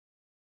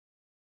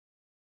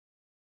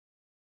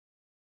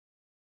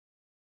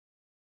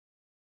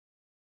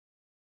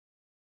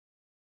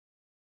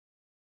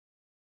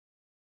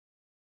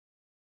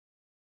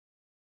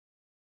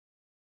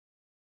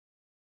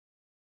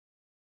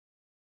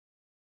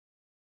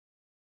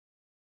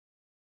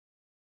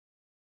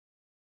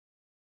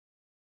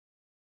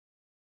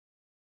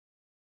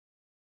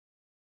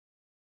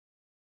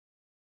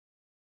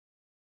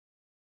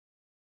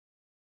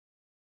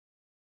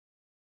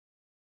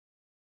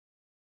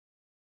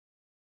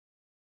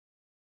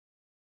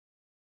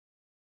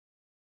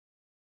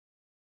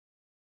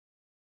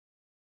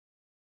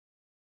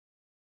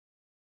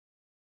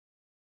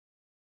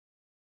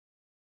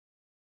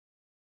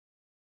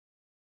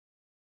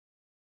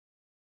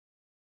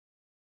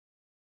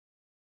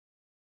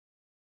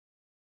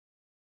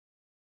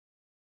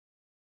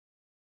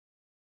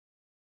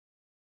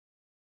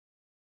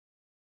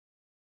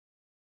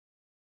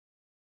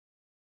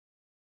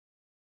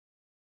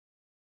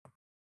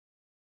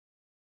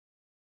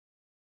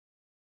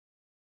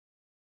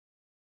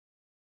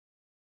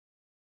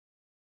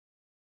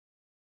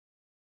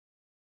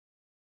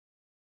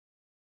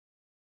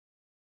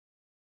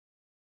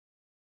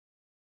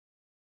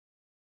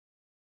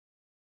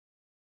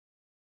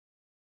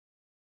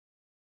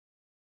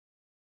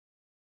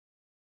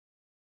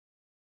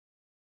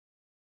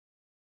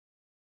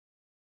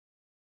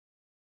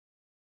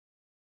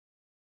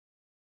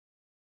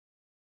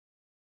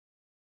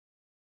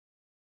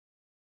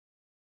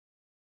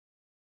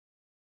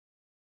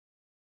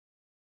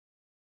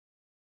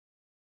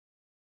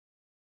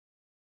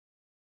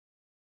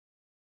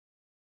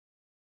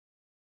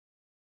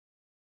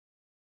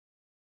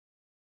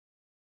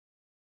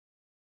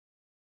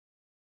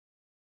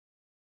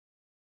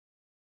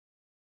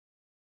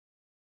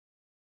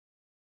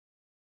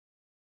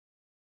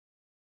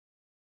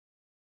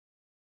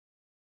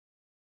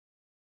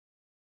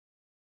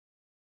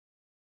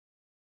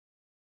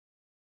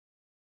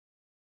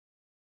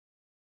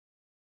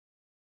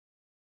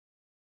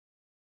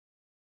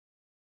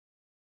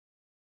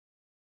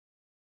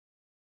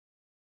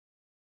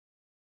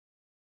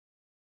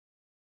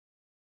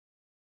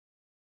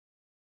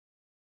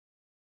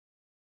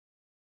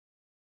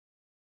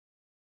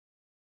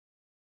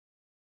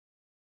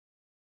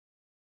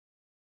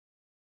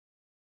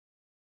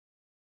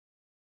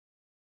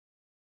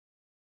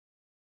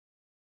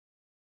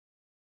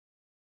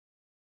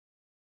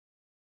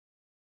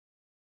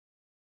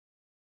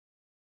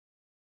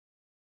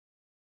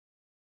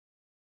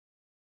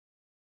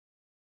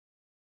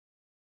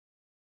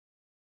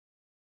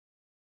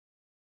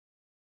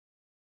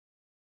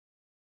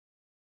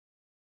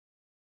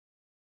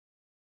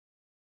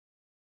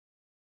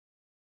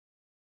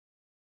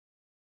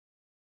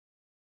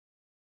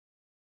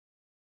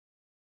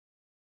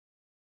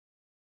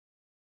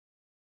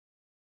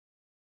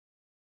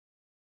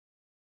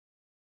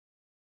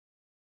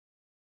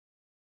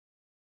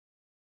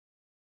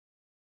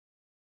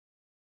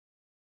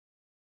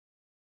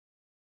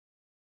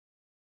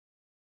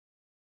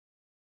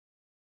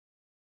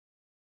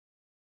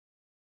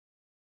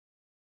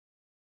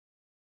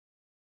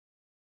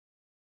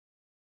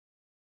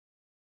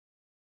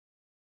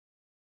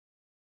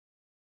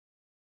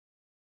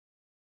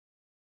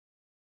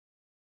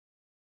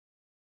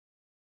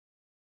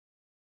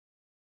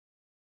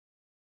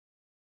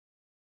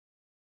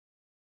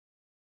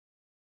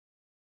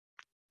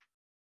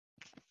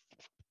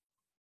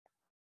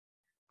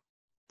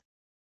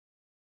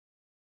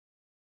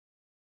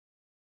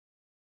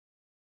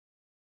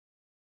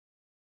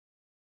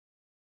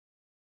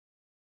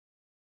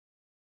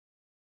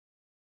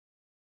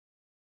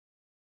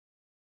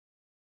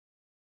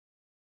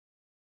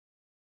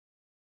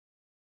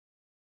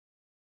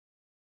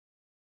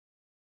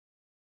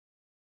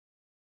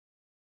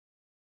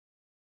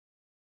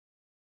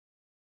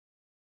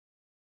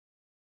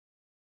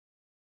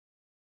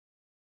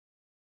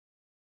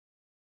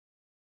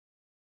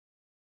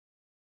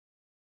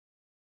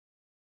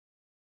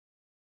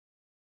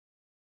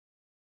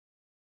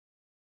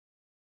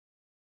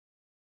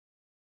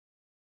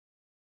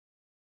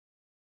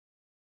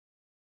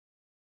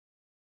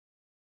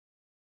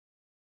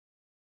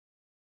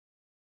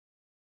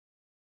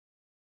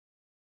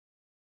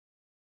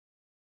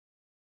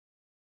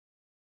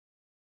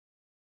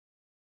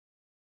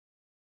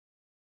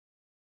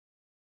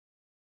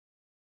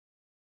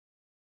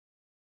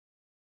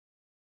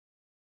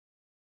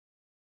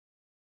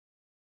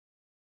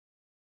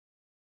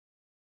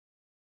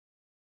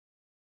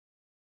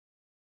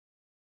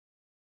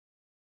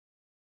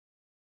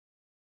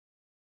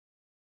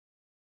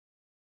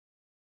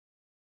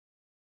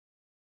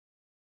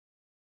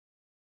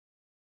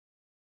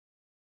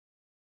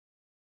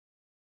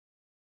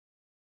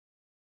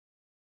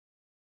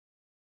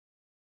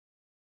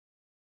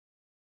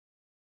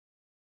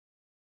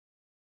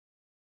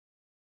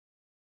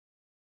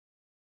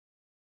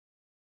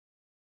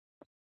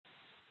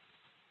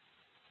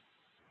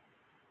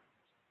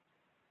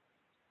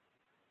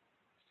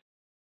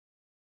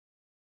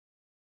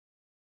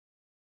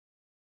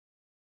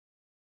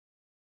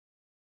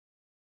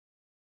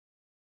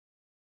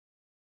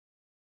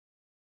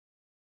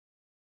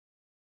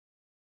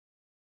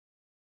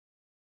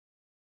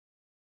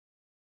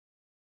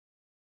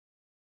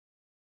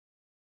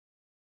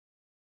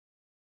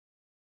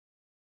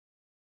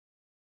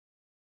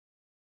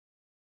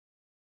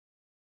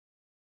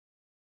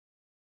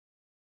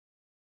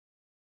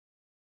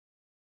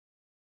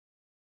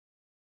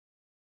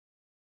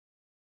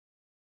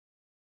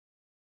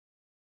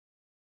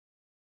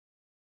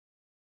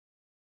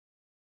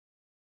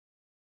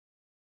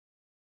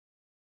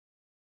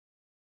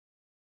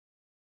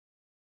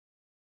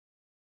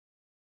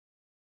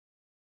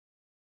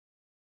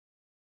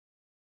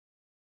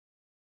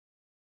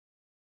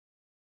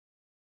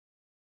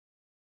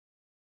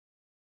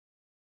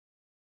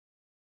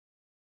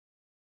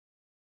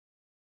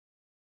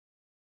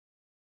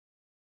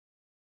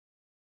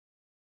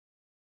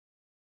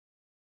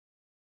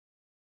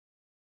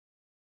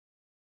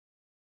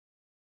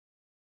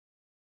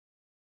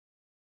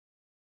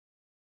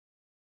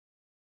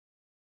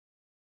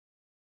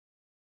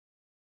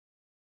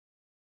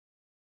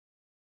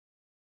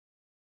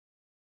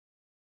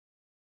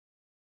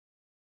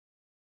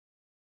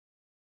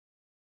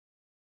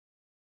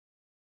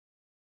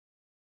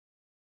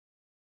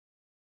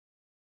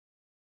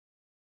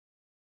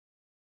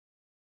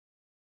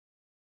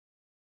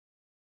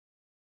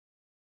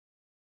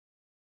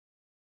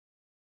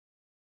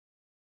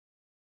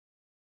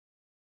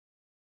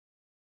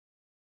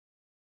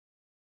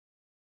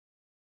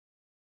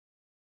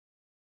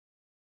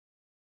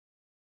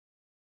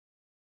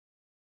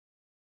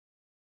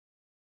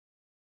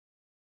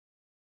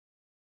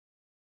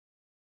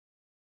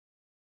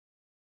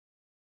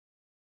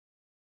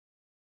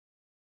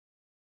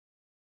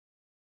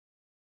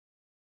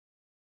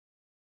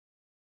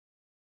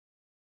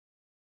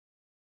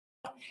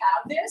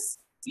have this,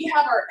 we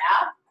have our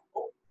app.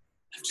 Oh,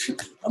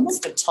 I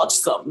must have touched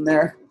something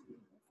there.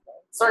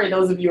 Sorry,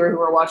 those of you who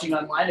are watching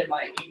online in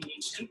my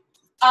ADHD.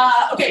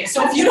 Okay,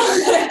 so if you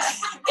don't,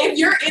 if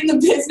you're in the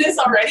business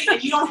already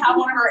and you don't have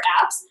one of our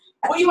apps,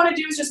 what you want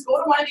to do is just go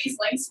to one of these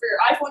links. For your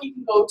iPhone, you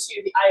can go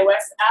to the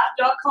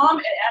iosapp.com,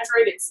 and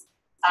Android, it's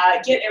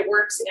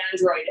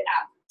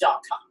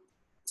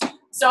getitworksandroidapp.com.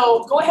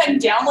 So go ahead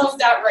and download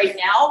that right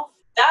now.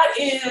 That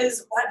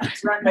is what I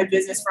run my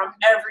business from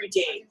every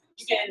day.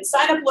 You can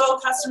sign up loyal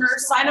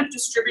customers, sign up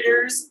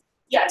distributors.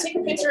 Yeah, take a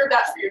picture of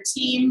that for your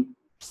team.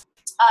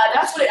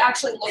 That's what it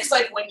actually looks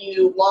like when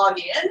you log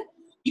in.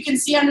 You can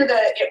see under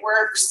the It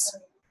Works,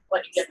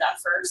 let me get that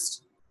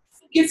first.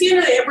 You can see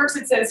under the It Works,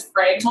 it says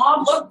Frag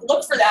Mob.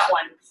 Look for that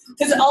one,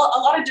 because a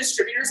lot of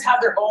distributors have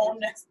their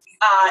own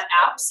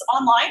apps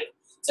online.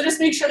 So just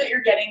make sure that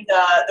you're getting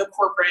the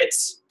corporate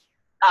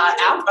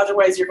app.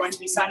 Otherwise, you're going to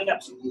be signing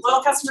up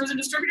loyal customers and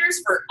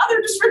distributors for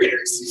other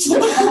distributors.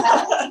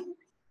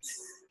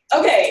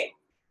 Okay.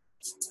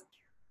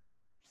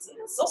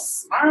 I'm so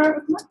smart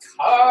with my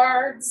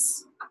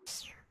cards.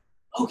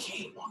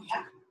 Okay, oh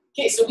yeah.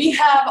 Okay, so we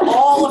have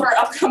all of our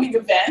upcoming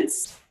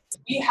events.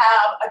 We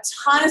have a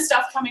ton of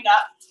stuff coming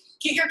up.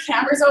 Get your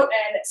cameras out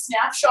and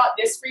snapshot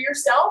this for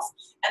yourself,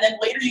 and then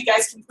later you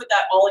guys can put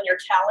that all in your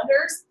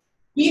calendars.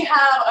 We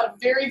have a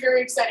very,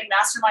 very exciting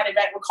mastermind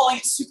event. We're calling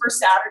it Super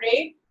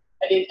Saturday.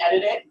 I didn't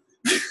edit it.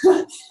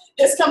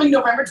 This coming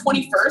November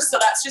 21st, so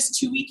that's just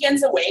 2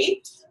 weekends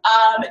away.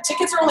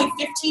 Tickets are only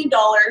 $15.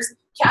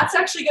 Kat's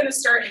actually going to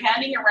start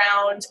handing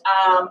around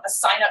a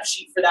sign-up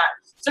sheet for that.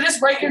 So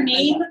just write your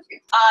name,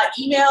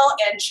 email,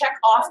 and check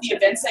off the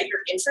events that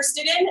you're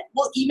interested in.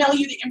 We'll email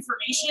you the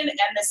information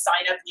and the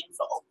sign-up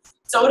info.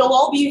 So it'll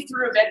all be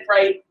through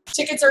Eventbrite.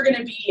 Tickets are going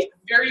to be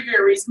very,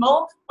 very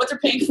reasonable. What they're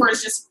paying for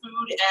is just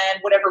food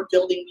and whatever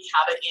building we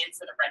have it in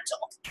for the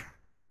rental.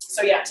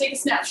 So yeah, take a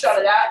snapshot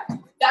of that.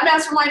 That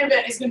mastermind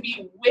event is going to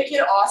be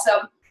wicked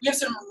awesome. We have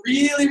some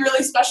really,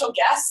 really special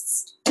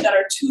guests that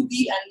are to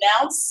be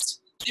announced.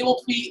 They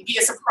will be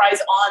a surprise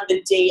on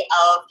the day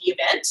of the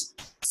event.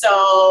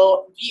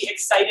 So be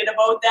excited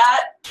about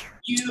that.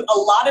 A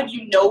lot of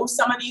you know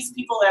some of these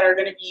people that are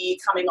going to be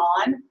coming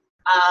on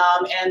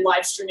and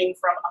live streaming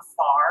from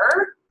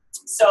afar.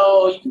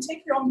 So you can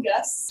take your own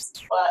guess.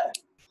 But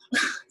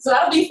so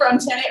that'll be from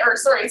it's 9 a.m.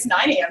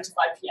 to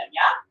 5 p.m.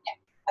 Yeah?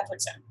 I put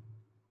 10.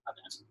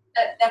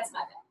 That's my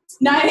bad.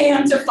 9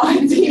 a.m. to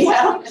 5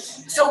 p.m.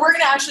 So we're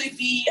going to actually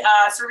be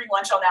serving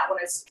lunch on that one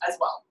as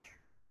well.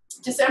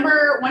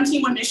 December One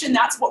Team, One Mission,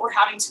 that's what we're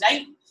having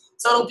tonight.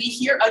 So it'll be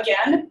here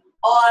again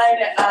on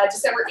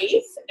December 8th,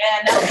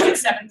 and that'll be at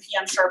 7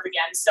 p.m. sharp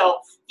again. So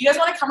if you guys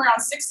want to come around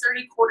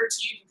 6:30, quarter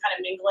to, you can kind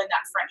of mingle in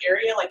that front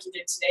area like you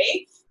did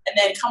today, and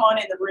then come on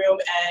in the room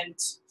and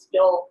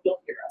you'll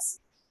hear us.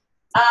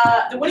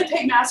 The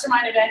Winnipeg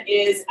Mastermind event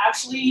is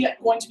actually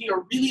going to be a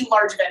really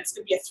large event. It's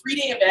going to be a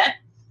 3-day event.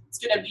 It's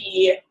going to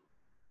be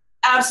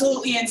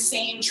absolutely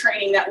insane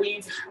training that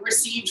we've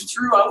received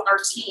throughout our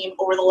team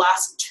over the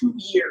last 2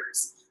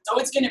 years. So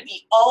it's going to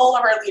be all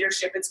of our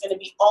leadership. It's going to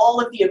be all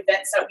of the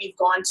events that we've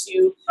gone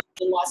to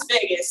in Las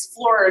Vegas,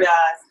 Florida.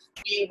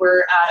 We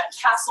were at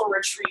Castle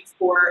Retreat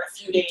for a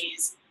few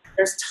days.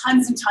 There's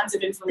tons and tons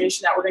of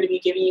information that we're going to be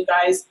giving you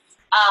guys.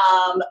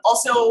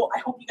 Also, I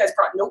hope you guys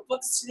brought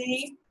notebooks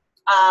today.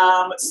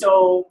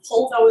 So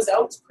pull those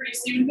out pretty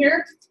soon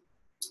here.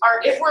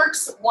 Our It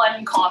Works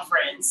One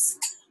conference.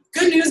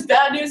 Good news,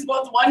 bad news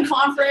about the One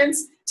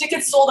conference.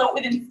 Tickets sold out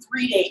within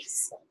 3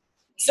 days.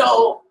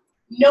 So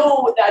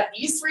know that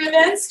these 3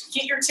 events,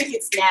 get your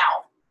tickets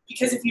now.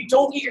 Because if you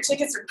don't get your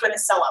tickets, they're going to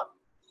sell out.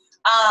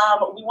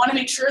 We want to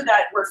make sure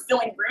that we're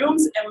filling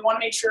rooms, and we want to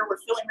make sure we're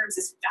filling rooms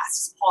as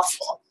fast as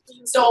possible.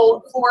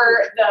 So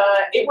for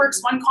the It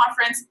Works One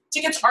conference,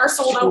 tickets are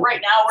sold out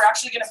right now. We're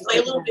actually going to play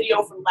a little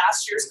video from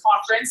last year's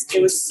conference.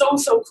 It was so,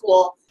 so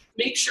cool.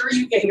 Make sure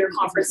you get your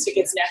conference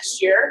tickets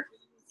next year.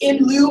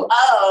 In lieu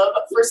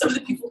of, for some of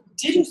the people who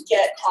didn't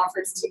get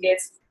conference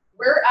tickets,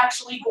 we're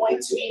actually going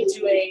to be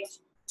doing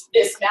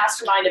this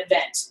mastermind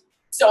event.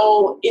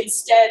 So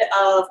instead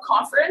of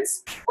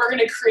conference, we're going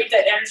to create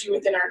that energy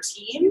within our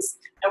teams,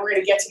 and we're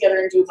going to get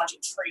together and do a bunch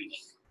of training.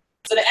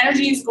 So the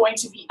energy is going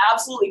to be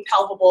absolutely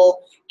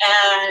palpable,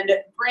 and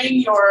bring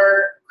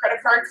your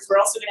credit card, because we're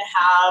also going to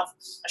have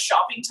a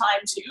shopping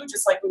time too,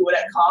 just like we would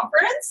at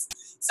conference.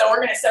 So we're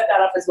going to set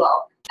that up as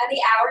well. And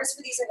the hours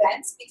for these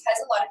events, because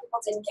a lot of people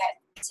didn't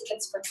get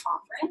tickets for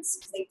conference,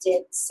 because they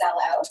did sell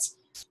out,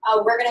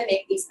 we're going to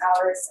make these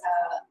hours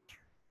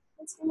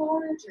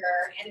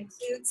larger and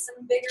include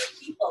some bigger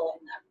people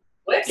in them.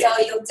 Wicked. So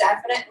you'll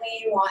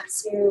definitely want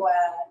to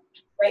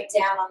write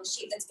down on the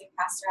sheet that's being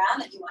passed around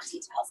that you want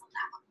details on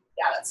that one.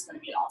 Yeah, that's going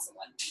to be an awesome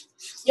one.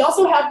 We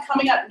also have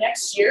coming up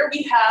next year,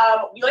 we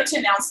like to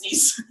announce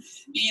these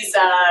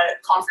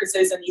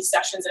conferences and these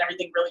sessions and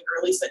everything really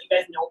early so that you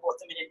guys know about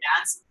them in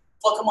advance.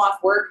 Book them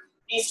off work.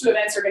 These 2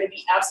 events are going to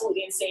be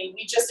absolutely insane.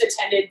 We just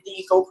attended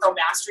the GoPro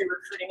Mastery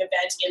recruiting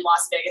event in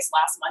Las Vegas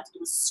last month.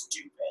 It was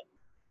stupid.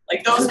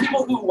 Like those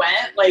people who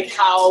went, like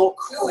how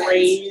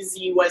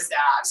crazy was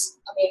that?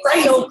 amazing.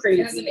 Crazy. So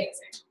crazy. It was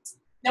amazing.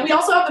 Then we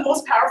also have the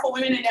most powerful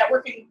women in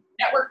network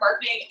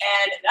marketing,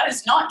 and that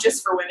is not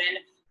just for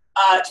women.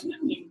 Do we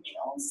have any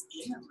males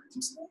in the room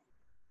today?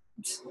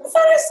 I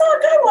thought I saw a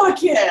guy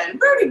walk in.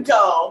 Where'd he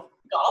go?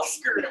 Got all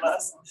scared of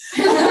us.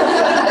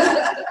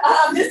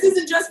 This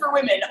isn't just for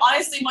women.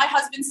 Honestly, my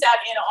husband sat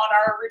in on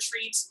our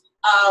retreat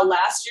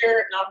last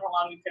year. Not for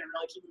long, we couldn't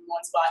really keep him in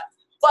one spot,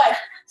 but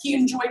he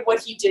enjoyed what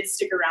he did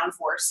stick around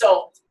for.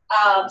 So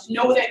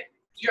know that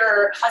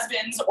your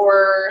husbands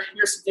or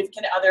your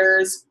significant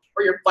others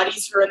or your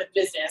buddies who are in the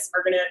business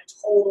are going to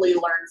totally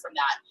learn from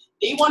that.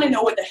 They want to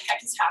know what the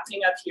heck is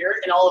happening up here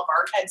in all of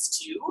our heads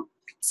too.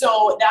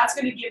 So that's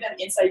going to give them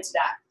insight to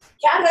that.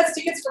 Kat has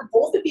tickets for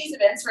both of these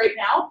events right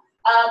now.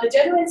 The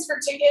deadlines for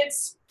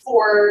tickets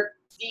for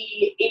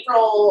the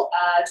April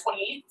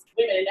 28th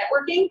Women in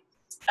Networking,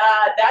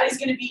 that is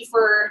going to be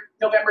for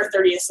November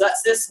 30th, so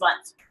that's this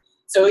month.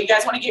 So you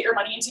guys want to get your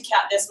money into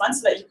Kat this month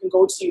so that you can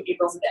go to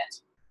April's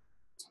event.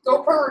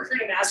 GoPro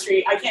Recruiting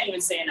Mastery, I can't even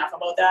say enough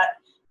about that.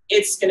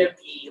 It's going to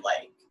be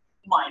like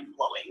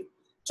mind-blowing.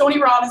 Tony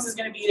Robbins is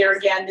going to be there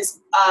again. This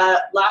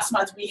last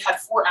month we had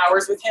 4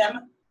 hours with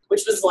him,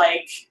 which was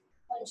like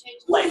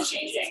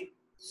life-changing.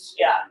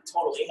 Yeah,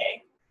 totally,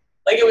 hey.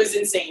 Like it was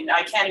insane.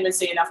 I can't even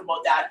say enough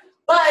about that.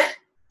 But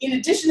in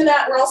addition to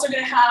that, we're also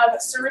going to have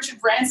Sir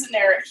Richard Branson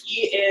there.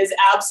 He is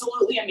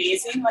absolutely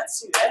amazing. Let's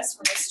do this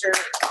for Mr.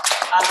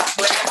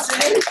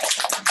 Branson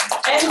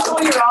and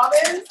Tony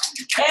Robbins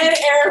and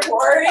Eric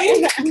Worre.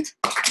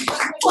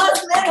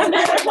 Plus men.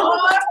 It's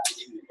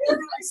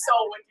really so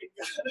wicked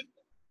good.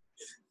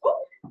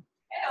 Oh,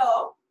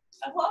 hello.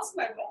 I've lost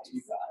my mind,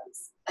 you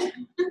guys.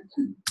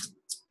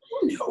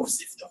 Who knows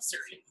if those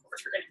are in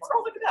order anymore?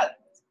 Oh, look at that.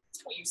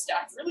 You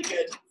stacked really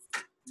good.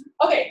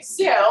 Okay,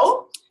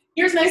 so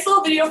here's a nice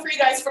little video for you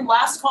guys from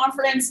last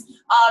conference,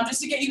 just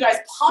to get you guys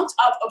pumped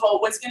up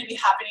about what's going to be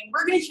happening.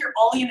 We're going to hear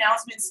all the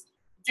announcements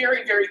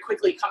very, very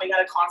quickly coming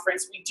out of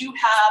conference. We do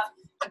have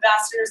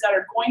ambassadors that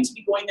are going to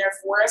be going there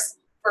for us.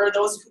 For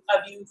those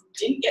of you who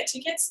didn't get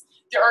tickets,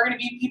 there are going to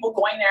be people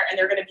going there, and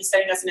they're going to be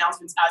sending us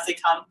announcements as they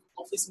come,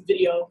 hopefully some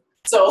video.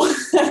 So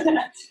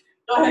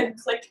go ahead and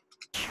click.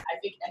 I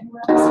think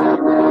anywhere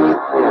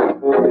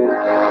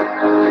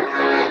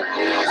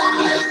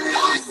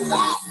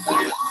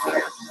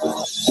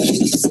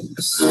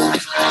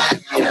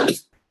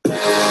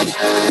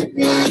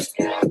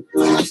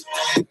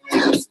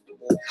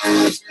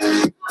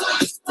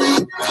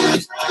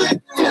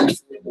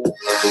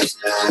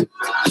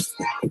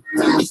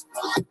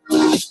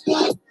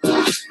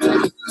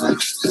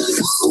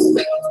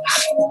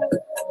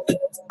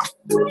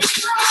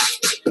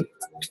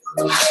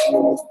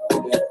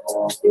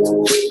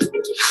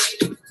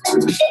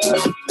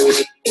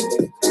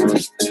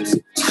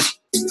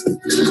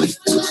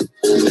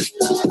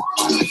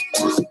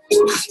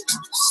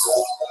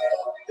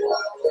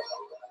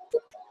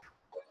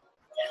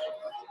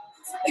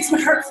makes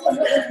my heart flutter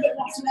a little bit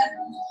watching that.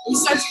 It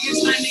was such a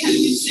good time. They had an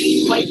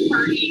insane white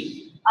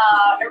party.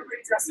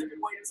 Everybody dressed up in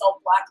white. It was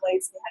all black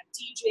lights. They had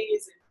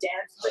DJs and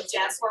dance. The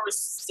dance floor was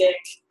sick.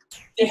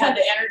 They had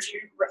the energy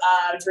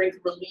drink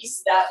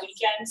release that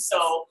weekend.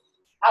 So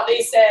how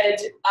they said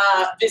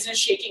business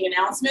shaking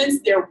announcements,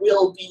 there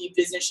will be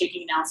business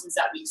shaking announcements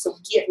that week. So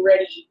get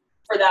ready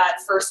for that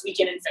first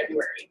weekend in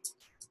February.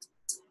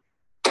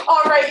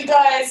 All right, you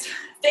guys.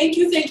 Thank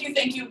you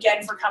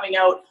again for coming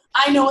out.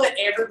 I know that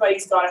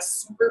everybody's got a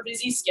super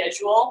busy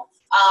schedule,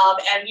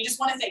 and we just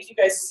want to thank you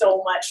guys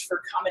so much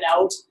for coming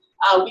out.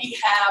 We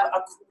have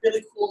a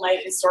really cool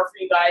night in store for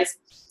you guys.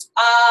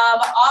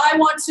 I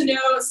want to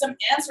know some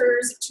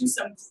answers to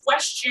some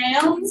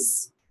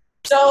questions.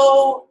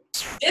 So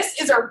this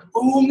is our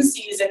boom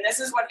season. This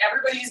is when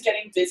everybody's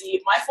getting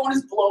busy. My phone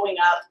is blowing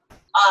up.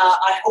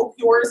 I hope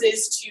yours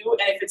is too,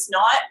 and if it's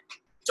not,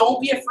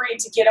 don't be afraid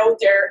to get out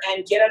there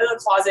and get out of the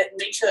closet and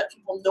make sure that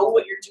people know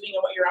what you're doing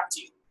and what you're up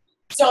to.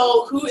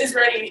 So who is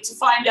ready to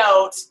find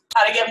out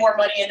how to get more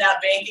money in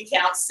that bank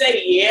account?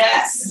 Say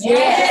yes.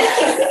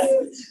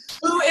 Yes.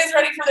 Who is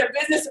ready for their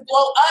business to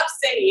blow up?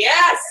 Say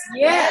yes.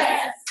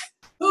 Yes.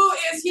 Who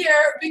is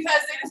here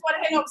because they just want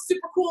to hang out with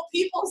super cool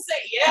people?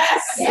 Say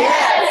yes.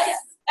 Yes.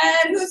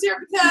 And who's here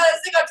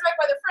because they got dragged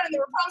by their friend and they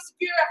were promised a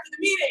beer after the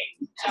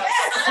meeting? Yes.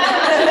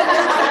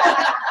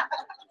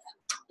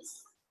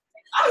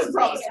 I was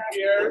promised a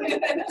beer.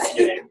 Just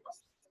kidding.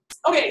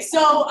 Okay,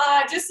 so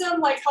just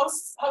some like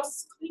house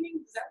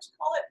cleaning, is that what you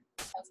call it?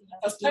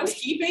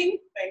 Housekeeping.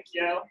 Thank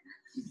you.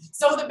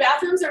 So the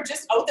bathrooms are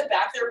just out the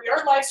back there. We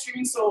are live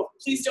streaming, so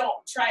please don't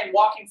try and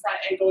walk in front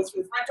and go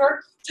through the front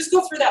door. Just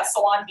go through that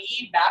Salon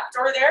B back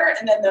door there,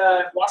 and then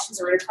the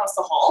washrooms are right across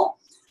the hall.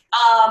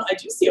 I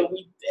do see a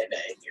wee bebe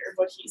here,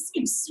 but he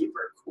seems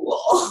super cool.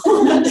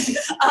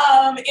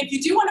 If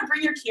you do want to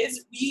bring your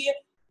kids, we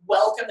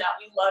welcome that.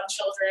 We love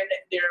children.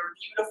 They're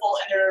beautiful,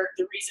 and they're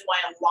the reason why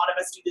a lot of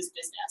us do this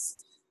business.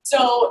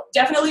 So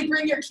definitely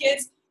bring your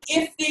kids.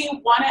 If they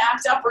want to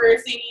act up or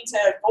if they need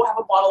to go have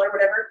a bottle or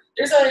whatever,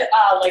 there's a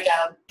like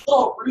a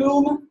little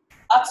room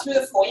up through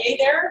the foyer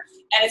there,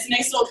 and it's a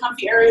nice little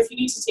comfy area if you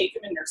need to take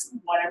them and nurse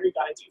them, whatever you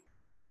got to do.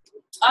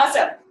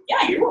 Awesome.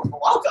 Yeah, you're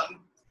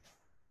welcome.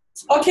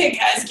 Okay,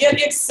 guys, get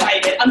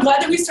excited. I'm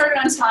glad that we started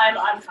on time.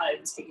 I'm kind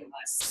of taking my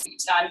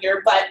sweet time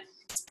here, but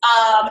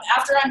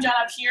after I'm done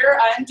up here,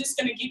 I'm just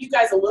going to give you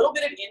guys a little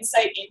bit of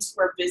insight into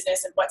our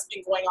business and what's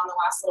been going on the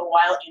last little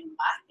while in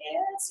my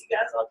head, so you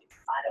guys all can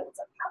find out what's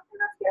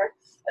happening up here.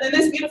 And then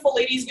this beautiful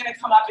lady is going to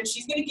come up and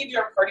she's going to give you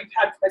our Party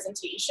Pad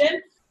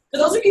presentation. For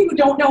those of you who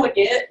don't know what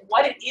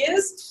it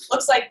is,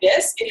 looks like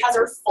this. It has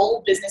our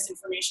full business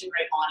information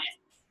right on it.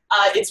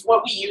 It's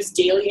what we use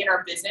daily in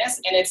our business,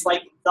 and it's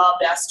like the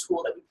best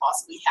tool that we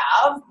possibly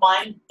have.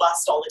 Mine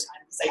bust all the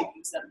time because I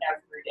use them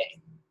every day.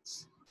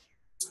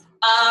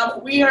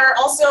 We are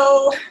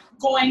also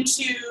going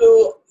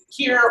to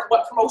hear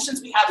what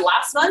promotions we had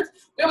last month.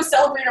 We always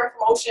celebrate our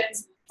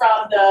promotions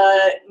from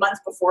the month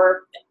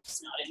before.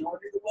 It's not in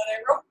order to what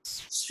I wrote.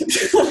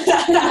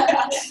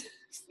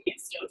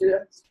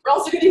 We're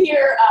also going to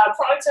hear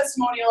product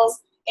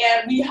testimonials,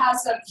 and we have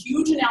some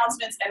huge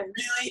announcements and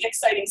really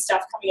exciting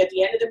stuff coming at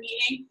the end of the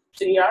meeting.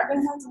 So you are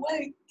going to have to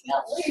wait.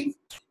 Can't wait.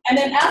 And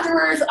then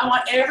afterwards, I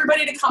want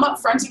everybody to come up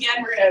front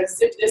again. We're going to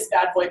zip this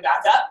bad boy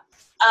back up.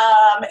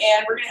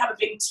 And we're going to have a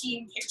big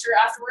team picture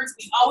afterwards.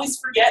 We always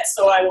forget,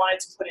 so I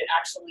wanted to put it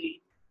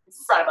actually in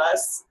front of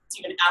us. It's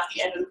even at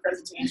the end of the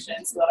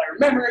presentation so that I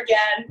remember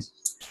again.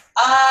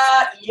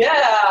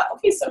 Yeah.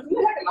 Okay, so who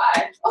the heck am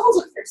I? Oh,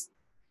 look, there's...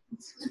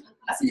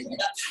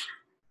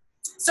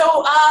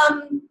 So,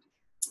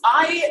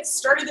 I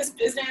started this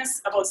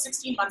business about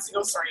 16 months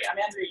ago. Sorry, I'm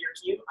Andrea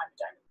Yerkew. I'm a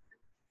diamond.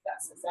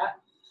 That says that.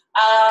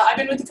 I've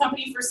been with the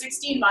company for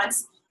 16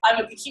 months.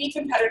 I'm a bikini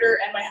competitor,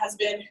 and my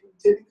husband, who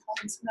didn't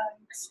come tonight,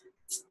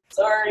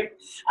 sorry,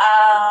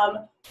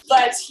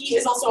 but he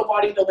is also a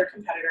bodybuilder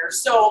competitor.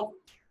 So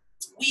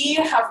we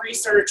have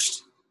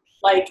researched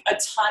like a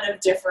ton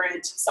of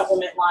different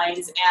supplement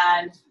lines,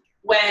 and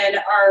when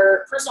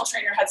our personal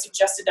trainer had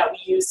suggested that we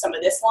use some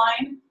of this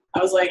line, I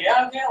was like,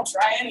 yeah, okay, I'll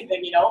try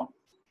anything, you know.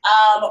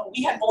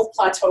 We had both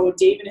plateaued,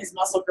 Dave in his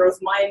muscle growth,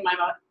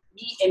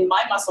 me in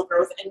my muscle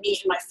growth, and me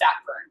in my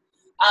fat burn.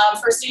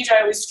 For stage,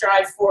 I always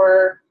strive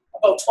for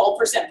about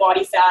 12%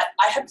 body fat.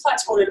 I had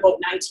plateaued at about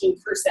 19%,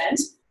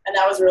 and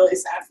that was really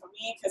sad for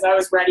me because I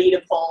was ready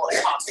to pull a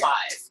top 5.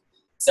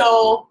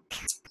 So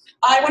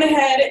I went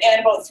ahead,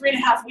 and about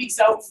 3.5 weeks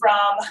out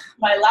from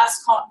my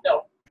last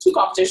 2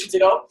 competitions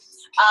ago,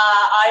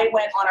 I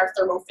went on our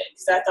ThermoFit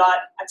because I thought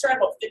I tried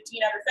about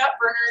 15 other fat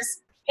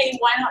burners. Hey,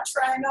 why not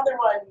try another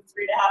one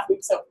 3.5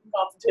 weeks out from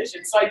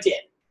competition? So I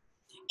did.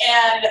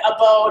 And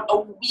about a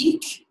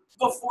week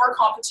before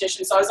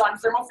competition, so I was on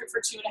ThermoFit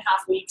for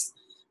 2.5 weeks,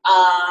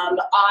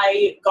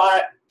 I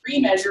got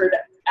remeasured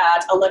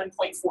at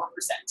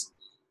 11.4%.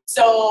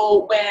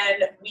 So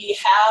when we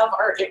have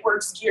our It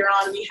Works gear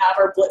on, we have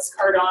our Blitz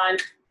card on,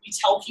 we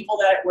tell people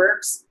that it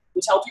works,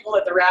 we tell people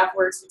that the wrap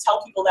works, we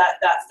tell people that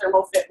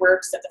ThermoFit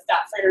works, that the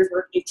Fat Fighters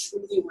work. It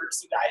truly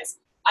works, you guys.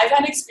 I've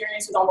had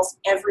experience with almost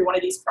every one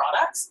of these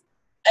products,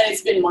 and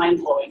it's been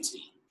mind-blowing to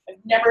me.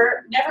 I've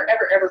never,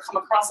 ever come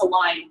across a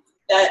line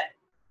that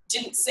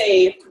didn't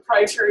say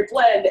proprietary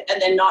blend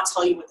and then not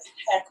tell you what the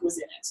heck was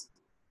in it.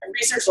 I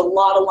researched a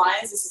lot of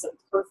lines. This is a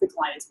perfect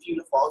line. It's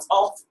beautiful. It's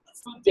all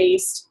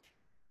food-based,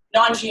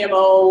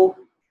 non-GMO,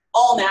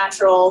 all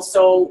natural.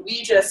 So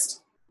we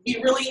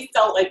really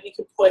felt like we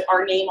could put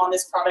our name on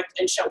this product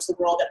and shout to the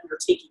world that we were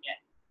taking it.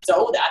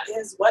 So that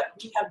is what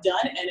we have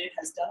done, and it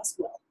has done us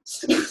well.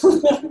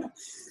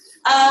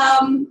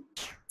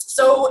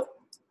 So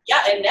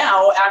yeah, and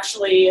now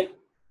actually,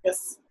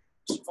 just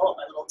keep following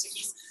my little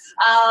tickies.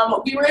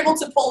 We were able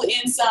to pull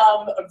in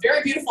some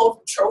very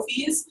beautiful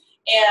trophies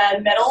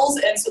and medals,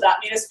 and so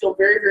that made us feel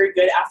very, very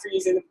good after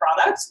using the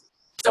product.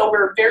 So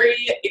we're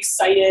very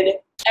excited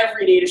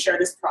every day to share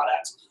this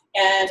product.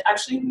 And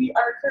actually, we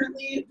are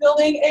currently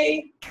building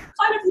a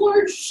kind of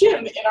large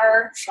gym in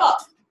our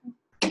shop.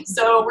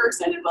 So we're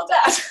excited about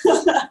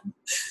that.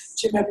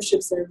 Gym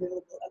memberships are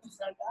available at the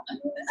front.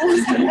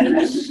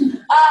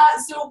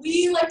 So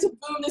we like to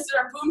boom. This is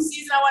our boom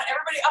season. I want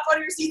everybody up on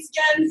your seats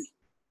again.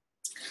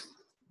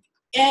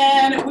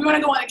 And we want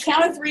to go on a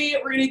count of 3.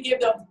 We're going to give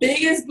the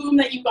biggest boom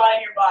that you've got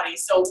in your body.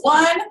 So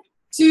 1,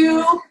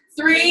 2,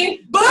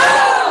 3, boom!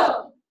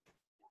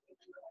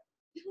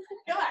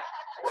 Come on.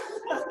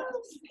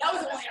 That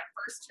was only our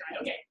first try.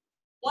 Okay.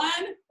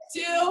 1,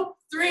 2,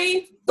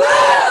 3,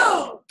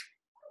 boom!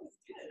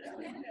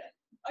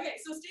 Okay,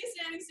 so stay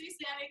standing, stay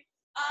standing.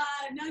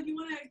 Now you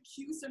want to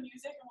cue some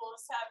music, and we'll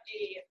just have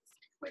a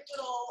quick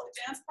little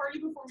dance party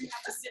before we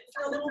have to sit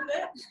for a little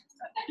bit.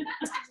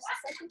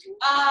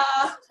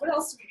 What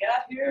else do we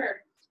got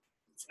here?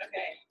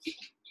 Okay.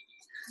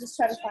 Just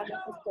try to find it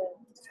with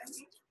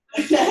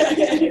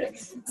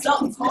the...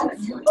 Something's hard.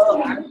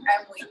 Oh, I'm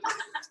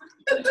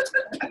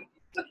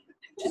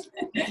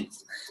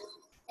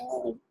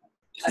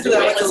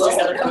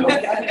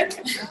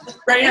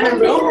Ready in the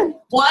room?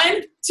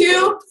 1,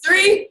 2,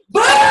 3,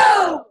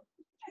 boom!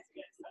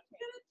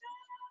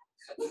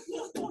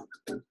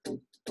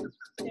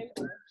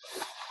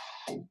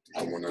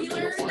 I want to We know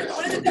learned, fight.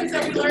 one of the things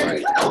that we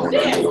learned, I want to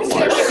know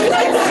one of fight.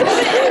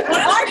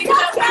 the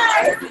things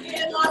that we learned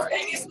in Las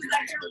Vegas was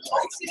that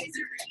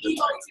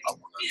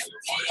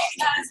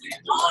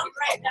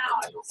right now.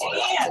 I'm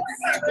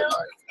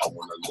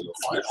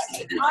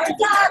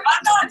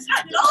not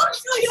shutting off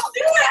until you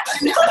do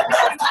it.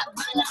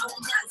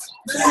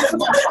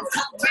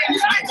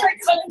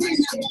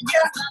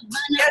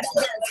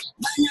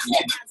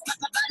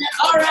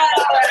 All right.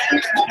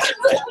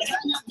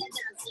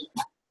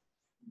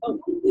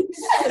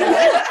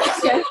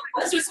 Good.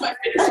 That's just my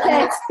finish.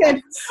 Okay, good.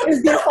 It was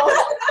beautiful.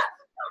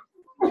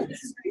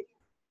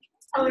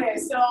 Okay,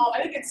 so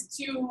I think it's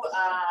two.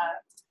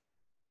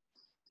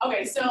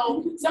 Okay,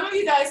 so some of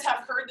you guys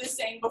have heard this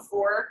saying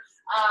before.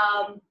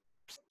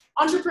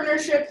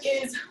 Entrepreneurship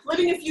is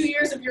living a few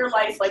years of your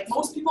life like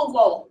most people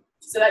won't,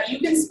 so that you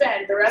can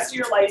spend the rest of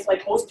your life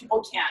like most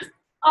people can.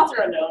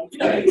 Author unknown, you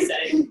know what I'm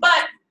saying,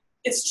 but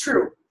it's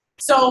true.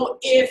 So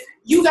if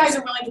you guys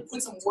are willing to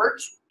put some work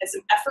and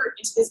some effort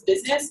into this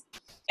business,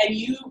 and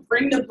you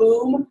bring the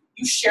boom,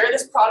 you share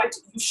this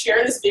product, you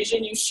share this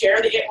vision, you share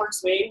the It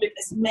Works way with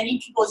as many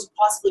people as you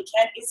possibly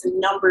can, it's a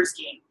numbers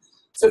game.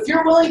 So if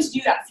you're willing to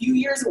do that few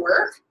years of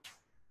work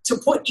to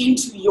put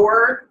into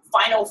your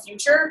final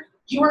future,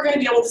 you are going to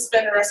be able to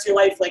spend the rest of your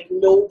life like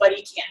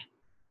nobody can.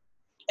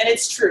 And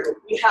it's true.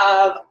 We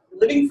have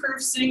living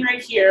proof sitting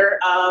right here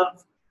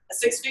of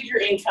a 6-figure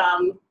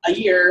income a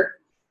year.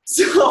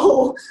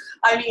 So,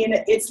 I mean,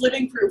 it's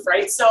living proof,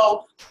 right?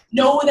 So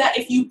know that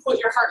if you put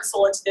your heart and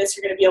soul into this,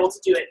 you're going to be able to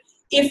do it.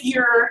 If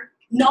you're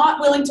not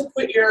willing to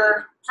put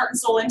your heart and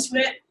soul into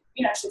it,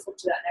 you can actually flip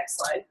to that next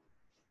slide.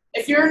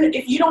 If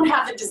you don't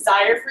have the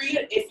desire for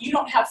it, if you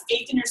don't have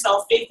faith in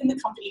yourself, faith in the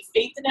company,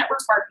 faith in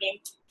network marketing,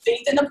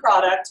 faith in the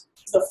product,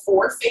 the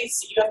 4 faiths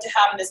that you have to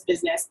have in this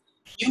business,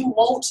 you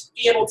won't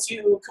be able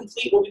to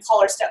complete what we call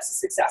our steps to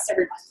success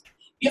every month.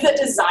 If you have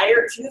that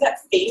desire, if you have that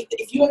faith,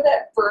 if you have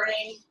that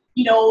burning,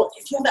 you know,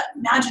 if you have that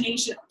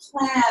imagination, a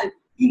plan,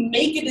 you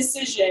make a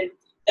decision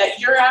that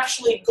you're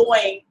actually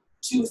going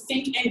to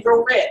think and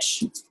grow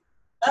rich.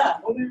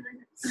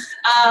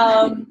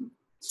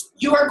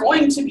 You are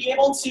going to be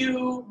able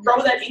to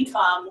grow that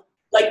income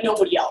like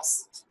nobody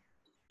else.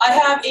 I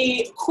have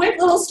a quick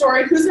little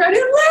story. Who's ready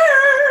to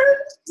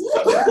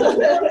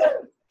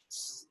learn?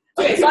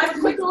 Okay, so I have a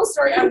quick little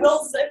story. I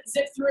will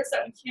zip through it so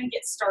that we can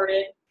get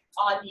started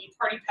on the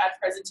party pad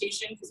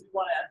presentation because we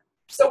want to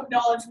soak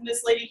knowledge from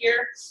this lady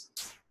here.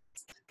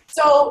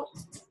 So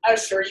I'm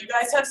sure you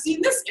guys have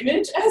seen this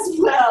image as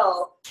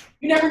well.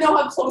 You never know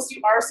how close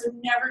you are, so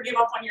never give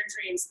up on your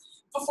dreams.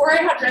 Before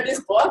I had read this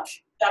book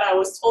that I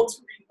was told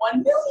to read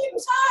 1 million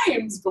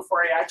times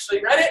before I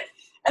actually read it,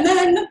 and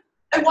then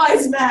a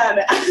wise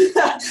man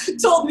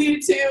told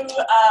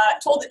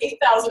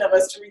 8,000 of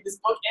us to read this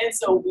book, and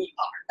so we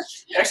are.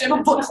 We actually have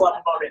a book club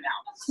about it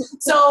now.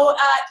 So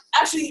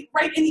actually,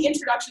 right in the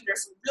introduction,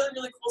 there's some really,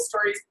 really cool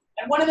stories,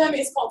 and one of them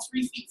is called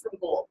 3 Feet from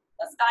Gold.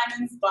 That's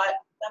diamonds, but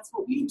that's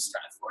what we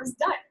strive for is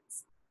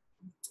diamonds.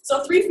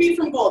 So 3 feet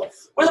from gold.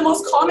 One of the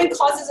most common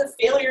causes of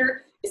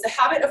failure is the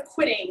habit of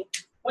quitting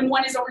when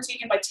one is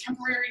overtaken by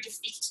temporary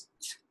defeat.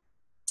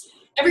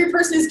 Every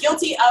person is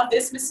guilty of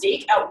this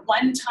mistake at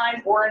one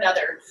time or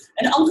another.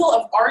 An uncle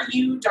of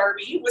R.U.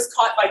 Darby was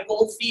caught by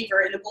gold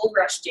fever in the gold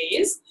rush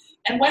days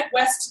and went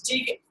west to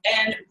dig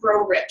and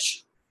grow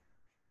rich.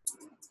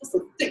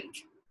 Supposed to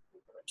think.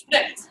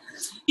 But anyways,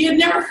 he had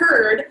never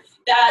heard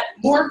that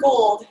more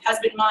gold has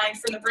been mined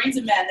from the brains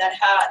of men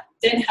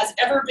than has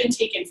ever been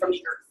taken from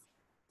the earth.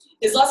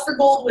 His lust for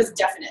gold was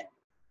definite.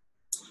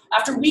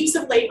 After weeks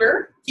of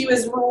labor, he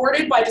was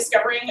rewarded by the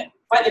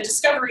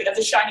discovery of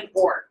the shining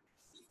ore.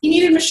 He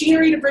needed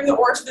machinery to bring the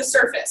ore to the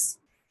surface.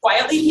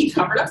 Quietly, he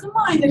covered up the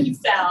mine that he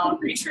found,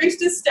 retraced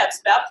his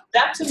steps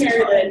back to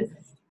Maryland,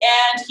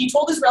 and he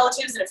told his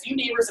relatives and a few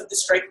neighbors of the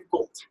strike of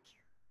gold.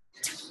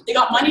 They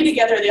got money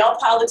together, they all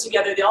piled it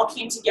together, they all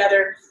came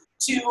together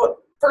to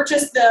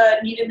purchase the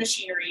needed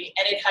machinery,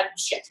 and it had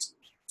shipped.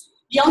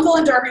 The uncle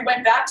and Darby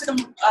went back to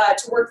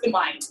work the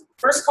mine.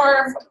 First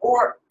car of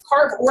ore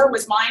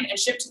was mined and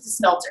shipped to the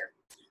smelter.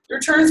 The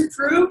returns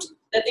proved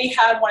that they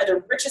had one of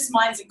the richest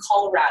mines in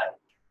Colorado.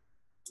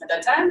 At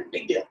that time,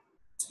 big deal.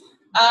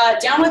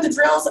 Down went the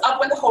drills, up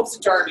went the hopes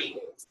of Darby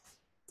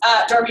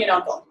and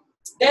uncle.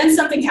 Then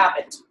something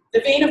happened. The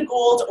vein of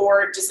gold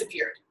ore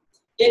disappeared.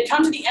 They had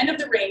come to the end of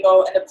the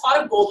rainbow, and the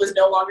pot of gold was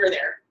no longer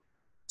there.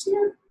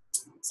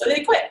 So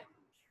they quit.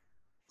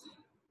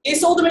 They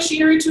sold the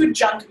machinery to a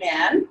junk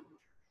man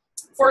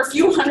for a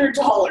few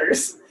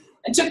 $100s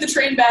and took the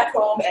train back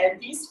home and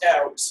peaced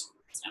out.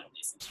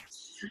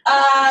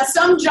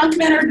 Some junk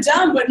men are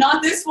dumb, but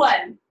not this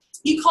one.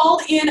 He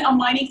called in a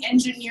mining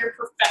engineer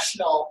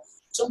professional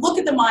to look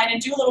at the mine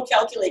and do a little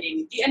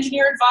calculating. The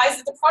engineer advised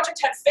that the project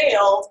had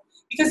failed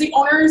because the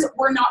owners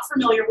were not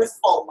familiar with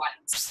fault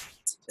lines.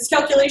 His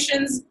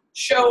calculations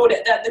showed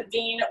that the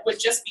vein would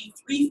just be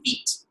 3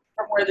 feet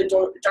from where the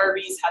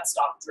Darbys had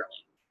stopped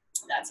drilling.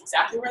 And that's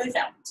exactly where they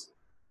found it.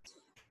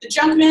 The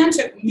junk man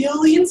took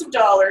millions of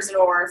dollars in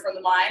ore from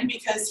the mine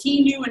because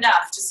he knew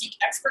enough to seek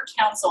expert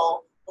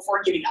counsel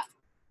before giving up.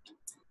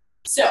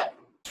 So,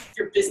 if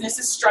your business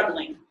is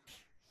struggling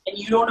and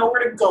you don't know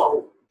where to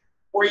go,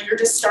 or you're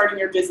just starting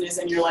your business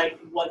and you're like,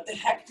 what the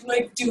heck do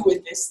I do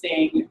with this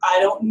thing? I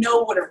don't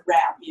know what a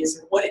wrap is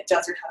or what it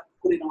does or how to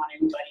put it on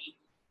anybody.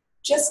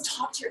 Just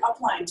talk to your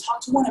upline,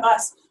 talk to one of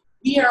us.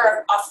 We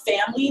are a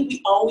family.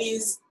 We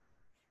always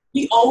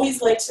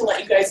like to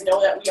let you guys know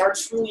that we are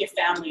truly a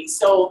family.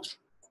 So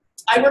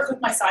I work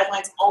with my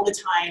sidelines all the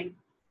time.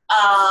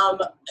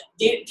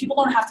 People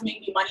don't have to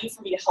make me money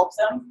for me to help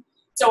them.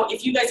 So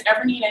if you guys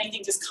ever need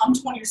anything, just come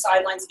to one of your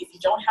sidelines. If you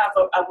don't have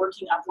a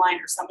working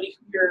upline or somebody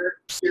who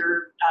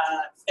your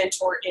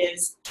mentor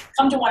is,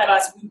 come to one of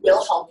us. We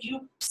will help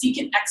you. Seek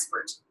an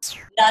expert.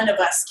 None of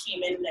us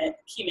came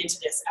into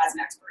this as an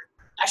expert.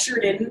 I sure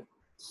didn't.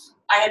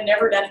 I had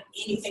never done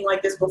anything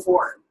like this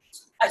before.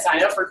 I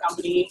signed up for a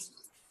company,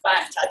 but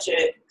I didn't touch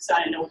it because I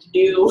didn't know what to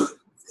do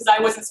because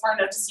I wasn't smart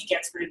enough to seek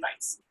expert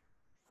advice.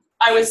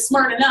 I was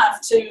smart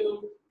enough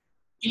to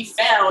be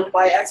found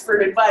by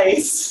expert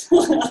advice.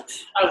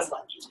 I was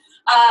lucky.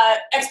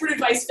 Expert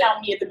advice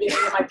found me at the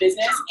beginning of my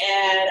business,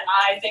 and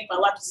I thank my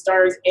lucky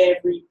stars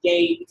every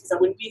day because I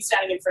wouldn't be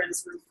standing in front of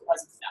this room if it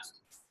wasn't for them.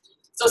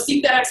 So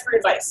seek that expert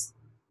advice.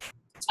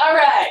 All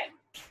right.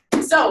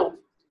 So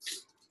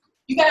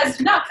you guys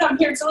did not come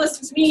here to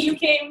listen to me. You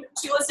came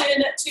to listen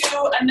to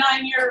a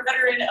 9-year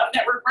veteran of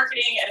network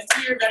marketing and a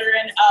 3-year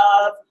veteran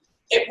of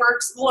It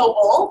Works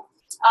Global.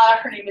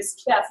 Her name is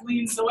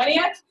Kathleen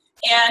Zaweniak.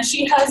 And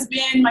she has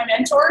been my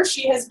mentor.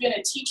 She has been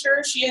a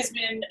teacher. She has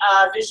been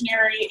a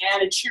visionary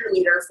and a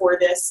cheerleader for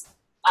this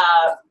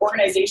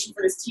organization,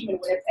 for this team in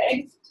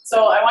Winnipeg.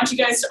 So I want you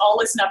guys to all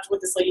listen up to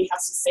what this lady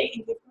has to say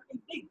and give her a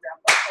big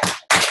round of applause.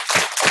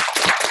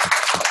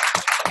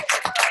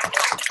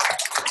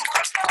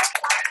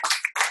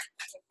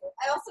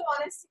 I also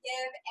want us to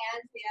give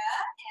Andrea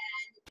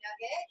and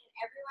Nugget and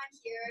everyone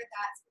here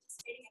that's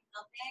participating and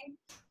helping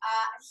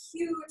a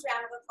huge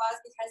round of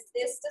applause because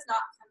this does not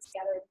come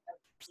together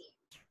without the team.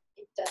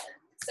 It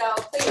doesn't. So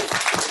please,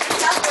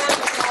 have a round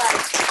of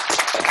applause.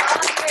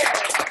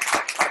 Volunteers.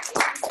 Thank you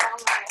so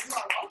much. You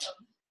are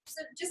welcome. So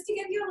just to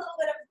give you a little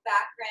bit of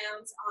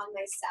background on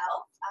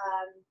myself,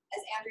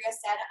 as Andrea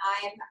said,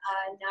 I'm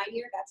a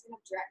 9-year veteran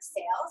of direct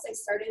sales. I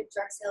started a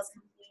direct sales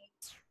company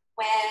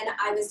when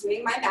I was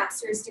doing my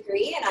master's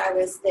degree, and I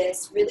was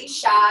this really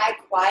shy,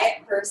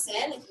 quiet person.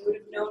 If you would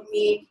have known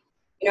me,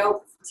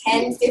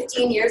 10,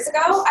 15 years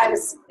ago, I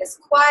was as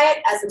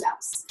quiet as a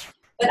mouse.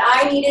 But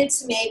I needed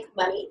to make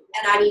money,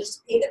 and I needed to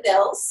pay the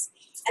bills.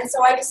 And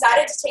so I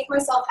decided to take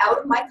myself out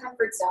of my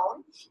comfort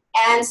zone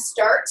and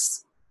start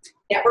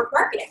network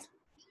marketing.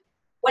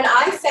 When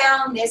I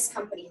found this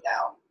company,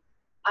 though,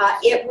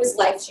 it was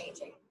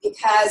life-changing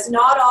because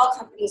not all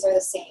companies are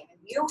the same.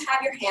 You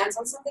have your hands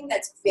on something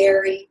that's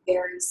very,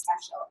 very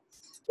special.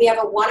 We have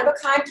a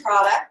one-of-a-kind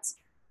product.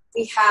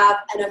 We have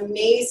an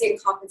amazing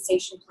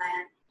compensation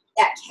plan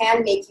that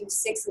can make you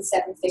 6 and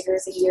 7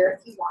 figures a year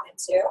if you wanted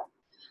to.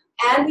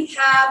 And we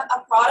have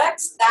a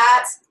product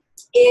that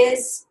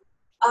is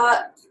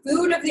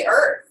food of the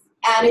earth,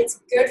 and it's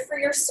good for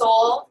your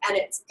soul, and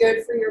it's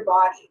good for your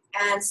body.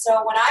 And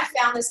so when I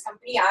found this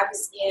company, I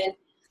was in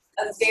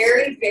a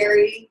very,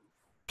 very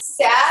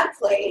sad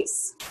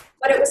place,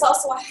 but it was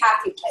also a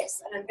happy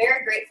place. And I'm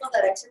very grateful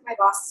that I took my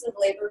boss to the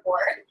labor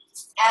board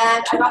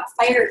and I got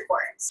fired for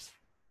it.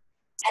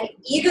 And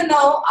even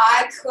though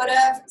I could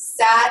have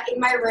sat in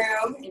my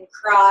room and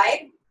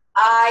cried,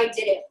 I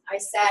didn't. I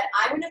said,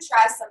 I'm going to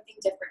try something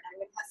different. I'm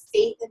going to have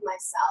faith in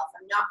myself.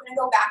 I'm not going to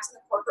go back to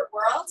the corporate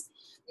world.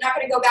 I'm not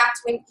going to go back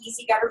to an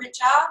easy government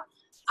job.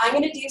 I'm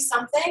going to do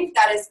something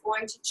that is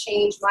going to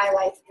change my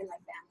life and my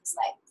family's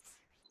life.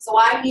 So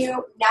I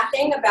knew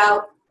nothing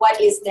about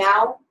what is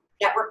now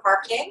network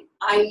marketing.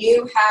 I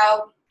knew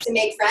how to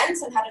make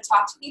friends and how to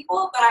talk to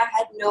people, but I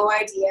had no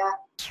idea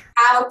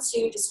how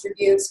to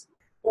distribute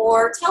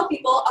or tell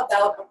people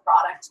about a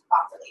product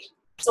properly.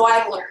 So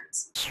I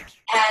learned.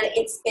 And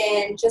it's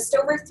been just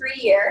over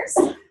 3 years,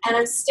 and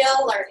I'm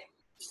still learning.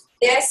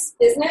 This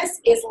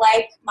business is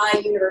like my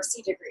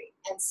university degree,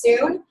 and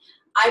soon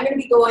I'm going to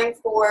be going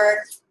for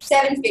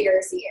 7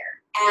 figures a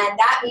year. And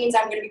that means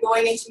I'm going to be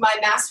going into my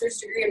master's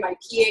degree and my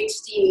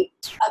PhD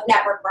of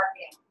network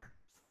marketing.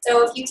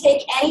 So if you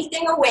take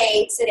anything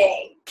away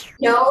today,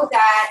 know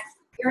that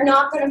you're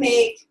not going to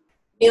make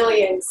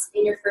millions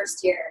in your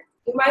first year.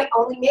 You might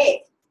only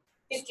make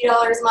 $50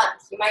 a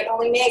month. You might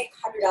only make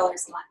 $100 a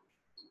month.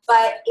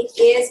 But it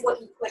is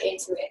what you put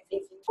into it.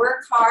 If you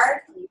work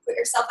hard and you put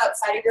yourself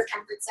outside of your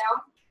comfort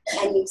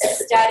zone and you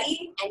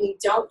study and you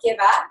don't give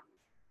up,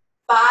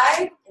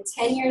 5 and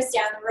 10 years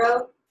down the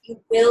road, you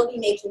will be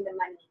making the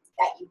money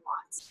that you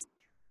want.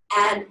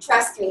 And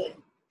trust me,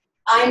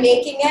 I'm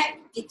making it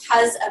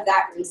because of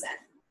that reason.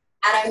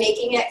 And I'm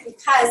making it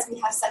because we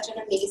have such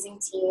an amazing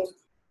team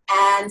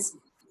and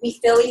we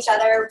fill each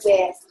other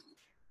with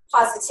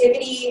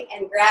positivity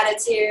and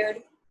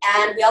gratitude,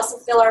 and we also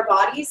fill our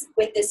bodies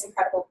with this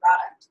incredible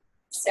product.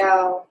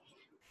 So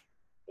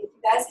if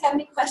you guys have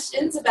any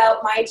questions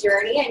about my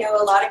journey, I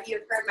know a lot of you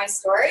have heard my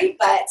story,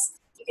 but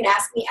you can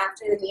ask me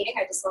after the meeting.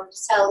 I just wanted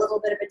to tell a little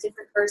bit of a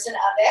different version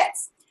of it.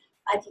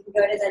 If you can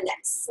go to the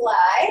next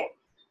slide.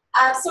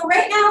 So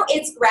right now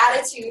it's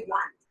Gratitude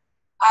Month.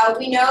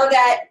 We know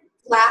that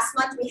last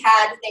month we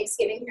had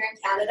Thanksgiving here in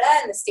Canada,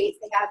 and the States,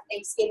 they have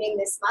Thanksgiving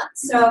this month.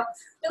 So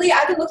really,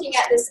 I've been looking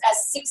at this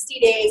as 60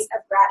 days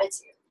of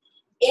gratitude.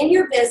 In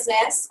your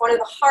business, one of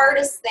the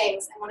hardest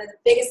things and one of the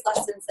biggest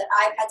lessons that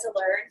I've had to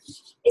learn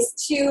is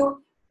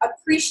to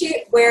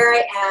appreciate where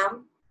I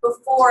am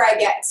before I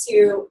get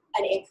to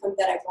an income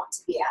that I want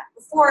to be at,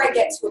 before I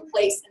get to a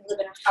place and live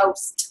in a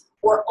house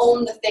or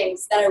own the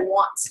things that I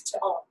want to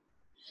own.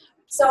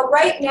 So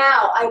right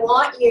now, I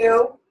want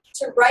you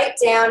to write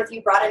down, if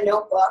you brought a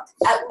notebook,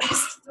 at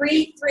least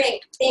three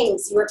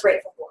things you are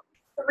grateful for.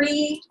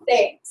 3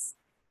 things.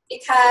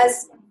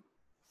 Because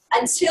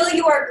until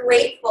you are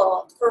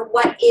grateful for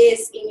what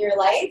is in your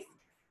life,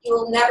 you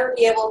will never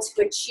be able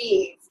to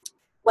achieve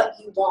what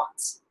you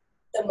want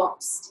the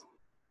most.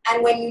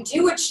 And when you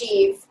do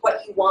achieve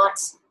what you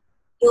want,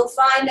 you'll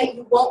find that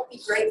you won't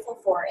be grateful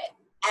for it.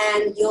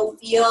 And you'll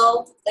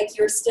feel like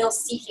you're still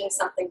seeking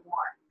something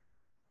more.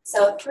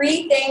 So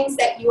 3 things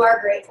that you are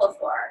grateful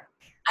for.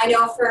 I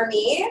know for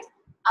me,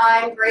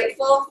 I'm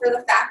grateful for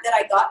the fact that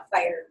I got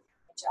fired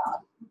from a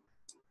job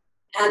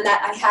and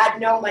that I had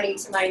no money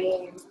to my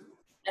name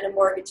and a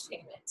mortgage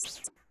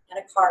payment and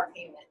a car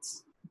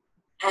payment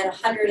and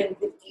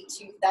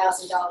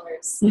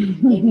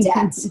 $152,000 in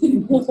debt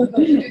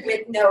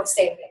with no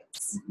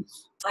savings.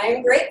 I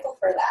am grateful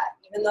for that,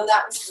 even though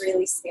that was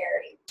really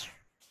scary.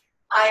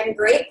 I am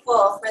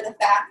grateful for the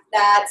fact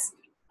that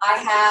I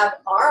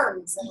have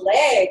arms and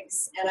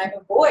legs and I have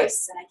a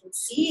voice and I can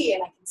see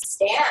and I can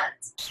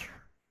stand.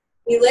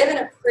 We live in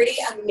a pretty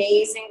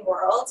amazing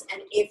world,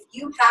 and if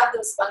you have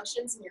those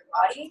functions in your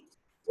body,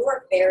 you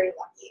are very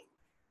lucky.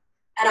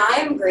 And I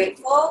am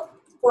grateful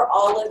for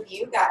all of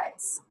you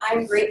guys.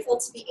 I'm grateful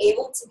to be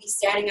able to be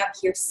standing up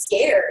here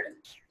scared,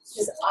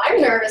 because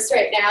I'm nervous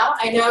right now.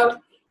 I know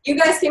you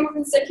guys came up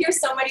and said here,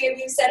 so many of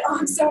you said, oh,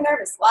 I'm so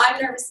nervous. Well, I'm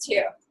nervous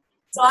too.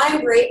 So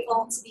I'm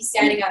grateful to be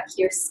standing up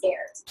here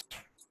scared.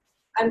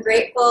 I'm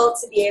grateful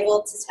to be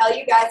able to tell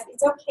you guys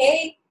it's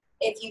okay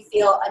if you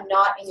feel a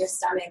knot in your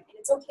stomach, and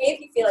it's okay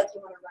if you feel like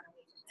you want to run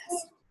away from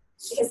this,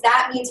 because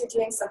that means you're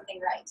doing something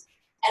right,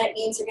 and it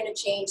means you're going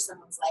to change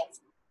someone's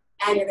life,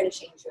 and you're going to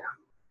change your own.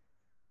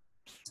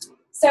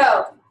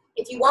 So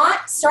if you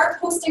want, start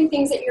posting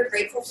things that you're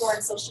grateful for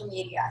on social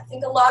media. I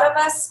think a lot of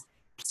us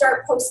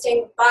start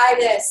posting, buy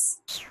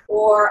this,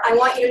 or I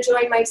want you to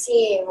join my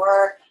team,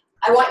 or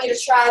I want you to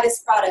try this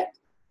product.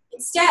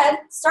 Instead,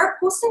 start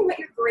posting what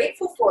you're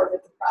grateful for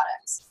with the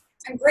product.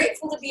 I'm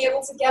grateful to be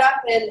able to get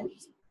up and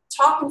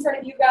talk in front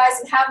of you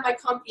guys and have my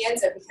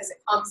confianza because it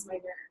calms my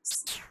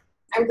nerves.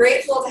 I'm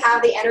grateful to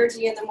have the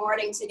energy in the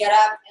morning to get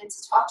up and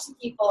to talk to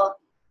people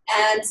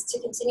and to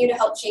continue to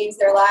help change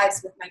their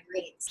lives with my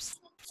greetings.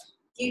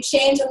 If you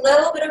change a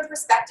little bit of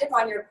perspective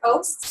on your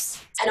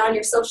posts and on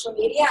your social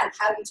media and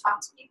how you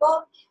talk to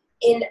people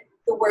in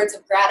the words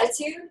of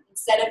gratitude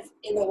instead of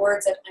in the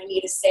words of I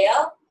need a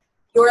sale,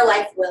 your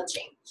life will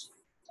change.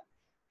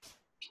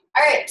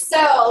 All right, so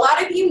a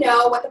lot of you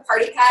know what the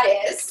Party Pad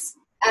is.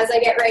 As I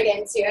get right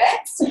into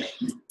it,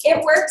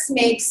 It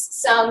makes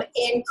some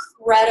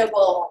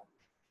incredible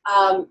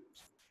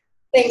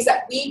things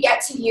that we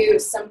get to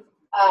use, some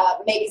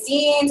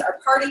magazines, our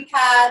party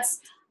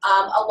pads,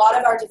 a lot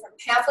of our different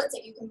pamphlets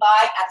that you can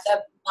buy at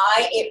the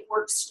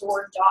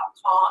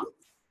myitworkstore.com.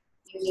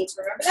 You need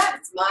to remember that.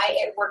 It's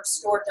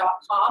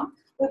myitworkstore.com.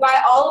 We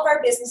buy all of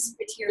our business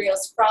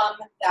materials from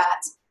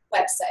that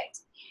website.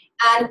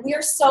 And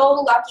we're so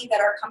lucky that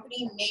our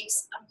company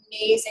makes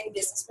amazing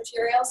business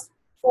materials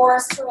for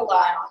us to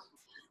rely on.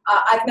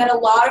 I've met a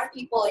lot of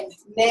people in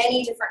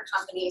many different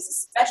companies,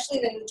 especially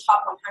the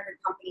top 100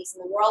 companies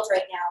in the world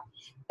right now,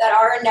 that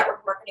are in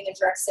network marketing and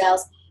direct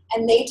sales,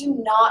 and they do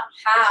not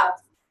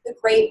have the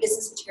great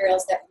business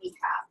materials that we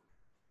have.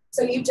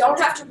 So you don't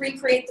have to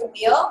recreate the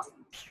wheel.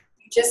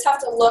 You just have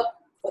to look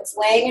what's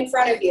laying in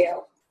front of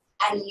you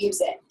and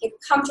use it. Get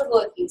comfortable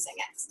with using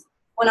it.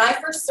 When I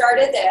first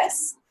started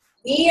this,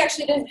 we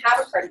actually didn't have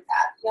a party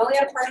pad. We only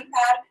had a party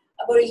pad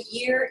about a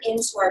year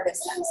into our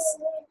business.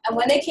 And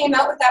when they came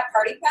out with that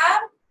party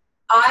pad,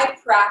 I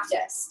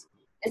practiced.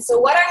 And so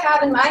what I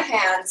have in my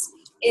hands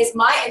is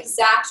my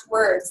exact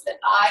words that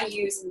I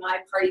use in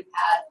my party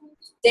pad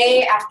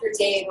day after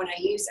day when I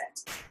use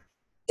it.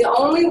 The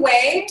only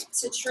way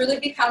to truly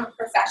become a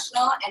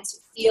professional and to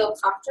feel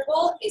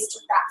comfortable is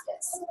to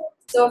practice.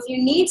 So if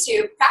you need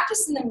to,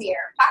 practice in the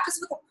mirror, practice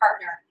with a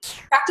partner,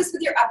 practice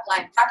with your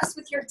upline, practice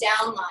with your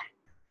downline,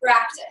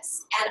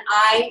 practice. And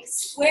I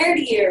swear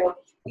to you,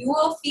 you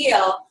will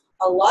feel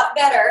a lot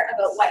better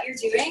about what you're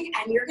doing,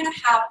 and you're going to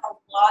have a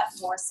lot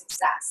more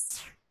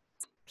success.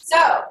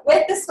 So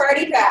with this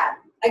party pad,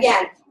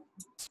 again,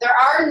 there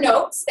are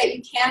notes that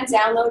you can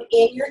download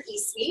in your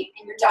eSuite,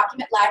 in your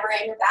document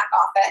library, in your back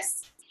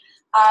office,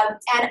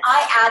 and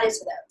I added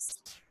to those.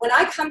 When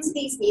I come to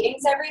these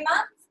meetings every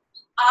month,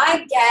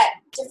 I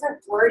get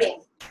different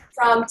wording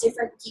from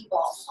different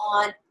people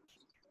on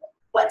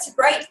what to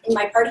write in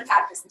my party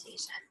pad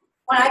presentation.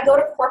 When I go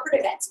to corporate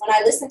events, when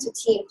I listen to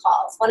team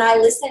calls, when I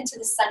listen to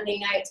the Sunday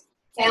night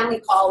family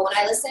call, when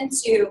I listen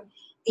to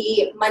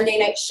the Monday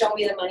night Show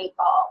Me the Money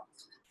call,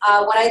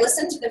 when I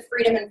listen to the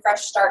Freedom and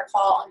Fresh Start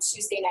call on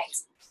Tuesday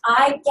nights,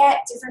 I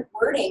get different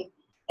wording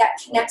that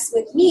connects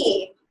with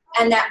me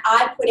and that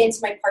I put into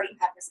my party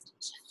pack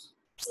presentation.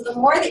 So the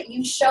more that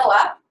you show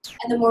up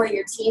and the more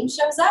your team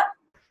shows up,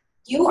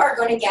 you are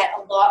going to get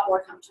a lot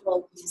more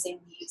comfortable using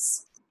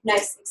these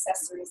nice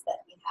accessories that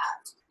we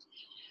have.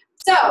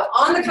 So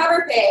on the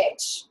cover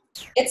page,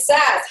 it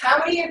says, how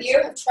many of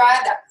you have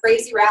tried that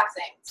crazy wrap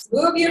thing?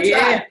 Who of you have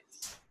tried?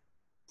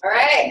 All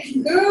right.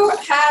 Who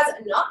has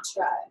not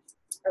tried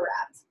a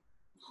wrap?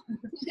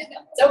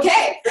 It's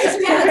okay. Raise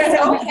your hand.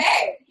 It's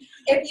okay.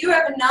 If you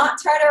have not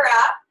tried a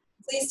wrap,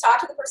 please talk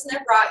to the person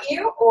that brought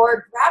you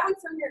or grab one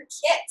from your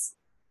kit.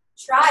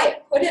 Try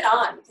it. Put it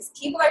on because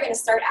people are going to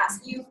start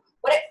asking you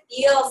what it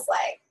feels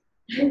like.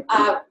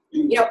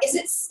 Is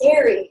it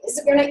scary? Is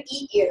it going to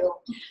eat you?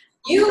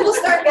 You will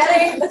start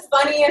getting the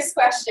funniest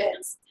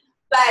questions.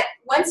 But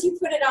once you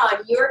put it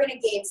on, you're going to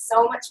gain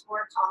so much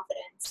more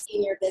confidence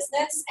in your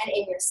business and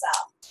in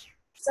yourself.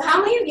 So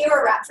how many of you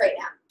are wrapped right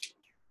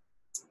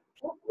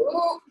now?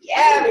 Ooh,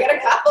 yeah, we got a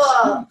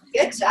couple.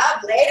 Good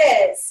job,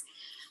 ladies.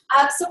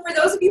 So for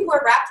those of you who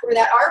are wrapped or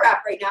that are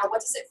wrapped right now,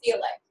 what does it feel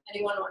like?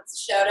 Anyone wants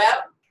to shout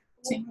out?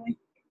 Tingly.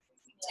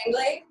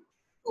 Tingly?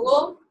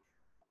 Cool?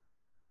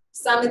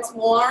 Some it's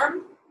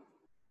warm.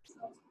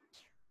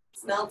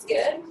 Smells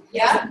good.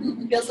 Yeah?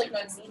 It feels like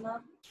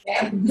Noxzema.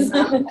 Okay.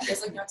 Some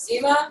feels like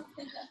Noxzema.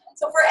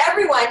 So for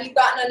everyone, you've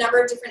gotten a number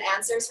of different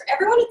answers. For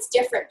everyone, it's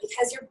different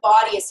because your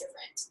body is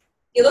different.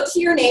 You look to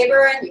your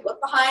neighbor and you look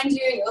behind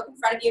you and you look in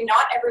front of you.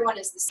 Not everyone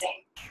is the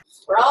same.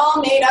 We're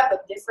all made up of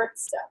different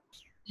stuff.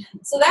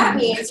 So that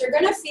means you're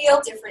going to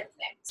feel different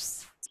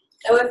things.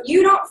 So if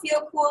you don't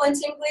feel cool and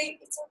tingly,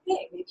 it's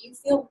okay. Maybe you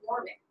feel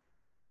warming.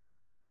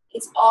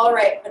 It's all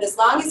right. But as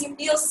long as you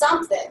feel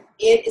something,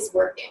 it is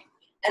working.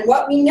 And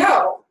what we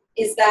know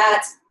is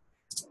that,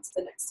 what's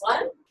the next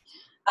one,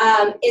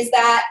 is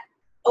that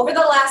over the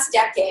last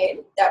decade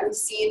that we've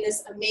seen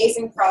this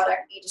amazing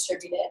product be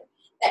distributed,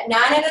 that 9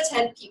 out of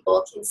 10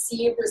 people can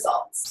see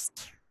results.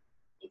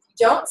 If you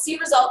don't see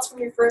results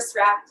from your first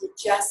wrap, you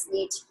just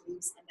need to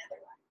use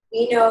another one.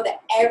 We know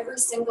that every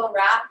single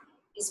wrap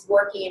is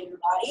working in your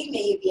body.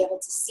 May you be able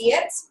to see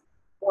it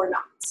or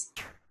not.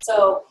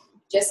 So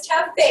just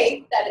have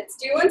faith that it's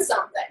doing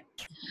something.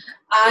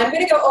 I'm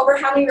going to go over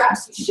how many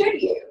wraps you should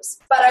use,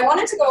 but I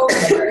wanted to go over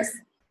first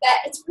that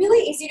it's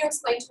really easy to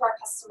explain to our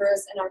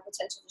customers and our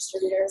potential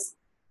distributors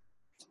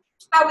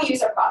how we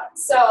use our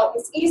products. So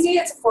it's easy,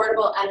 it's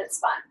affordable, and it's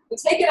fun. We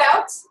take it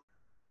out,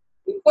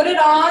 we put it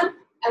on,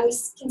 and we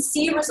can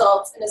see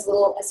results in as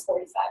little as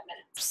 45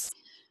 minutes.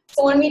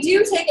 So when we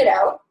do take it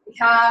out, we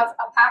have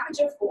a package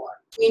of 4.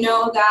 We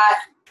know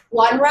that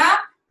 1 wrap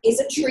is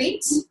a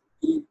treat,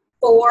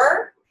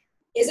 4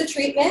 is a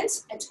treatment,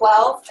 and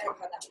 12, I don't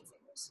have that many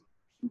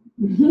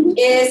fingers,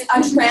 is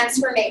a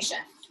transformation.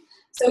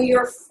 So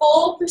your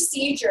full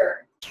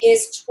procedure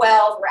is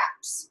 12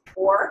 wraps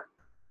or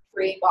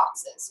 3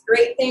 boxes.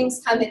 Great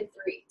things come in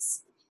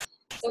 3s.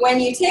 So when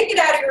you take it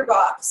out of your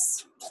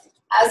box,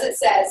 as it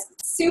says,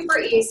 it's super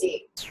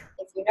easy.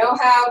 If you know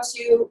how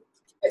to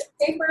put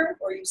paper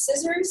or use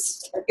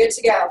scissors, you're good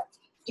to go.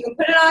 You can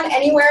put it on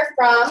anywhere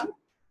from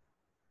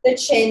the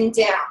chin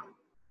down.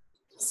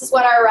 This is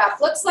what our wrap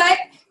looks like.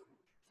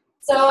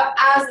 So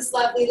as this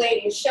lovely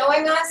lady is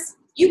showing us,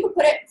 you can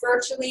put it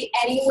virtually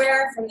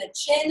anywhere from the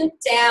chin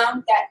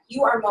down that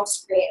you are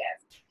most creative.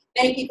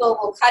 Many people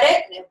will cut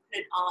it and then put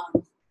it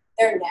on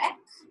their neck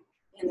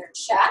and their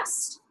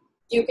chest.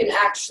 You can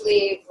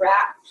actually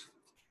wrap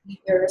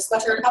your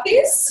sweater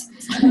puppies.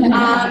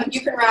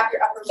 You can wrap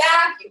your upper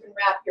back. You can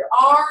wrap your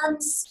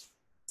arms.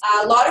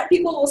 A lot of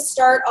people will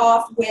start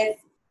off with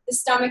the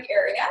stomach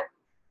area.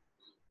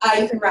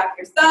 You can wrap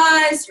your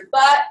thighs, your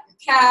butt, your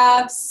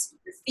calves,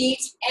 your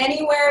feet,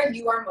 anywhere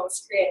you are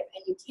most creative,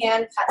 and you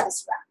can cut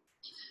this wrap.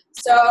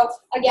 So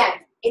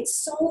again, it's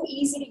so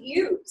easy to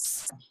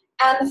use.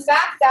 And the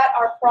fact that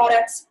our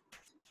product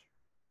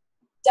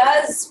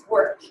does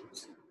work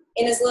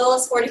in as little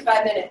as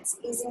 45 minutes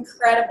is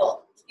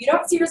incredible. If you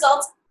don't see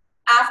results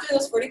after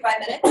those 45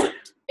 minutes,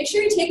 make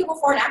sure you take a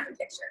before and after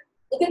picture.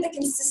 Look at the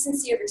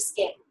consistency of your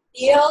skin.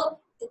 Feel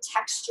the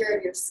texture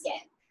of your skin,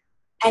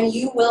 and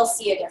you will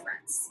see a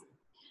difference.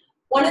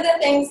 One of the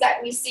things that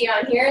we see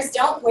on here is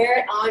don't wear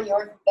it on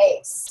your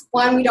face.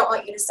 1, we don't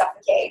want you to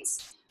suffocate.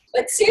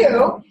 But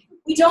 2,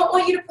 we don't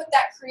want you to put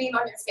that cream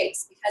on your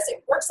face because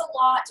it works a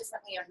lot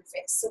differently on your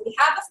face. So we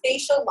have a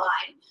facial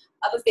line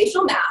of a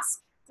facial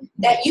mask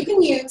that you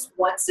can use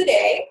once a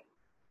day.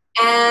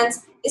 And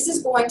this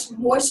is going to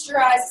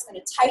moisturize, it's going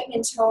to tighten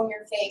and tone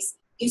your face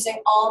using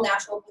all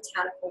natural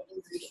botanical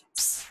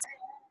ingredients.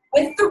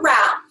 With the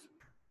wrap,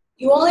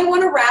 you only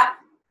want to wrap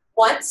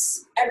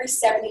once every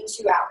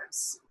 72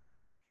 hours.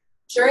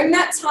 During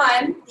that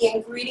time, the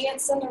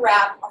ingredients in the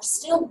wrap are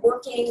still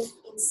working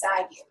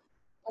inside you.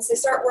 Once they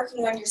start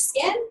working on your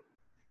skin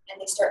and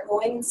they start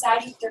going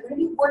inside you, they're going to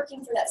be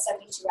working for that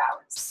 72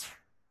 hours.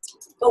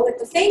 But with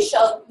the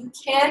facial, you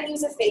can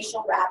use a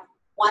facial wrap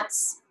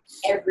once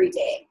every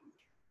day.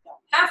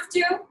 have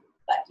to,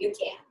 but you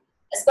can.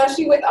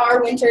 Especially with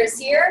our winters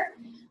here,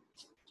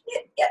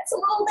 it gets a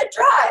little bit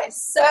dry.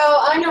 So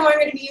I know I'm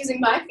going to be using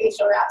my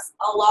facial wraps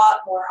a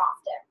lot more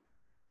often.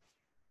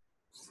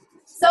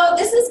 So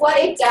this is what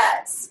it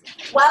does.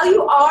 While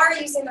you are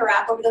using the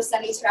wrap over those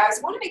 72 hours,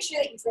 you want to make sure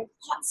that you drink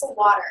lots of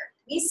water.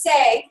 We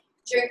say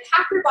drink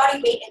half your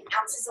body weight in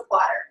ounces of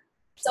water.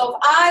 So if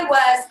I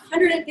was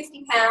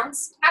 150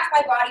 pounds, half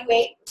my body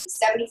weight is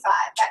 75.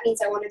 That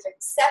means I want to drink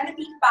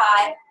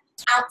 75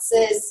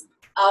 ounces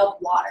of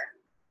water.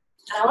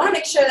 And I want to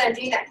make sure that I'm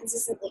doing that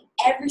consistently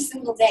every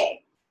single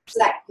day so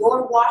that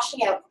you're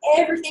washing out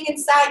everything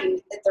inside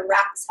you that the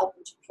wrap is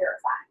helping to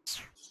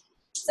purify.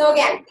 So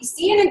again, you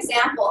see an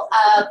example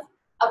of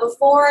a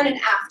before and an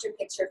after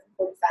picture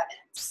for 45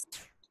 minutes.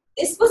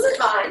 This wasn't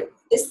mine.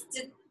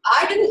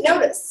 I didn't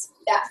notice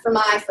that for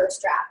my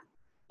first wrap,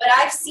 but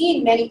I've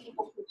seen many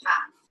people who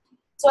have.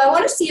 So I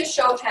want to see a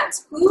show of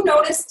hands. Who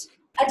noticed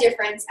a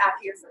difference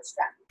after your first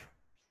wrap?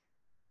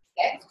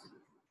 Okay.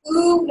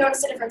 Who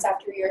noticed a difference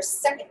after your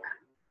second wrap?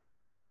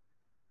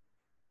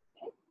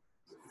 Okay.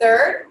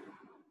 Third.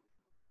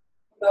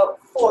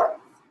 About fourth.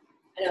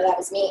 I know that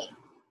was me.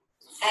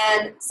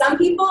 And some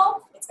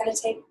people, it's going to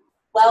take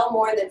well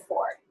more than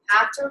 4. You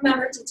have to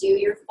remember to do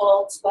your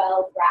full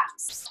 12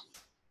 wraps.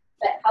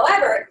 But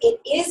however,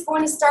 it is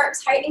going to start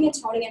tightening and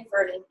toning and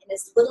firming in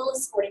as little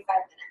as 45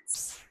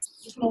 minutes.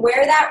 You can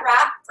wear that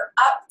wrap for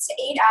up to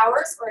 8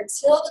 hours or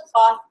until the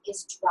cloth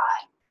is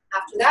dry.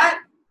 After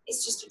that,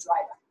 it's just a dry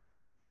wrap.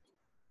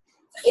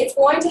 It's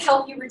going to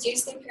help you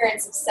reduce the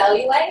appearance of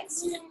cellulite.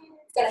 It's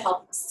going to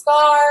help with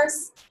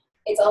scars.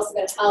 It's also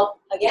going to help,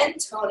 again,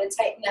 tone and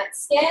tighten that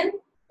skin.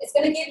 It's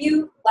going to give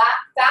you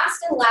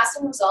fast and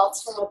lasting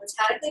results from a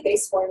botanically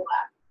based formula.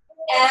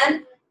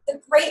 And the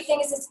great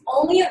thing is it's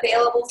only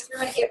available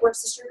through an It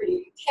Works distributor.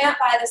 You can't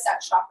buy this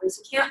at Shoppers.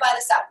 You can't buy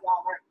this at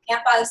Walmart. You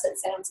can't buy this at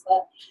Sam's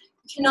Club.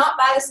 You cannot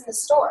buy this in the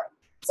store.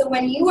 So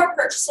when you are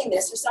purchasing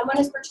this or someone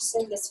is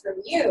purchasing this from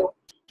you,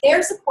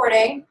 they're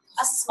supporting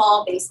a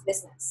small-based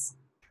business.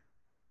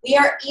 We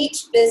are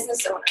each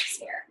business owners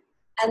here.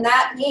 And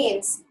that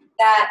means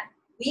that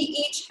we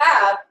each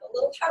have a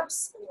little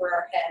house over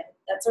our head.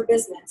 That's our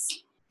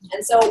business.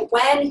 And so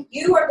when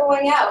you are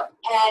going out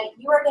and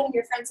you are getting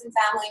your friends and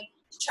family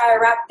to try a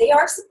wrap, they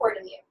are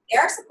supporting you. They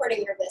are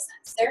supporting your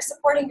business. They're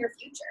supporting your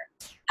future.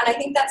 And I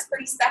think that's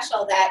pretty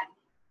special that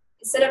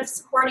instead of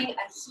supporting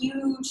a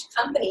huge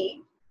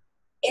company,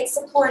 it's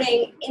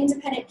supporting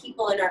independent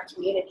people in our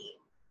community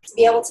to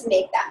be able to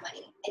make that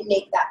money and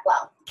make that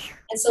wealth.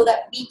 And so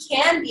that we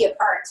can be a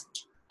part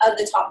of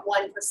the top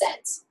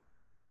 1%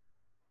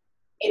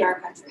 in our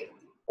country,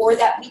 or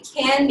that we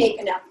can make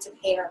enough to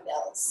pay our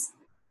bills,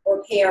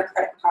 or pay our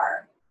credit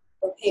card,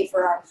 or pay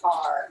for our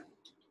car.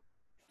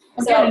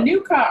 Or get a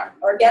new car.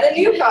 Or get a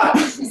new car,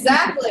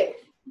 exactly.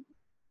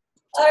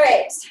 All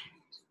right.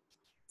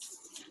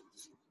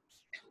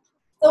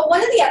 So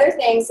one of the other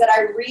things that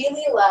I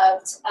really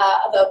loved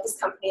about this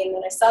company, and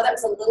that I saw that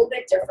was a little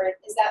bit different,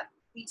 is that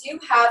we do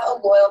have a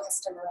loyal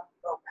customer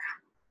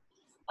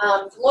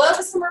program. The loyal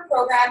customer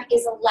program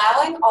is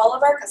allowing all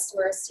of our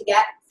customers to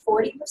get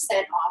 40%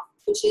 off,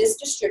 which is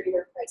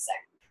distributor pricing.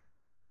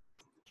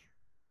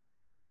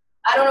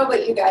 I don't know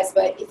about you guys,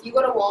 but if you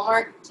go to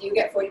Walmart, do you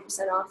get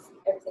 40% off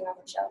everything on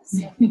the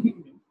shelves?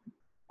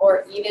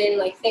 Or even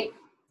like think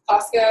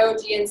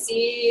Costco,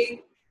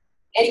 GNC,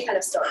 any kind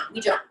of store. We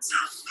don't.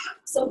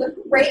 So the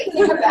great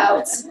thing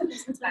about That's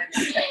funny.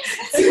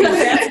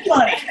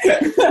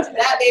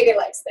 that baby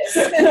likes this.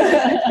 So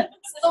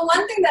the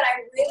one thing that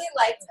I really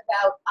liked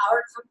about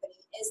our company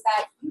is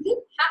that you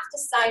didn't have to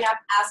sign up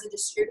as a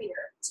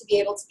distributor to be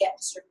able to get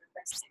distributor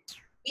pricing.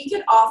 We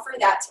could offer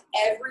that to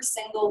every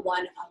single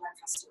one of our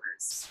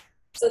customers.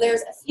 So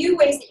there's a few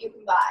ways that you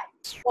can buy.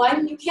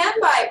 One, you can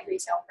buy at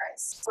retail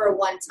price for a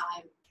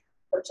one-time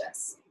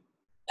purchase.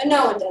 But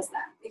no one does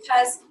that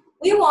because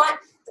we want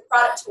the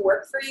product to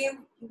work for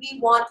you. We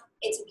want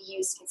it to be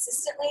used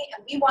consistently,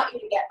 and we want you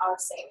to get our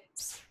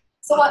savings.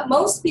 So what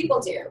most people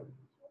do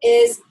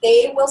is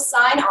they will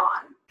sign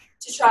on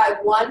to try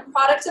one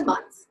product a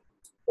month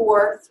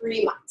for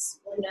 3 months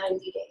or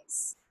 90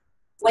 days.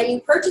 When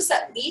you purchase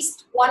at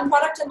least one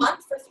product a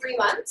month for 3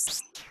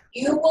 months,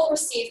 you will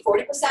receive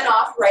 40%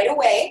 off right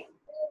away.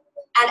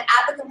 And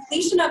at the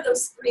completion of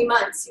those 3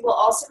 months, you will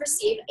also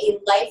receive a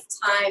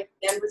lifetime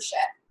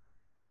membership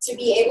to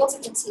be able to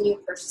continue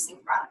purchasing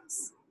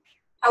products.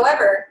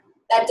 However,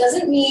 that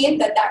doesn't mean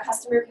that that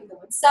customer can go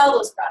and sell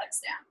those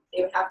products now.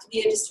 They would have to be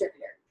a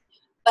distributor.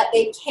 But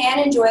they can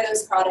enjoy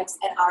those products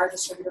at our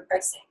distributor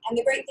pricing. And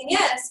the great thing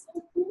is,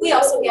 we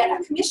also get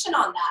a commission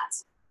on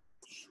that.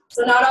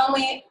 So not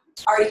only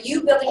are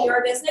you building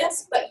your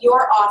business, but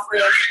you're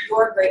offering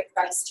your great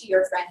price to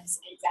your friends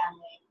and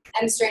family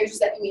and the strangers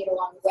that you meet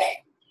along the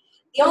way.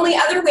 The only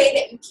other way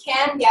that you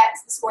can get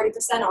this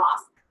 40%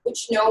 off,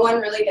 which no one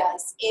really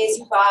does, is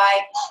you buy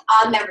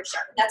a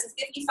membership. That's a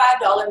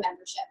 $55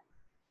 membership.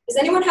 Does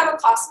anyone have a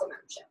Costco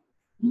membership?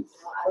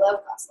 I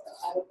love Costco.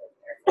 I would go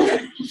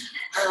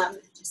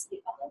there. Just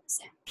be all the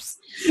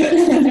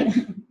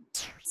same.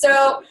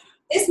 So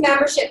This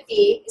membership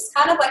fee is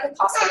kind of like a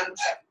Costco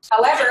membership.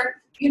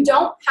 However, you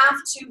don't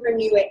have to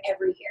renew it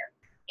every year.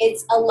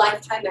 It's a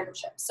lifetime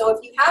membership. So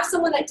if you have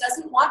someone that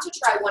doesn't want to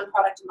try one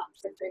product a month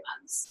for 3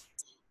 months,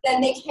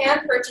 then they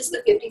can purchase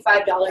the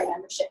 $55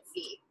 membership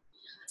fee.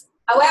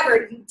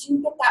 However, you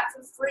do get that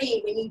for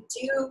free when you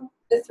do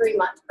the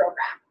 3-month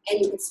program. And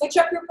you can switch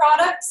up your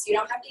products. You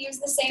don't have to use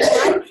the same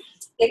one.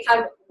 They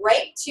come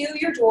right to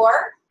your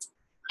door,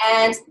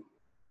 and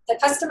the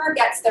customer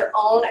gets their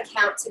own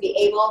account to be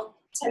able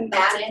to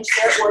manage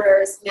their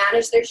orders,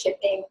 manage their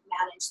shipping,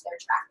 manage their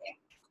tracking.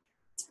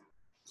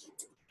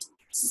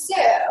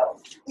 So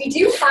we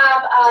do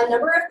have a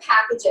number of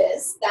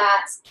packages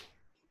that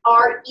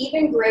are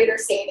even greater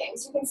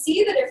savings. You can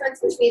see the difference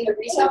between the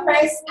retail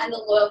price and the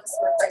loyal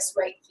customer price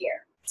right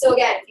here. So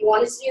again, if you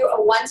wanted to do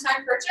a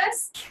one-time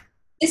purchase,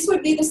 this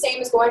would be the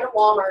same as going to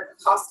Walmart or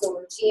Costco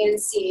or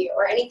GNC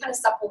or any kind of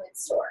supplement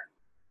store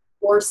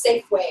or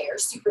Safeway or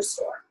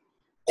Superstore.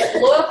 The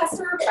loyal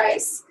customer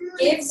price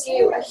gives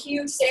you a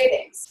huge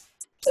savings.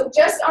 So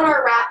just on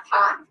our wrap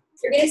pack,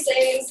 you're getting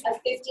savings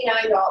of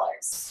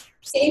 $59.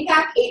 Skinny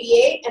pack,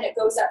 $88, and it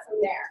goes up from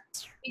there.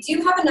 We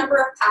do have a number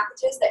of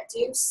packages that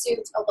do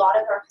suit a lot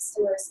of our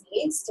customers'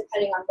 needs,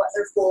 depending on what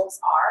their goals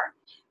are.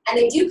 And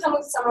they do come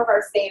with some of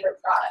our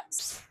favorite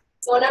products.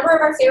 So a number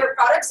of our favorite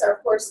products are,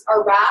 of course,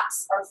 our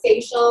wraps, our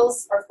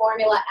facials, our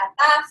Formula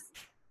FF,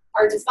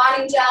 our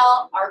defining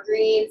gel, our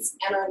greens,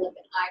 and our lip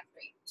and eye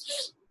cream.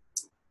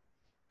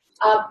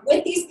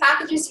 With these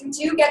packages, you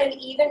do get an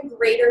even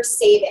greater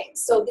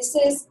savings. So this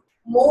is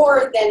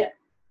more than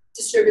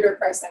distributor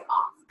pricing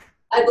off.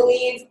 I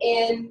believe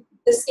in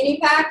the skinny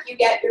pack, you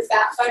get your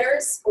fat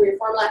fighters or your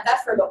Formula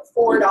FF for about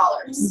 $4,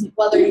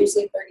 while they're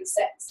usually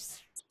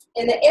 $36.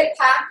 In the IT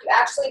pack, you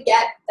actually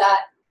get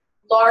that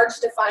large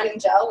defining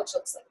gel, which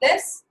looks like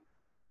this,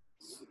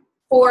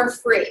 for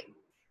free.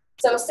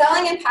 So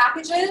selling in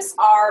packages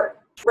are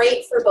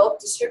great for both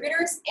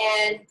distributors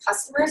and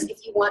customers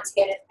if you want to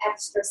get an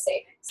extra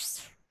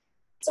savings.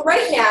 So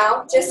right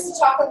now, just to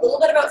talk a little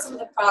bit about some of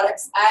the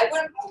products, I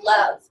would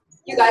love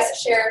you guys to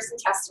share some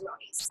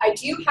testimonies. I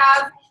do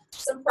have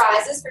some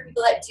prizes for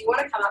people that do want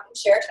to come up and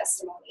share a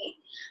testimony.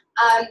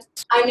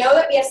 I know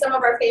that we have some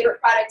of our favorite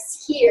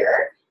products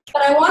here,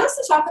 but I want us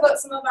to talk about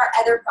some of our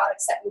other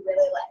products that we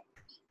really like.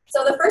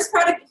 So the first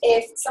product,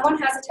 if someone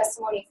has a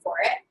testimony for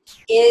it,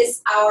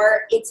 is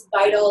our It's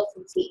Vital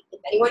Complete.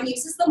 If anyone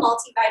uses the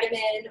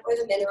multivitamin or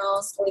the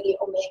minerals or the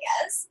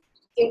omegas,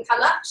 you can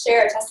come up,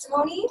 share a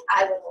testimony.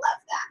 I would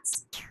love that.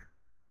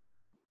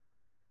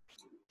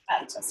 I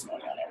have a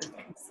testimony on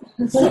everything.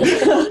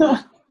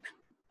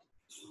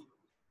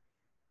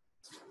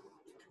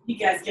 You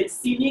guys get to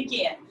see me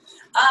again.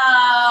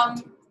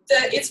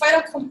 The It's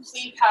Vital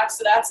Complete pack,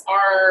 so that's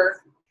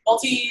our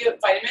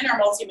multivitamin, our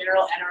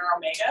multi-mineral, and our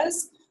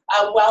omegas.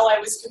 While I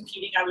was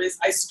competing,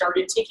 I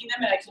started taking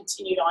them and I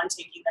continued on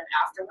taking them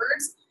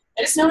afterwards.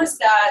 I just noticed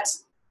that,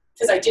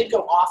 because I did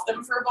go off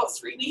them for about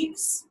 3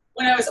 weeks,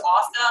 when I was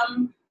off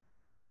them,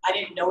 I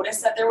didn't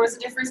notice that there was a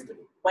difference, but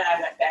when I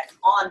went back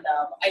on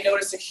them, I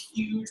noticed a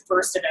huge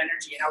burst of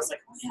energy, and I was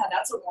like, oh yeah,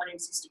 that's what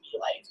mornings used to be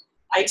like.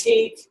 I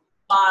take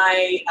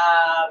my,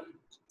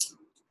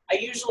 I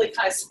usually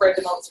kind of spread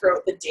them out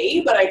throughout the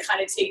day, but I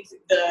kind of take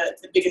the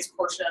biggest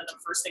portion of them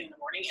first thing in the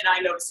morning, and I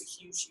noticed a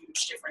huge,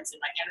 huge difference in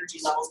my energy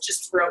levels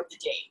just throughout the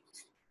day.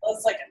 Well,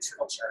 it's like a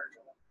trickle charge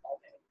all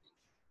day.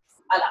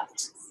 I love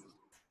it.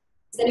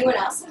 Does anyone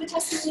else have a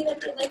testimony that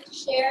they'd like to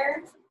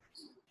share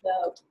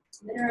about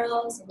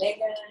minerals,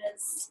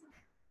 omegas?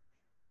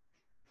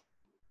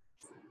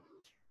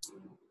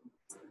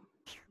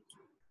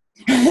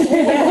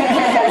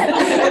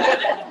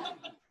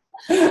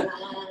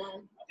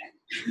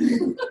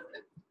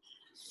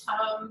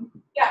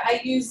 Yeah,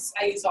 I use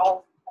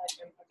all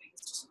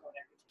just about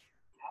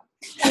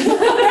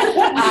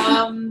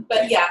everything.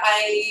 But yeah,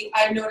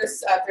 I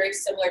noticed very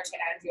similar to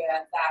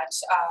Andrea that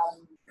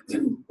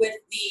with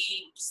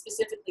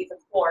specifically the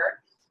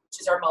core, which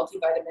is our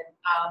multivitamin,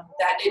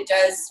 that it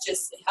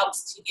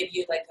helps to give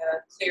you like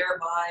a clearer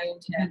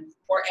mind and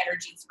more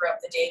energy throughout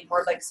the day,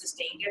 more like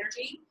sustained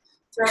energy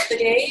throughout the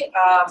day.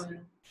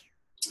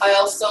 I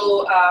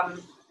also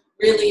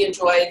really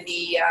enjoy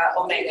the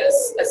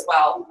omegas as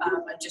well.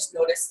 I just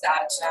noticed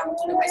that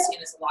my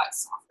skin is a lot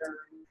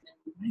softer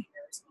and my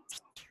hair is a lot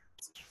softer.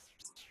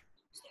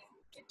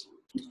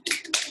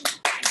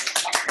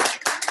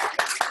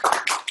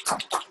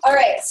 All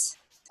right.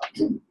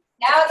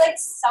 Now I'd like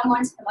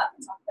someone to come up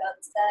and talk about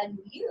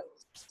the new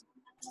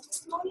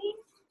testimony.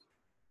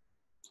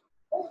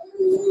 Go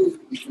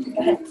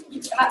ahead.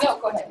 No,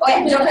 go ahead. Oh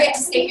yeah, don't forget to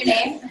state your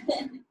name.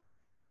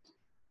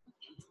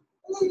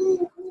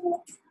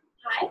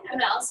 Hi,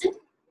 I'm Allison.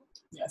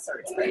 Yeah,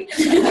 sorry, it's great.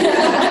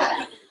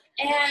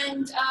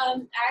 And I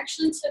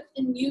actually took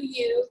the New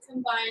You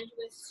combined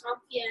with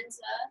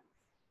Confianza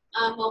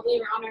while we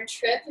were on our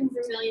trip in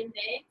Vermilion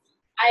Bay.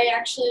 I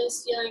actually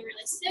was feeling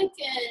really sick,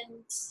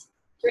 and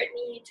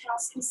Brittany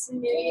tossed me some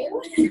New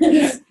You.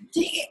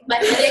 My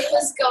headache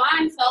was gone.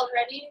 I felt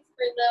ready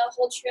for the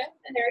whole trip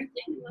and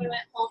everything. And when I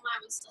went home, I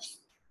was like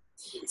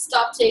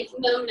stopped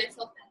taking them, and I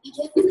felt bad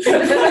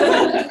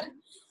again.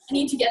 I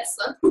need to get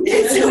some.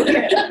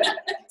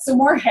 So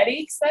more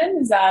headaches then?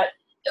 Is that?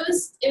 It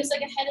was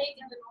like a headache,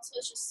 and then also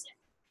it's just sick,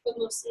 but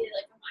mostly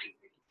like a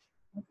migraine.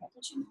 Okay.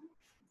 Don't you know?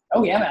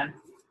 Oh yeah, man.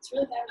 It's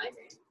really bad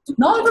migraine.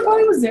 Not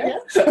everybody was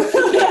there.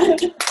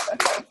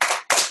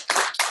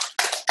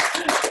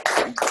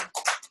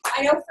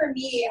 I know for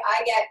me,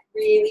 I get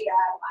really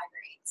bad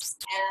migraines,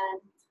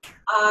 and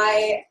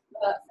I,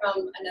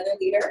 from another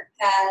leader,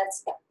 had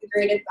the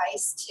great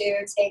advice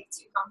to take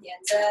 2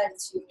 Compienza and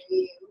 2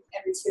 New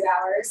every 2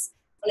 hours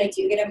when I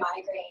do get a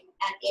migraine,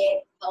 and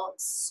it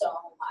helps so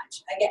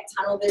much. I get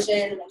tunnel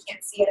vision, and I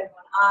can't see out of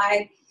one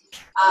eye.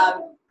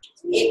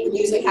 It would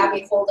usually have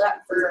me hold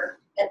up for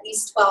at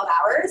least 12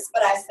 hours,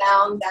 but I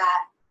found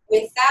that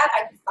with that,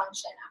 I could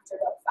function after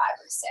about 5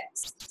 or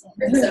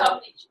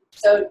 6.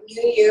 So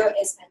New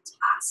is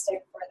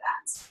fantastic for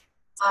that.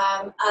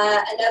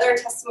 Another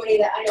testimony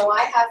that I know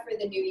I have for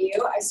the New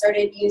I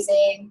started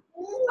using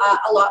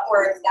a lot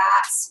more of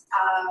that.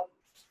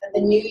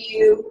 The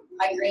New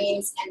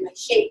migraines and my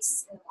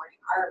shakes in the morning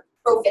are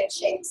ProFit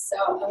shakes.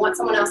 So I want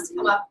someone else to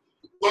come up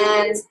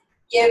and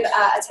give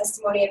a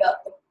testimony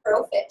about the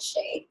ProFit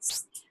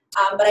shakes.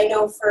 But I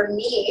know for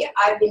me,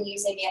 I've been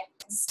using it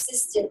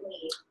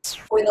consistently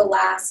for the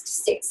last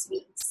 6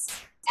 weeks.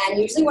 And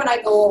usually when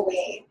I go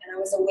away, and I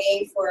was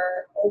away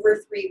for over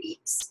 3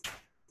 weeks,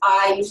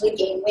 I usually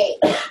gain weight.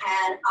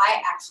 And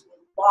I actually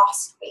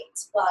lost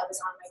weight while I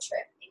was on my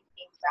trip,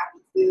 eating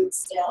crappy food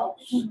still,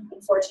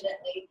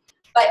 unfortunately.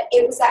 But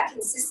it was that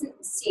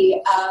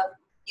consistency of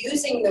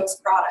using those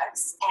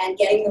products and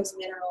getting those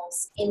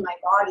minerals in my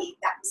body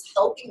that was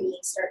helping me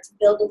start to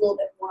build a little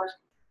bit more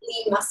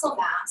lean muscle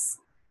mass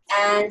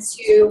and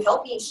to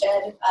help me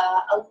shed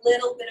a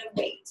little bit of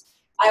weight.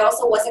 I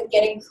also wasn't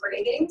getting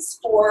cravings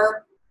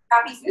for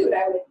crappy food.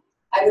 I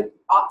would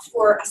opt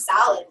for a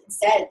salad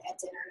instead at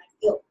dinner, and I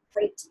feel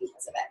great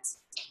because of it.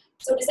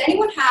 So does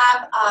anyone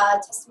have a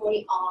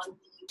testimony on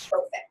the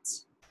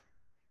ProFit?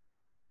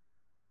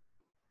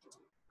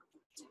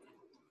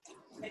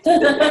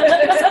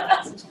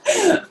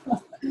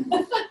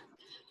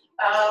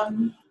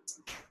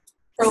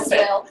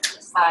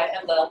 ProFit. Hi,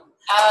 I'm Lil.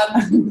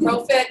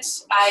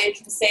 ProFit, I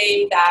can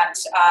say that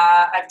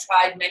I've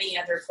tried many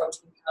other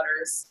protein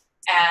powders,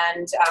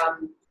 and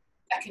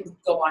I can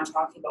go on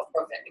talking about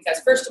ProFit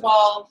because, first of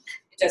all,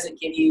 it doesn't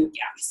give you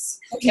gas.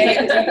 Okay,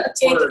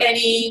 if you take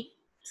any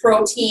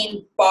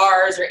protein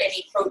bars or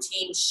any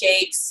protein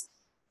shakes,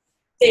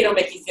 they don't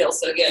make you feel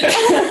so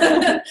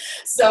good.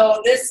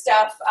 So this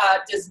stuff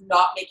does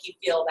not make you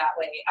feel that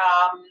way.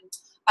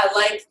 I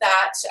like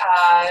that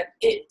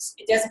it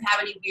doesn't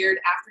have any weird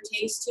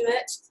aftertaste to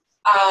it.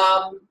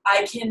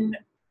 I can,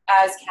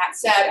 as Kat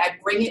said, I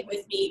bring it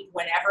with me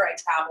whenever I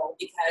travel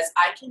because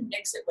I can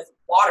mix it with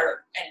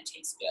water and it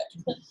tastes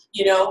good.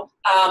 You know,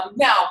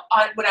 now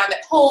when I'm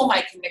at home,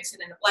 I can mix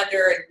it in a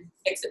blender and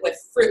mix it with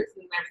fruit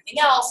and everything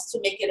else to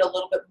make it a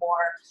little bit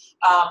more,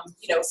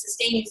 you know,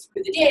 sustain you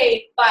through the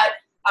day. But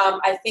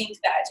I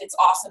think that it's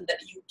awesome that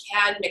you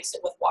can mix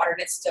it with water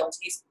and it still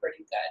tastes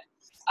pretty good.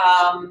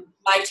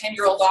 My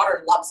 10-year-old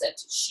daughter loves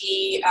it.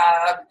 She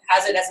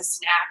has it as a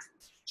snack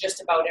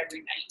just about every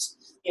night,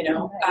 you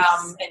know,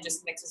 Nice. and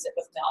just mixes it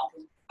with milk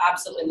and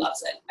absolutely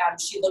loves it.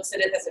 She looks at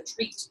it as a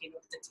treat, you know,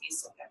 because it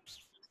tastes so good.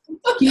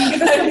 Can you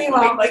give us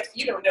Meanwhile, I'm like,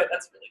 you don't know,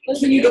 that's really good.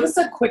 Can you give us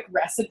a quick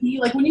recipe?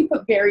 Like when you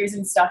put berries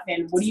and stuff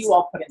in, what do you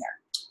all put in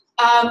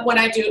there? When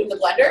I do it in the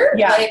blender,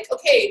 Yeah. like,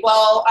 okay,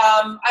 well,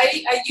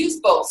 I use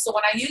both. So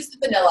when I use the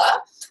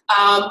vanilla,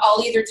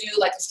 I'll either do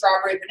like a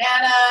strawberry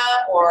banana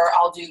or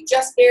I'll do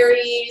just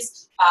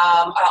berries.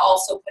 I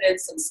also put in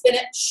some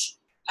spinach.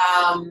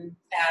 And,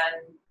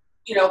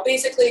 you know,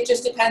 basically it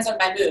just depends on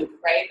my mood,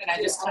 right? And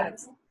I just kind of,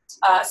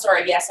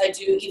 sorry, yes, I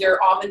do either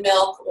almond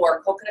milk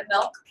or coconut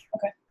milk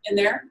in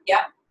there.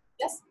 Yeah.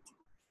 Yes.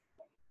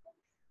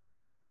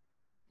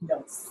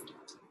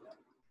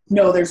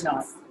 No, there's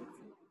not.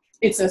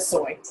 It's a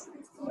soy.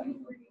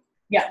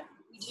 Yeah.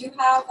 We do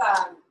have,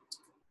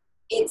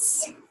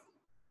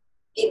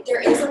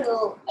 there is a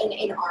little,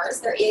 in ours,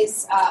 there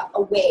is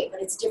a whey,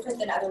 but it's different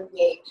than other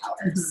whey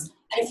powders. Mm-hmm.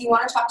 And if you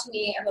want to talk to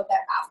me about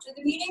that after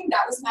the meeting,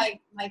 that was my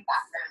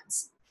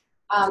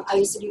background. I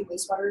used to do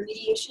wastewater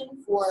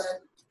remediation for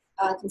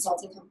a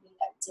consulting company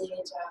that did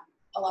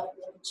a lot of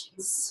milk and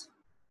cheese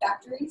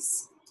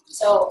factories.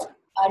 So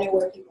I know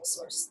where people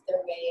source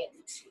their whey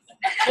and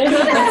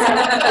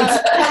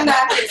come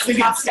back and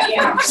talk to me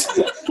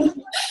after.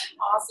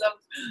 Awesome.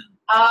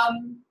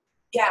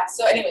 Yeah,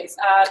 so anyways,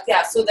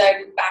 so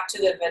then back to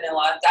the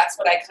vanilla. That's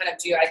what I kind of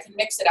do. I can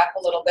mix it up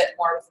a little bit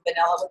more with the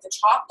vanilla. With the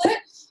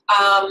chocolate,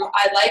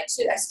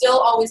 I still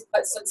always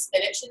put some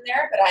spinach in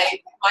there, but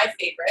my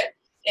favorite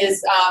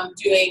is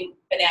doing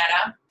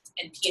banana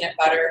and peanut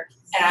butter.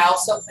 And I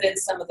also put in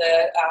some of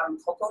the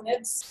cocoa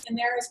nibs in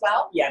there as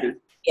well. Yeah.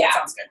 Yeah.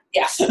 Sounds good.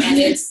 Yeah, and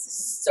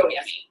it's so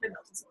yummy.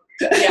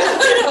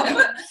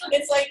 Yeah.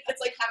 It's like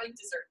having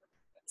dessert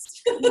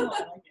for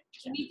breakfast.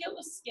 Can you get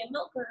with skim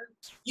milk or?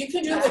 You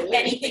can do it with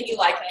anything you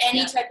like,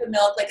 any type of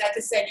milk. Like I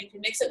said, you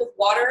can mix it with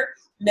water,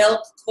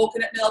 milk,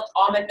 coconut milk,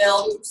 almond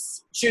milk,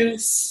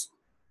 juice,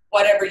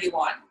 whatever you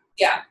want.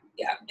 Yeah.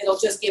 It'll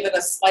just give it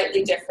a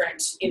slightly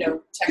different,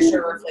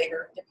 texture or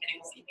flavor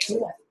depending on what you mix it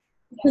with.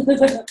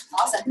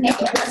 Awesome.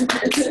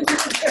 Thank you.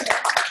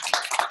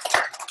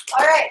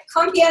 All right,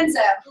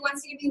 Confianza. Who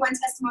wants to give me one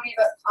testimony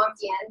about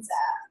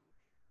Confianza?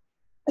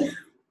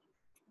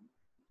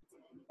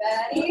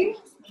 Anybody?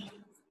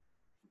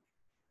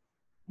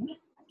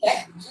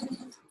 Okay.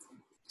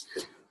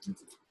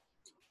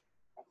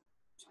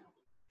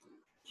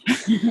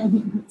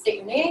 State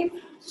your name.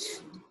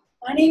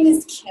 My name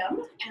is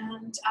Kim,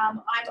 and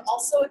I'm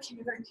also a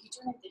kindergarten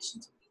teacher in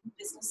addition to being a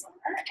business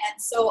owner.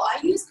 And so I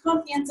use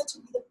Confianza to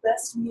be the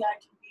best me I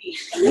can be.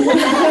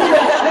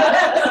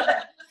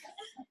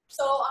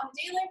 So on a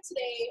day like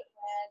today,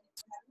 when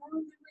we're having our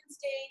Remembrance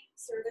Day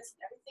service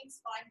and everything's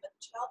fine, but the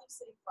child who's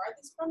sitting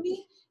farthest from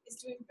me is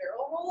doing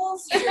barrel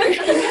rolls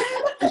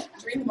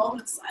during the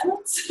moment of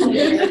silence,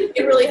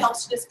 it really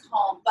helps to just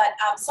calm. But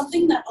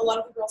something that a lot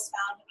of the girls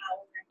found when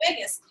we were in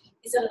Vegas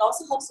is that it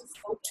also helps with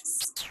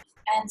focus.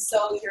 And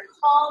so you're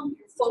calm,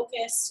 you're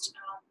focused,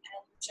 and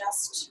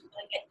just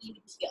like at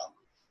even keel.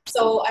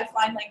 So I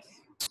find like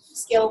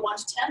scale of 1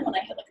 to 10 when I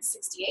hit like a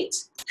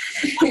 68.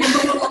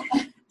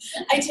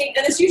 I take,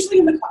 and it's usually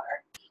in the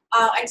car.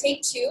 I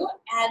take 2,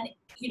 and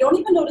you don't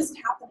even notice it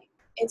happening.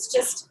 It's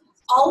just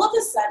all of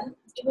a sudden,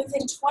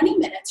 within 20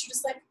 minutes, you're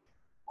just like,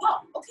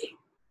 wow, okay,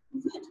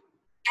 I'm good.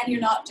 And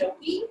you're not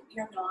dopey,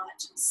 you're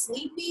not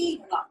sleepy,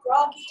 you're not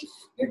groggy,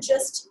 you're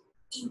just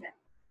even,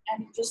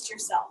 and you're just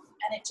yourself,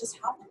 and it just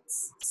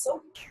happens.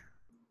 So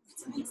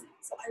it's amazing.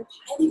 So I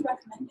highly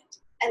recommend it.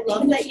 I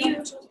love that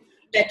you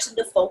mentioned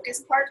the focus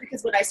part,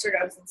 because when I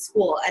started, I was in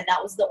school, and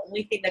that was the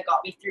only thing that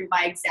got me through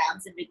my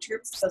exams and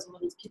midterms, because I was one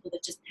of those people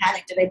that just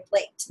panicked and I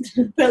blinked.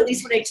 But at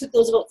least when I took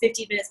those about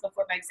 15 minutes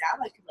before my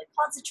exam, I could like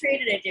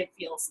concentrate, and I didn't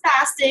feel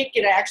spastic,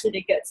 and I actually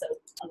did good. So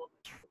I love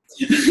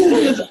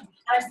it. And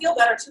I feel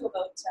better too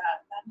about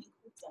that.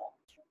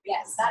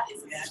 Yes. That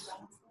is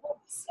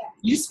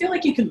You just feel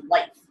like you can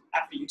life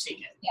after you take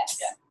it. Yes.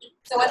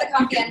 So what the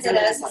Confianza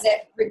does is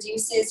it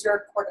reduces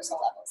your cortisol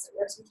levels. It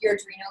works with your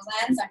adrenal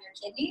glands on your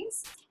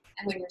kidneys.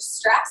 And when you're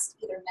stressed,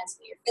 either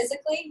mentally or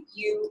physically,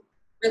 you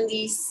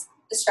release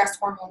the stress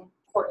hormone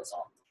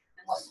cortisol.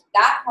 And what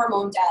that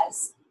hormone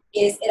does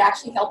is it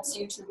actually helps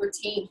you to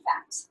retain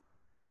fat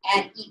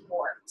and eat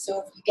more. So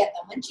if you get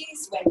the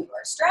munchies when you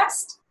are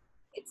stressed,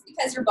 it's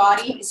because your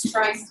body is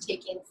trying to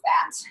take in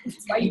fat.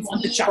 That's why you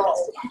want the Evil.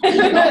 chocolate.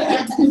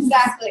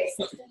 Exactly.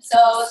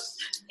 So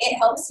it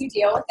helps you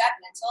deal with that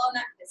mental and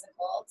that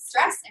physical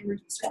stress and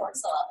reduce your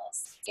cortisol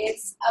levels.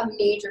 It's a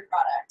major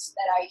product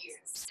that I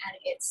use, and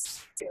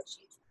it's real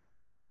cheap.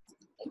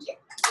 Thank you.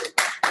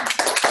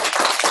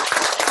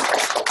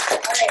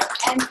 All right,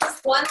 and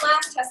just one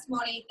last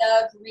testimony,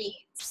 the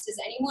greens. Does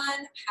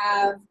anyone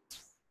have,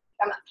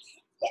 come up?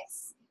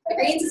 Yes. The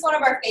greens is one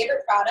of our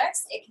favorite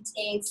products. It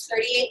contains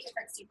 38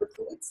 different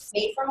superfoods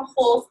made from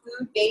whole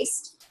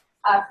food-based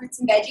fruits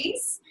and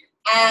veggies.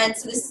 And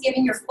so this is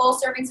giving your full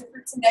servings of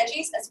fruits and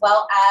veggies as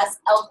well as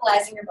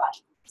alkalizing your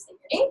body. Say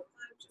your name.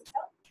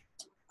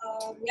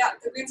 Yeah,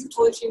 the greens have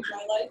totally changed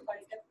my life.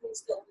 I definitely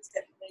still was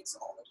getting headaches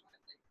all the time,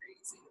 like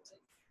crazy.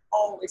 Like,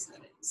 always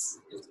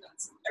headaches. It was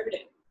nuts. Every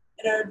day.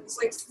 And I was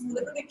like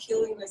literally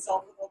killing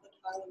myself with all the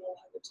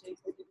Tylenol I would take.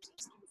 Like, it was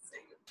just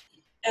insane.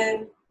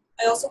 And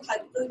I also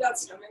had really bad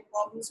stomach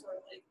problems where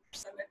like my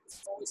stomach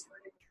was always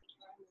hurting all the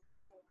time.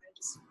 I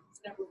just was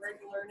never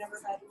regular, never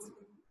had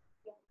anything.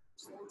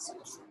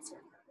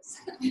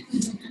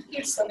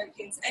 Huge stomach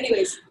pains.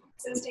 Anyways,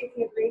 since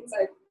taking the greens,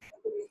 I've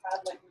really had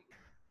like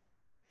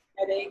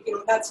headache. You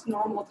know, that's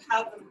normal to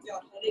have them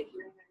without headache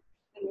here and there.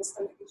 And the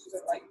stomach issues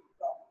are like,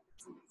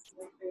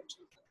 Thank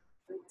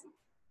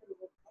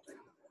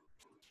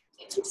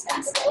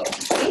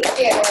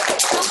you.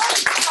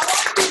 How long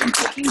have you been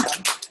taking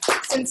them?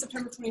 since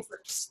September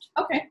 21st.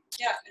 Okay.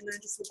 Yeah, and I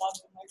just love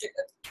them.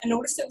 I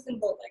noticed it within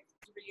about like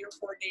 3 or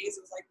 4 days.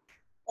 It was like,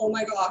 oh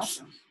my gosh.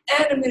 And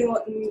I'm getting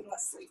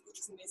less sleep, which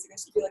is amazing. I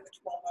used to be like a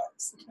 12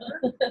 hours.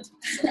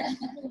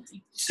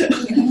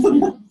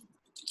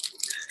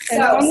 So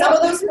some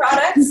of those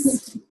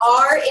products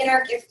are in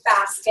our gift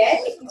basket.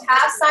 If you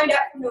have signed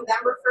up from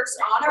November 1st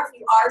on, or if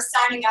you are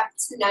signing up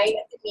tonight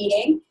at the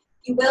meeting,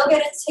 you will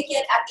get a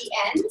ticket at the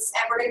end,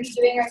 and we're going to be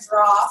doing a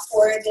draw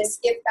for this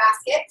gift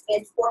basket.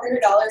 It's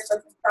 $400 worth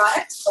of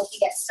products. Hope you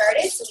get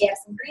started. So we have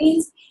some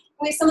greens,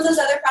 and we have some of those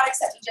other products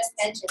that we just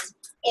mentioned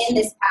in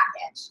this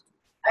package.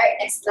 All right,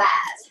 next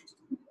slide.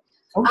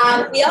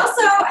 Okay. We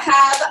also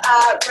have,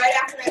 right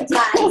after I'm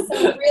done,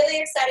 some really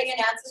exciting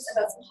announcements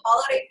about some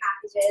holiday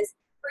packages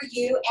for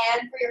you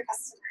and for your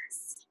customers.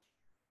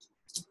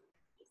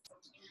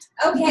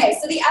 Okay,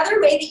 so the other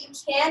way that you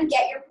can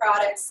get your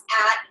products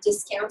at a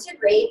discounted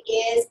rate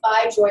is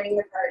by joining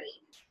the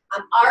party.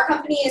 Our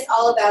company is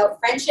all about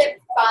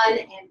friendship, fun,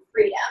 and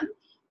freedom.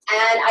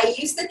 And I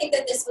used to think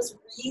that this was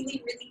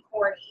really, really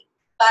corny,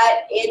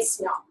 but it's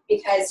not,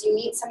 because you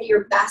meet some of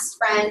your best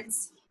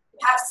friends, you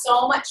have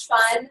so much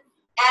fun,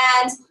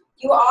 and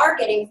you are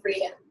getting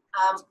freedom.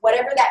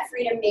 Whatever that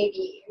freedom may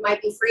be. It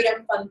might be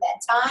freedom from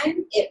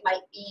bedtime. It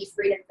might be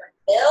freedom from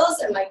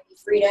bills. It might be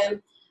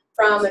freedom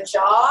from a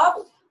job.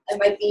 It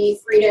might be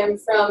freedom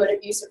from an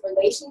abusive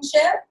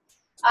relationship.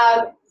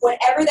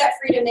 Whatever that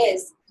freedom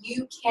is,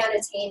 you can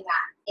attain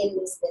that in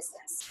this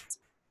business.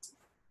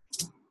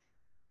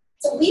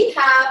 So we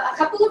have a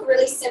couple of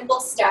really simple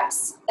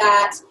steps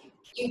that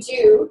you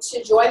do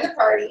to join the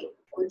party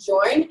or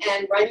join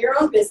and run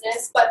your own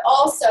business, but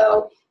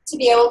also to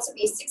be able to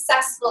be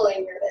successful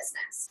in your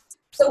business.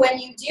 So when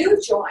you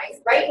do join,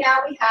 right now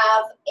we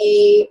have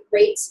a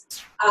rate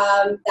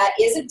that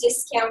is a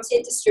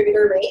discounted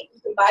distributor rate. You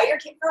can buy your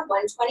kit for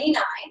 $129.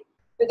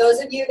 For those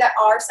of you that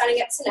are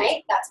signing up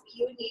tonight, that's what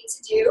you would need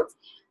to do.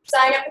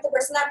 Sign up with the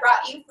person that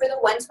brought you for the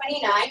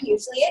 $129.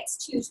 Usually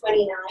it's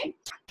 $229.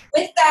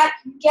 With that,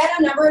 you get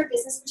a number of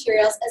business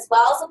materials as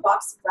well as a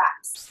box of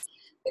wraps.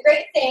 The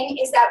great thing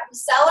is that we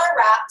sell our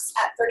wraps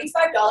at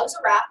 $35 a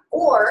wrap,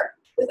 or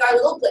with our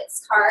little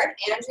Blitz card,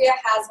 Andrea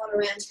has one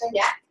around her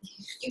neck,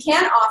 you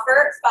can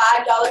offer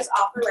 $5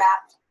 off a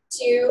wrap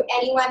to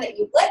anyone that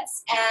you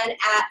Blitz and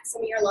at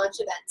some of your launch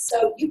events.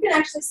 So you can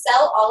actually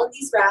sell all of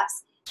these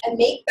wraps and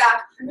make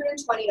back $120.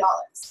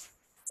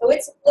 So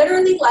it's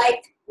literally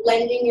like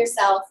lending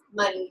yourself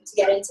money to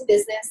get into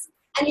business,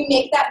 and you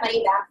make that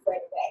money back right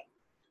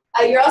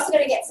away. You're also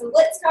going to get some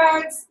Blitz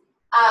cards.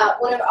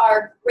 One of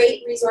our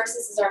great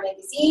resources is our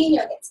magazine.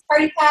 You'll get some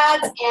party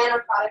pads and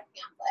our product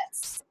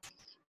pamphlets.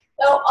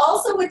 So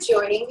also with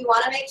joining, we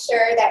want to make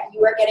sure that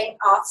you are getting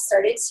off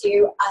started to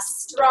a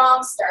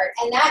strong start,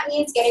 and that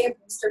means getting a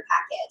booster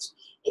package.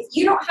 If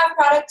you don't have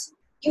product,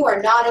 you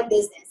are not in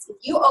business. If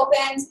you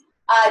opened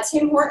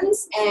Tim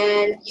Hortons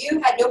and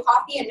you had no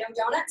coffee and no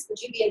donuts,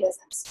 would you be in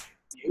business?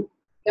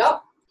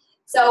 Nope.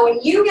 So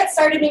when you get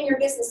started in your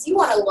business, you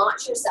want to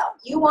launch yourself.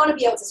 You want to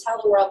be able to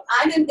tell the world,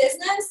 I'm in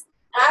business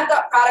and I've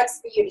got products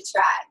for you to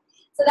try.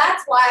 So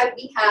that's why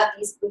we have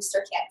these booster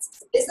kits.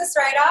 It's a business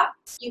write-off.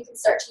 You can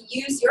start to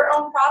use your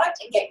own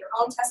product and get your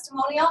own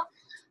testimonial.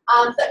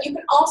 But you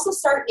can also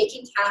start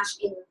making cash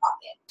in your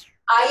pocket.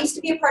 I used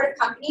to be a part of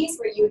companies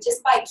where you would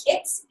just buy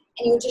kits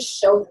and you would just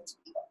show them to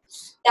people.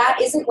 That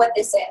isn't what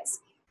this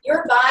is.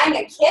 You're buying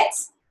a kit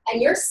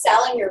and you're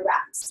selling your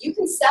wraps. You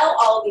can sell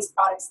all of these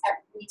products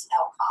at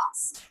retail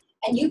costs,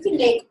 and you can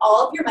make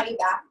all of your money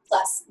back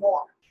plus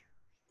more.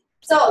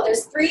 So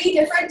there's 3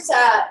 different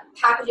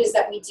packages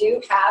that we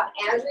do have.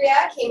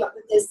 Andrea came up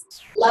with this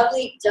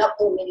lovely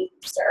double mini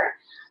booster.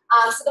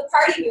 So the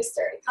party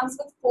booster, it comes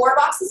with 4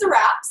 boxes of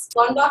wraps,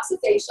 1 box of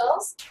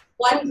facials,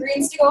 1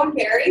 greens to go and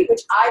berry,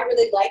 which I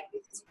really like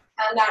because you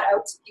can hand that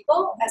out to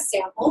people as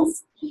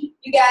samples.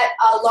 You get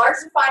a large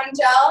refining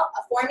gel,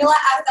 a Formula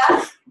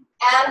FF,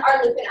 and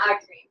our lip and eye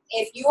cream.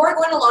 If you are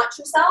going to launch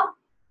yourself,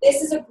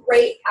 this is a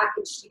great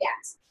package to get.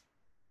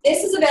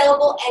 This is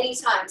available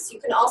anytime, so you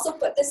can also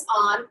put this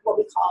on what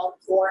we call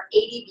your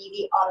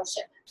ADBV auto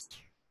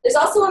shipment. There's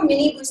also a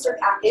mini booster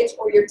package,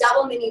 or your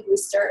double mini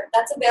booster,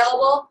 that's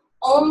available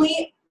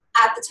only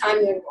at the time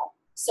you enroll.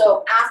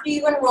 So after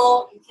you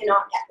enroll, you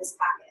cannot get this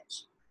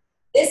package.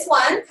 This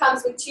one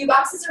comes with 2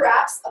 boxes of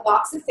wraps, a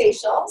box of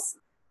facials,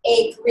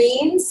 a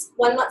greens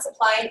 1-month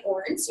supply in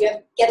orange. So you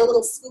get a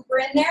little scooper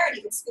in there, and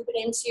you can scoop it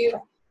into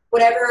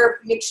whatever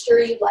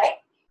mixture you'd like.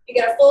 You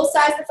get a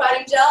full-size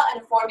refining gel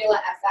and a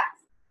Formula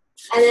FF.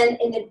 And then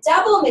in the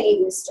double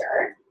mini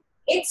booster,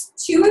 it's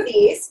 2 of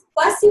these,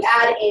 plus you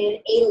add in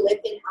a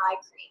lip and eye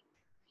cream.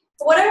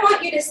 So what I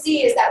want you to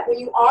see is that when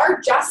you are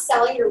just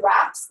selling your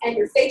wraps and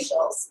your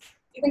facials,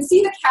 you can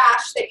see the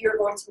cash that you're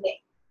going to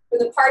make. For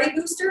the party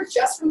booster,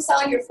 just from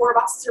selling your 4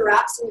 boxes of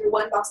wraps and your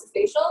 1 box of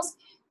facials,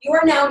 you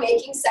are now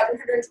making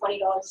 $720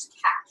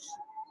 cash.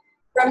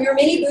 From your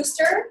mini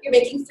booster, you're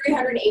making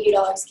 $380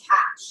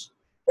 cash.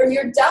 From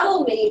your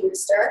double mini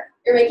booster,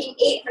 you're making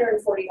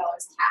 $840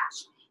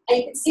 cash. And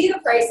you can see the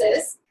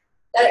prices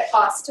that it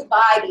costs to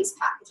buy these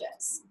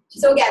packages.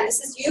 So again, this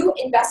is you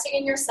investing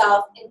in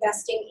yourself,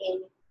 investing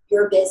in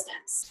your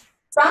business.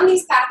 From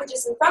these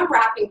packages and from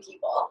wrapping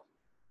people,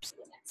 to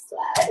the next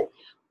slide,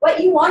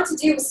 what you want to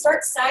do is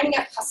start signing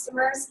up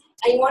customers,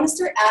 and you want to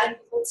start adding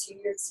people to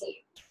your team.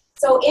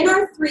 So in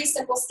our 3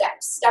 simple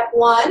steps, step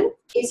 1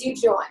 is you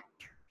join.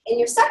 In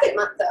your second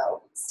month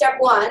though, step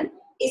 1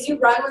 is you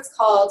run what's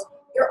called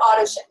your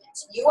auto shipment.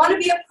 You want to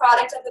be a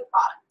product of the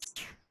product.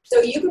 So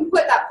you can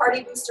put that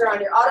party booster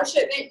on your auto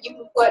shipment, you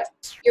can put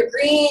your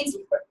greens, you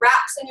can put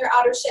wraps in your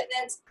auto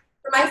shipment.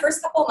 For my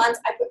first couple months,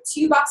 I put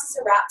 2 boxes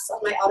of wraps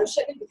on my auto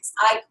shipment because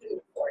I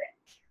couldn't afford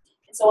it.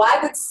 And so I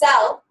would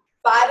sell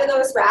 5 of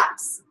those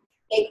wraps,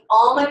 make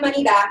all my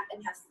money back,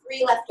 and have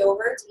 3 left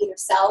over to either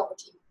sell or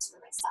to use for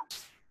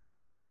myself.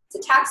 It's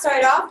a tax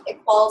write-off.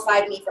 It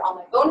qualified me for all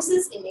my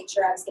bonuses and made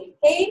sure I was getting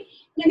paid,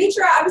 and it made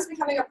sure I was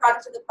becoming a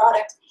product of the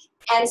product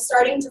and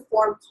starting to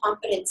form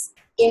confidence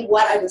in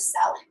what I was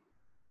selling.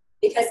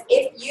 Because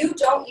if you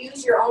don't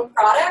use your own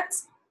product,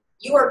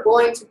 you are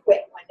going to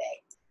quit one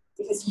day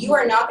because you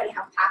are not going to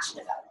have passion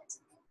about it.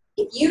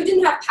 If you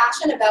didn't have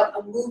passion about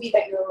a movie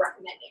that you were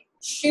recommending,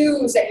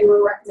 shoes that you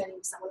were recommending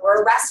to someone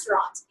or a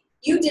restaurant,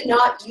 you did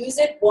not use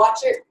it, watch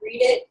it,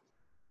 read it,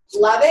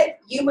 love it,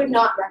 you would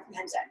not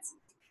recommend it.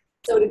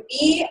 So to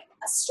be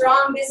a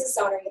strong business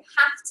owner, you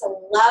have to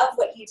love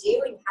what you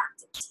do and you have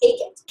to take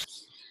it.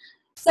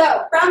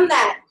 So from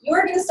that,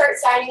 you're going to start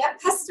signing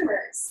up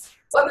customers.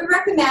 What we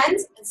recommend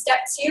in step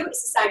 2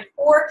 is to sign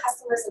 4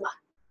 customers a month.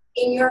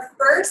 In your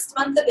first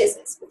month of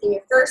business, within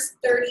your first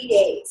 30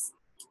 days,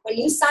 when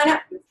you sign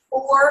up with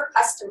 4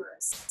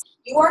 customers,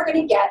 you are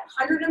going to get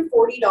 $140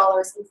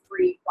 in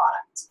free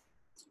product.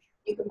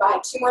 You can buy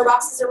 2 more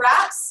boxes of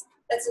wraps.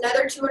 That's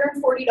another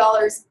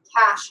 $240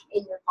 cash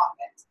in your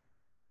pocket.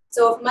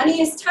 So if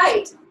money is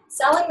tight,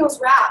 selling those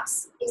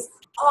wraps is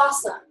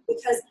awesome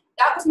because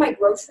that was my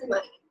grocery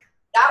money.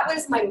 That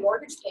was my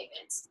mortgage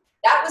payments.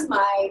 That was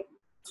my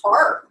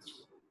car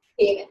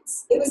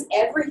payments. It was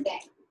everything.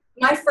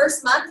 My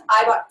first month,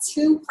 I bought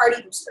 2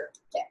 party booster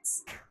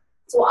kits.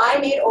 So I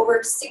made over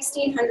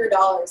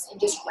 $1,600 in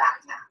just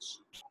wrap cash.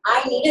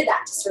 I needed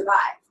that to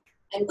survive.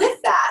 And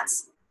with that,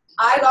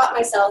 I got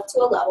myself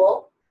to a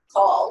level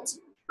called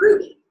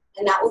Ruby.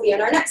 And that will be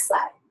on our next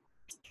slide.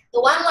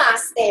 The one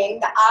last thing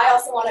that I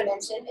also want to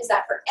mention is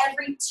that for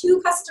every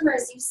 2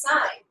 customers you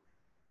sign,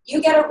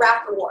 you get a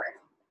wrap reward.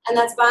 And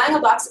that's buying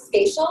a box of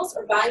facials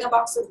or buying a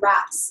box of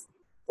wraps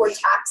for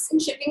tax and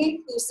shipping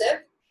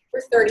inclusive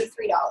for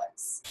 $33.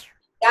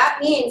 That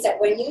means that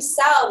when you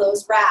sell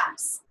those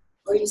wraps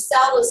or you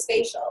sell those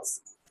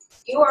facials,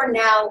 you are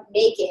now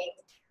making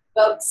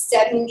about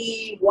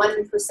 71%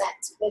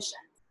 commission.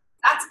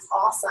 That's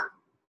awesome.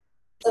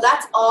 So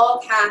that's all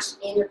cash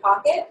in your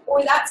pocket,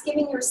 or that's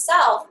giving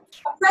yourself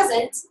a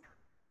present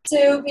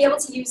to be able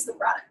to use the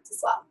product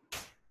as well.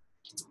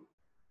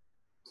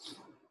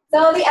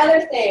 So the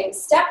other thing,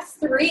 step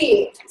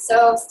 3.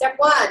 So step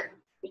 1,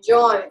 you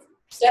join.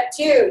 Step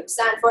 2, you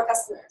sign 4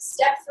 customers.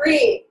 Step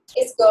 3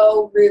 is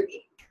go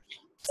Ruby.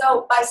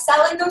 So by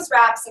selling those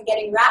wraps and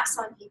getting wraps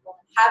on people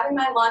and having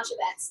my launch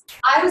events,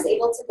 I was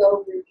able to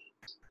go Ruby.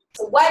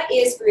 So what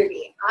is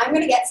Ruby? I'm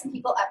going to get some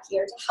people up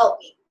here to help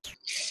me.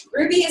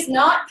 Ruby is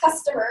not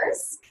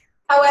customers.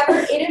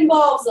 However, it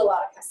involves a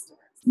lot of customers.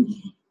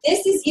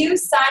 This is you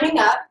signing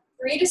up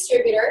 3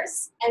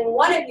 distributors, and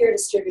one of your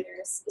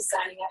distributors is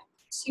signing up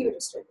 2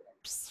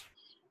 distributors.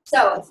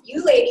 So if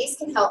you ladies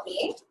can help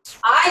me,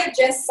 I have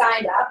just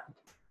signed up.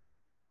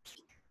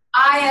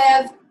 I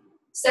have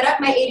set up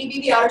my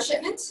ADBB auto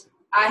shipment.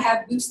 I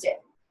have boosted.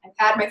 I've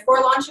had my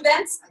 4 launch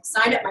events. I've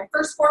signed up my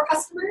first 4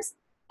 customers.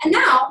 And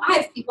now I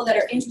have people that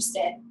are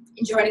interested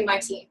in joining my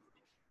team.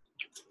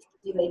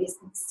 You ladies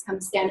can come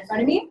stand in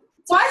front of me.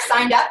 So I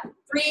signed up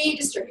 3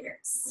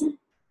 distributors.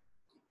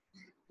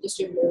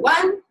 Distributor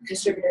 1,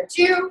 distributor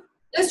 2,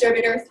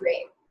 distributor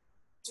 3.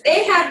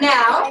 They have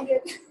now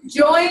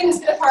joined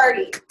the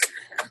party.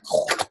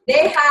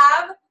 They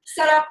have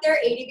set up their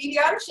ADBB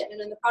auto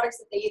shipment and the products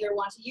that they either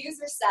want to use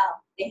or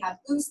sell. They have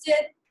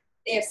boosted.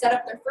 They have set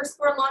up their first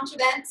 4 launch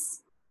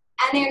events,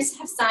 and they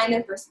have signed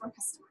their first 4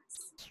 customers.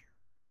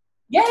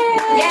 Yay!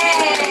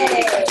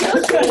 Yay!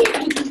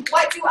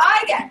 What do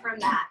I get from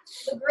that?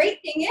 The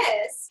great thing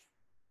is,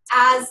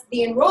 as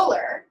the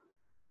enroller,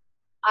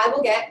 I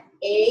will get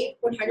a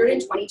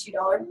 $122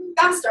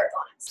 fast start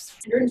bonus.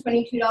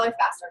 $122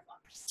 fast start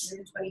bonus.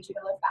 $122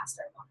 fast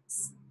start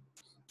bonus.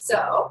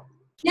 So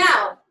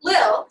now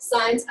Lil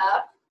signs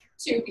up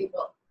 2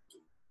 people.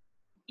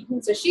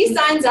 So she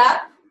signs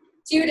up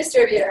 2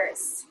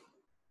 distributors.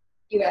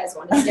 You guys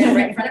want to stand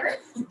right in front of her?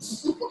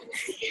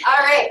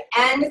 All right,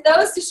 and with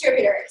those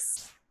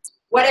distributors,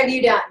 what have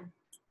you done?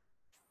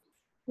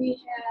 We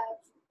have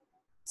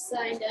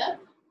signed up,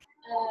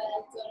 got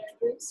our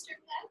booster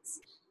packs,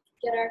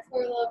 get our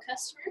 4 low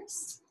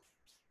customers,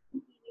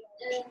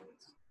 and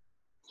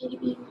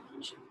ADB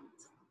launch.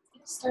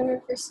 Start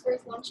our first 4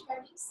 launch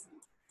parties.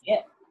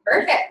 Yeah.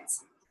 Perfect.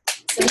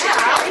 So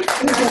now,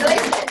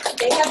 congratulations,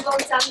 they have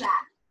both done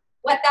that.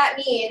 What that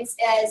means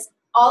is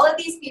all of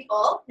these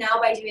people, now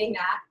by doing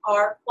that,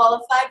 are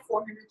qualified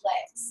 400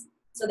 plays.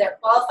 So they're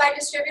qualified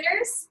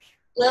distributors.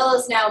 Lil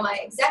is now my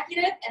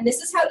executive, and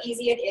this is how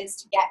easy it is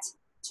to get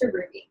to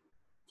Ruby.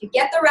 If you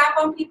get the wrap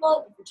on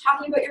people, if you're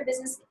talking about your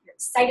business, if you're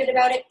excited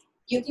about it,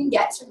 you can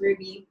get to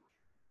Ruby.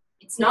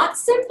 It's not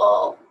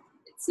simple.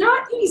 It's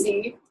not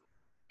easy.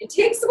 It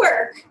takes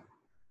work,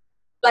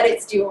 but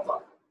it's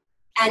doable.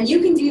 And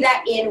you can do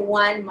that in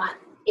 1 month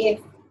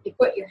if you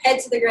put your head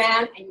to the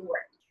ground and you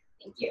work.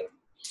 Thank you.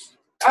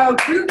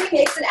 Ruby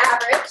makes an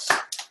average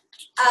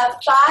of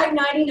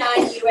 $5.99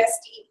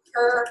 USD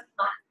per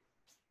month.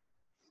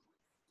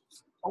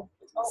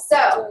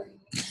 So,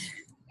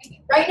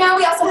 right now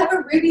we also have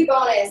a Ruby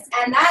bonus,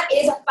 and that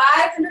is a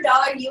 $500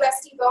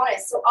 USD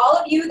bonus. So all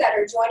of you that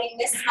are joining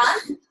this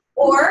month,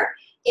 or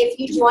if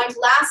you joined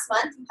last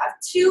month, you have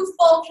 2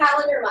 full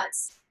calendar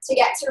months to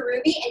get to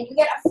Ruby, and you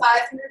get a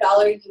 $500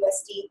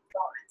 USD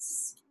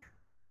bonus.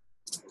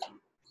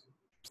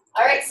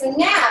 All right, so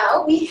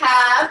now we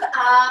have,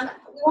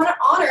 we want to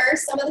honor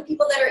some of the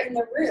people that are in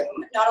the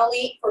room, not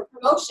only for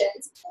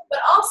promotions, but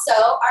also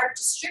our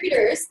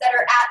distributors that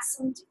are at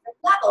some different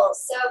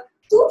levels. So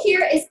who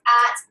here is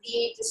at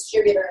the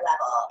distributor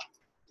level?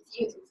 If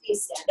you can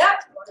please stand up.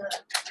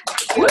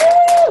 Woo!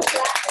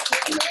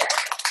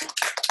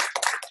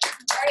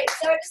 All right,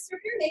 so a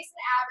distributor makes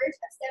an average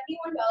of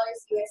 $71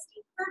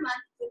 USD per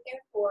month with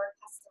their 4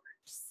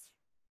 customers.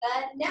 The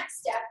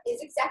next step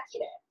is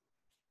executive.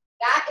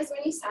 That is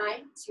when you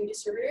sign 2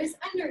 distributors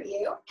under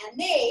you, and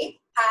they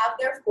have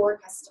their 4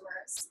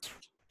 customers.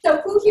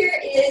 So who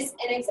here is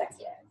an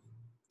executive?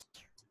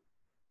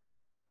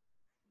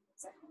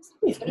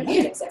 Who's going to be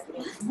an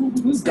executive?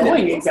 Who's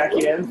going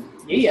executive?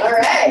 Yeah. All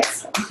right.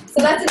 So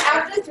that's an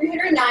average of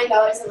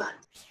 $309 a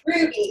month.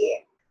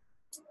 Ruby.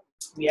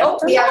 We have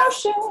we have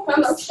promotions.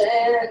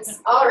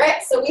 promotions. All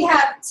right. So we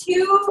have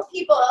 2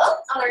 people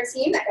on our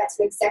team that got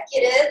to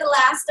executive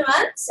last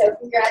month. So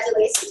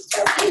congratulations,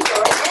 Chelsea and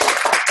Jordan.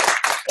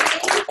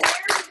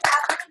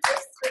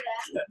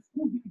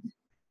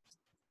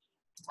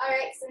 All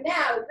right. So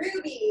now,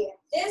 Ruby.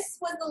 This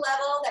was the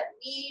level that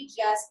we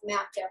just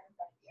mapped out in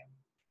front of you.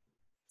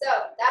 So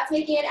that's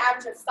making an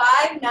average of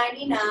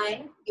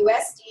 $599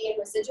 USD in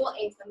residual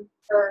income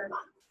per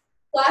month,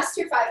 plus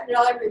your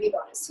 $500 Ruby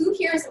bonus. Who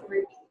here is a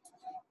Ruby?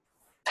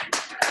 And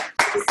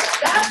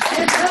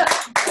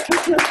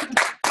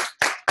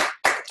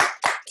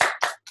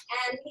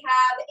we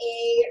have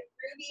a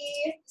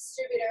Ruby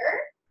distributor.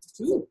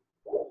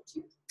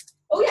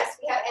 Oh yes,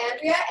 we have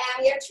Andrea and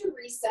we have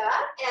Teresa.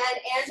 And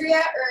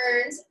Andrea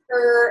earned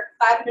her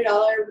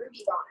 $500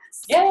 Ruby bonus.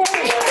 Yay!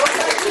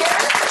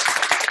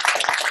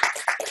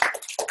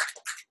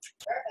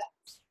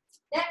 Perfect.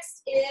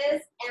 Next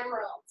is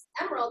Emerald.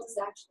 Emerald is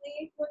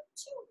actually for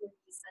 2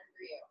 rupees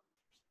under you.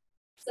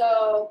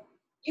 So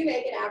you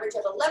make an average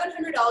of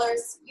 $1,100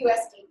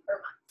 USD per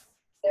month.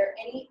 Is there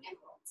any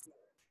emeralds?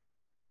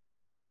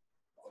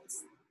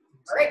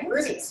 All right,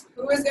 rubies.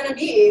 Who is going to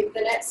be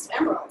the next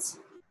emerald?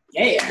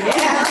 Yeah.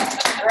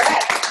 All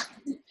right.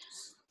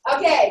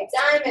 Okay,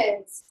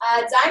 diamonds.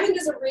 Diamond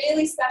is a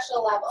really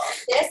special level.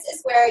 This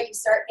is where you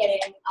start getting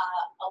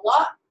a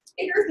lot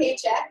bigger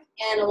paycheck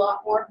and a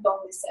lot more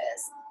bonuses.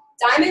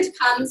 Diamond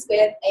comes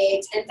with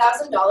a $10,000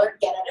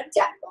 get out of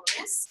debt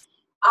bonus.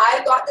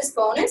 I got this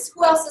bonus.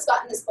 Who else has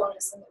gotten this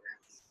bonus in the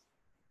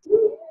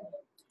room?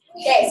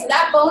 Okay, so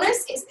that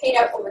bonus is paid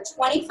out over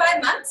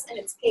 25 months and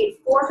it's paid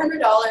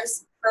 $400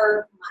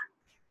 per month.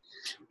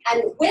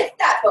 And with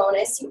that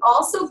bonus, you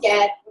also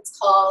get what's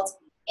called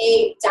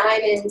a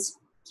diamond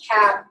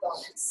cab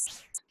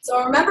bonus.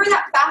 So remember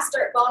that fast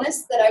start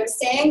bonus that I was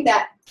saying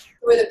that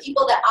were the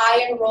people that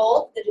I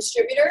enrolled, the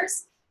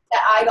distributors,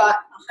 that I got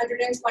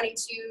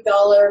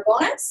 $122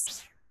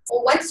 bonus?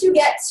 Well, once you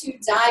get to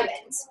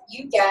diamond,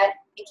 you get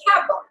a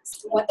cab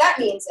bonus. And what that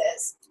means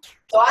is,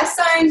 so I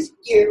signed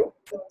you,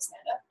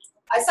 stand up,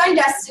 I signed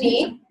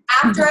Destiny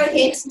after I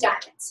hit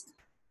diamond.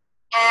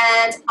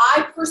 And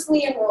I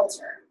personally enrolled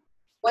her.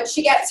 Once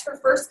she gets her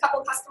first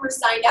couple customers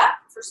signed up,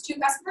 first 2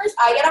 customers,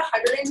 I get a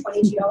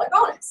 $122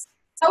 bonus.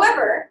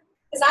 However,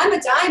 because I'm a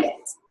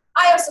diamond,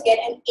 I also get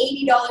an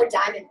 $80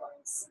 diamond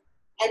bonus.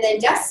 And then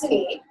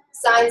Destiny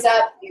signs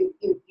up you.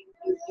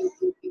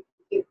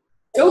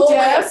 Go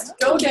Dest.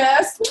 Go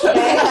Dest.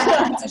 Okay.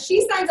 So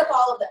she signs up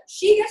all of them.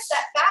 She gets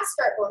that fast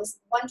start bonus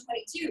of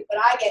 122, but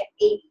I get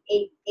 80,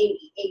 80,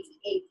 80, 80,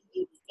 80,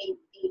 80, 80,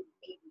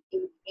 80,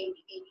 80,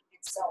 80, 80,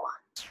 and so on.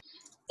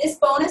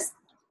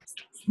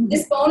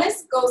 This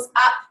bonus goes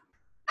up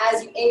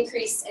as you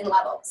increase in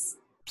levels.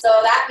 So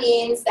that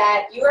means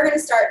that you are going to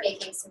start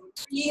making some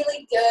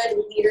really good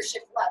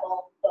leadership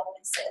level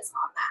bonuses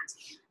on that.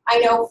 I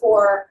know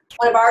for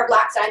one of our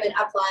Black Diamond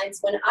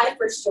uplines, when I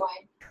first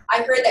joined,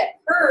 I heard that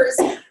hers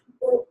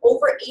were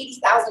over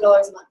 $80,000 a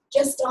month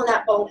just on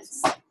that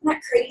bonus. Isn't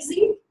that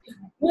crazy?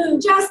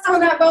 Just on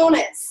that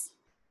bonus.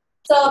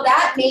 So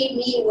that made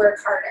me work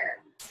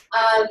harder.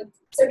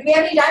 So do we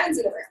have any diamonds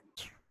in the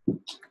room?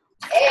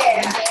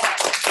 Yeah.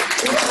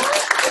 You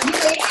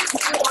ladies, do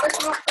you want to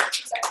come up for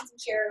 2 seconds and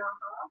share an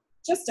aha?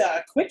 Just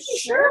a quick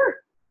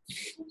sure.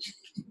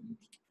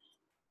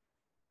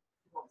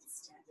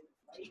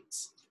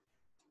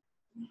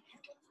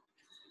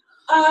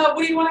 What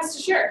do you want us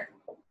to share?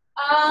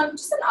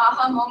 Just an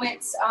aha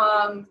moment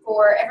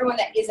for everyone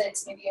that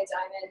isn't maybe a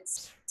diamond,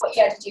 what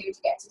you had to do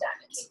to get to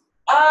diamond.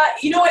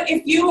 You know what,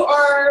 if you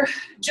are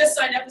just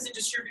signed up as a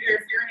distributor,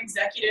 if you're an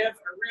executive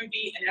or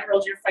Ruby and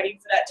Emerald, you're fighting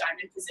for that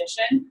diamond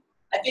position,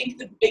 I think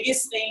the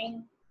biggest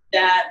thing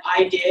that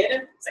I did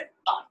was I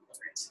fought for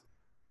it.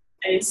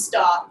 I didn't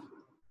stop,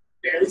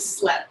 barely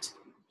slept,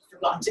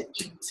 forgot to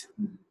eat.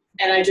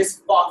 And I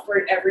just fought for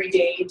it every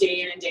day,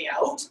 day in and day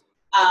out.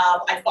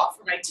 I fought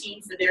for my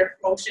team for their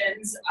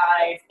promotions.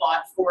 I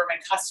fought for my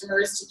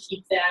customers to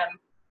keep them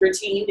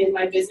retained in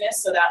my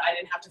business so that I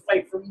didn't have to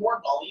fight for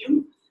more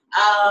volume.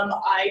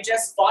 I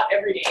just fought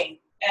every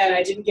day, and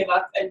I didn't give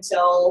up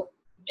until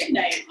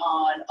midnight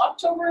on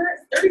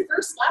October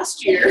 31st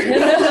last year.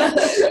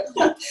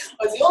 I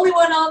was the only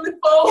one on the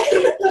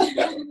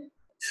phone.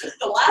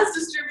 The last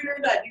distributor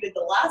that needed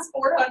the last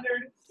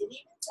 400. Didn't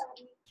even tell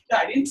me.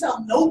 I didn't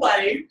tell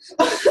nobody.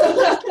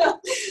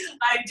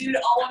 I did it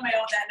all on my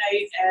own that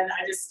night, and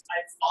I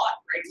fought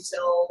right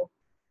until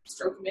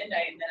stroke of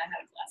midnight, and then I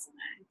had a glass of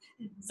wine.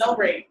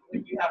 Celebrate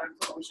when you have a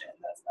promotion.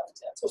 That's another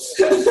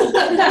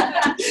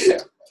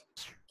tip.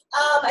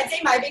 I'd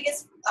say my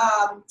biggest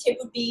tip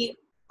would be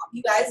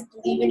you guys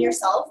believe in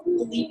yourself,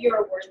 believe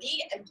you're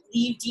worthy, and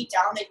believe deep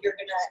down that you're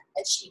gonna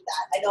achieve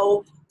that. I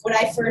know when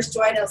I first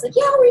joined, I was like,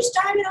 yeah, I'll reach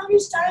diamond,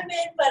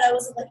 but I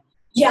wasn't like,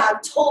 yeah, I'm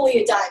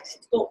totally a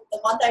diamond. But the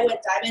month I went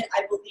diamond,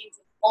 I believed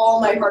with all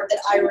my heart that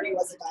I already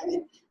was a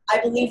diamond. I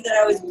believed that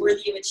I was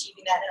worthy of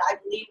achieving that, and I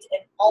believed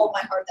in all of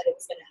my heart that it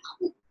was gonna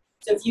happen.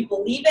 So if you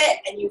believe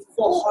it and you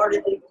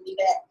full-heartedly believe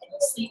it and you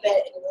sleep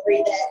it and you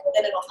breathe it,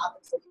 then it'll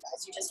happen for you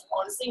guys. You just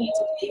honestly need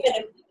to believe it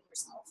and believe in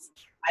yourself.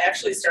 I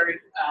actually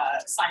started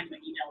signing my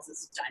emails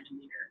as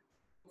diamond leader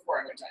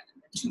before I went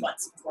diamond. 2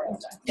 months before I went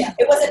diamond. Yeah,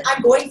 it wasn't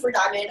I'm going for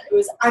diamond. It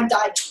was I'm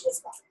diamond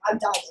this month. I'm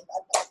diamond.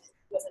 I'm diamond.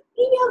 It wasn't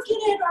maybe I'll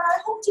get it or I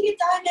hope to get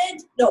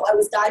diamond. No, I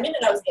was diamond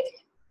and I was getting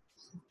it.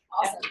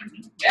 Awesome.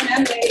 And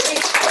then So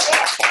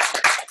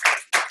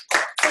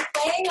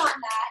playing on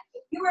that,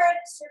 if you are at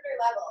a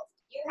distributor level,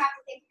 you have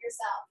to think of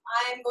yourself,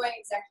 I'm going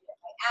executive,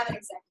 I am an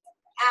executive,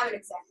 I am an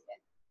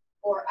executive,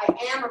 or I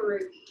am a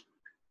Ruby.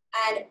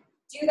 And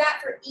do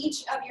that for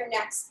each of your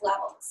next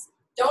levels.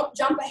 Don't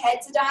jump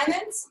ahead to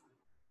diamonds,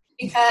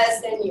 because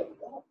then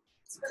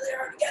it's really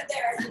hard to get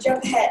there if you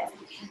jump ahead.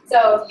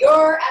 So if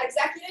you're at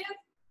executive,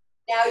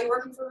 now you're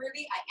working for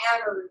Ruby, I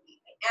am a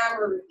Ruby, I am a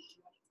Ruby.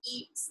 You want to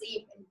eat,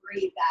 sleep, and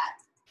breathe that.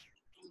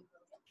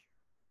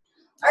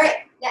 All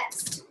right,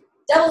 next.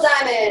 Double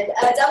Diamond.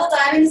 Double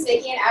Diamond is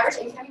making an average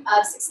income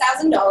of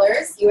 $6,000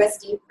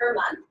 USD per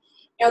month.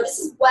 Now, this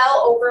is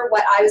well over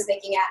what I was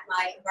making at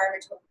my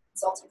environmental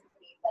consulting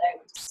company that I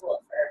went to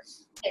school for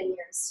 10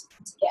 years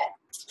to get.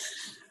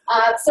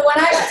 So when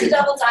I got to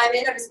Double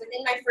Diamond, I was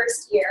within my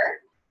first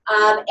year,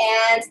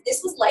 and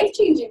this was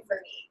life-changing for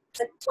me. It's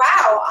like,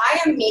 wow, I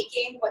am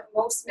making what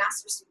most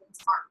master students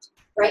aren't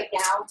right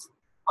now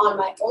on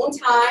my own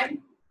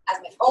time,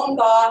 as my own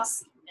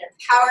boss, and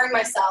empowering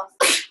myself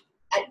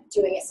at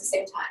doing it at the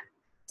same time.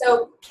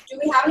 So do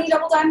we have any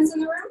Double Diamonds in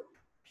the room?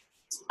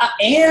 I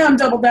am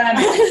double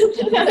diamond. So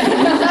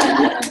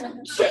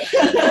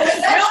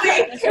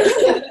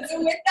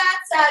with that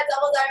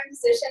Double Diamond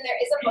position, there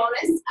is a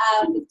bonus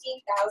of $15,000,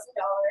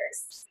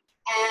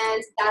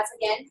 and that's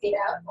again paid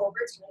out over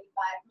 25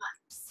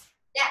 months.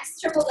 Next,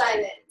 Triple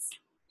Diamonds.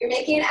 You're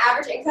making an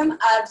average income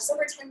of just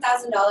over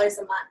 $10,000 a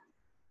month.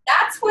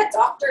 That's what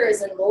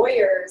doctors and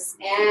lawyers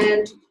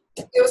and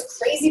those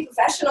crazy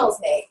professionals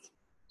make.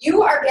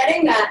 You are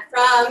getting that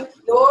from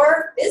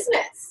your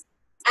business.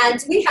 And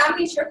do we have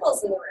any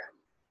triples in the room?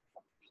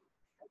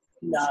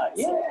 Not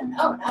yet.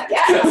 Oh, not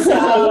yet.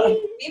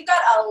 So we've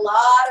got a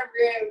lot of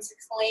room to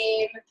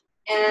claim,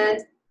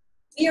 and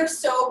we are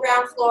so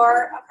ground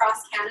floor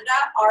across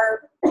Canada.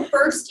 Our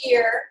first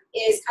year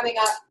is coming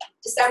up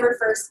December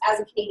 1st as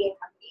a Canadian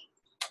company.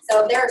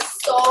 So there's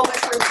so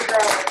much room to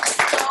grow.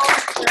 So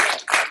much room.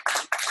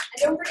 And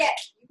don't forget,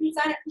 you can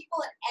sign up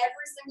people in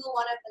every single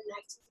one of the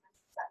 19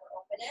 countries that we're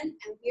open in,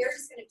 and we're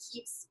just going to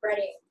keep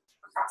spreading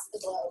across the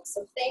globe.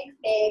 So think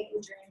big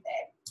and dream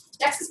big.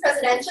 Next is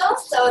presidential.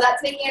 So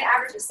that's making an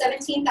average of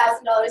 $17,000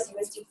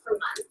 USD per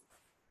month.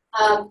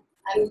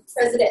 I'm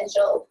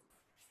presidential.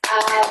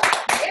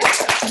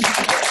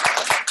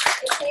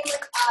 It came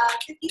with a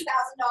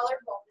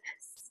 $50,000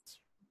 bonus,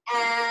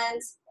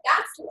 and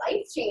that's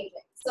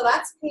life-changing. So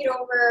that's paid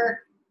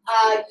over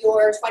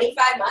your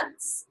 25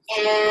 months,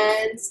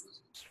 and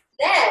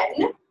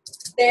then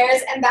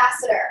there's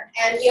ambassador,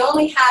 and we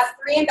only have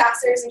 3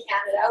 ambassadors in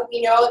Canada.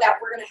 We know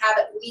that we're going to have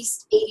at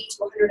least 80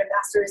 to 100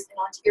 ambassadors in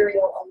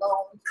Ontario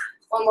alone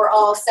when we're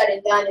all said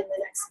and done in the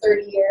next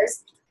 30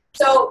 years.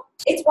 So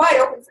it's wide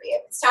open for you.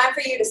 It's time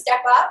for you to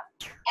step up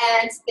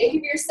and think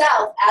of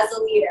yourself as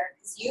a leader,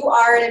 because you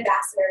are an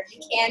ambassador.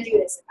 You can do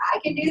this. If I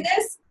can do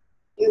this,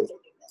 you can do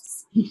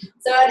this.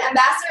 So an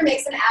ambassador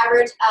makes an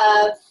average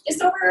of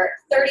just over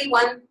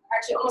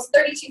almost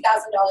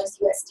 $32,000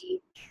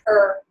 USD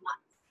per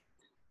month.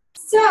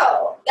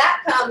 So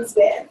that comes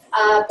with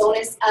a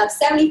bonus of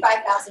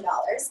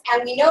 $75,000,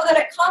 and we know that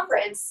at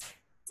conference,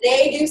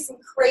 they do some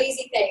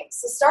crazy things.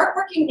 So start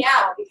working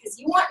now, because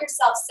you want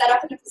yourself set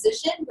up in a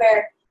position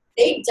where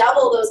they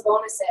double those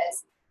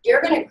bonuses.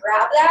 You're going to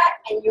grab that,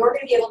 and you're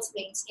going to be able to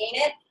maintain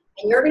it,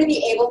 and you're going to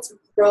be able to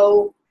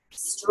grow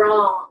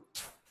strong.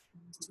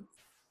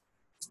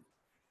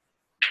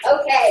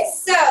 Okay,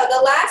 so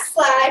the last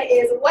slide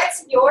is,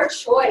 what's your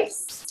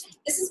choice?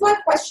 This is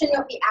one question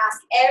that we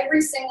ask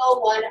every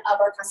single one of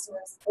our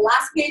customers. The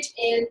last page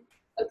in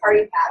the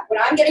party pack. When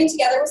I'm getting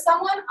together with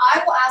someone,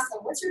 I will ask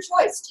them, what's your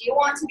choice? Do you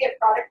want to be a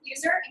product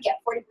user and get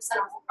 40%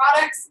 off the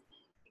products?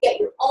 You get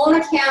your own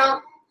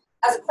account.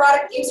 As a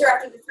product user,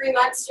 after the 3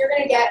 months, you're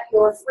going to get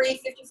your free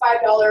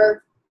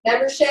 $55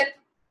 membership.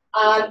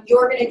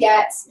 You're going to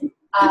get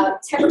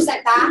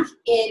 10% back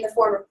in the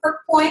form of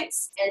perk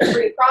points and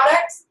free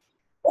products.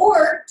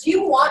 Or do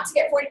you want to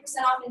get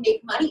 40% off and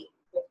make money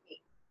with me?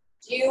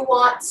 Do you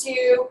want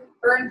to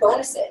earn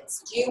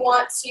bonuses? Do you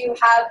want to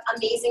have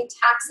amazing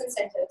tax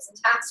incentives and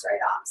tax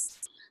write-offs?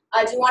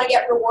 Do you want to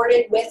get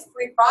rewarded with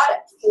free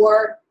product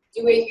for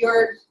doing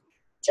your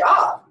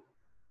job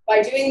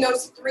by doing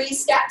those 3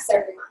 steps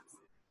every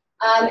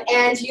month.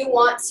 And you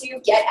want to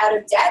get out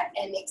of debt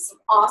and make some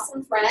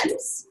awesome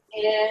friends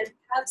and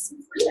have some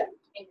freedom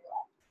in your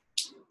life.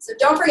 So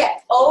don't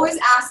forget, always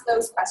ask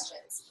those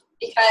questions,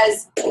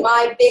 because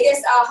my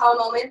biggest aha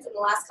moment in the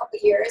last couple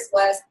of years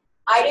was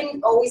I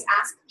didn't always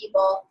ask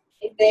people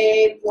if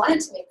they wanted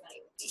to make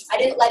money with me. I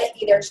didn't let it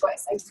be their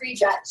choice. I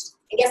prejudged.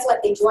 And guess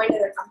what? They joined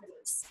other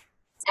companies.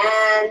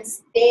 And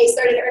they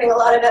started earning a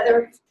lot of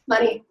other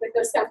money with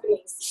those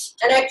companies.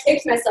 And I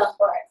kicked myself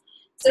for it.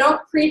 So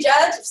don't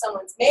prejudge if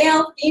someone's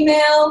male,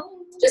 female,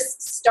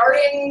 just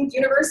starting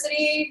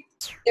university,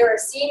 they're a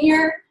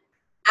senior.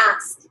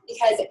 Ask,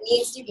 because it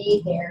needs to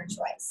be their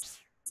choice.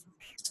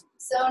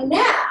 So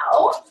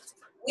now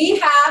we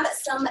have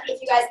some,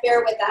 if you guys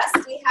bear with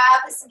us, we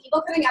have some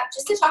people coming up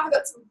just to talk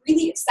about some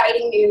really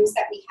exciting news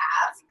that we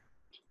have.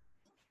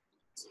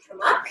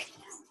 Come up.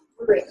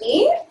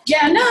 Brittany.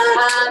 Jenna.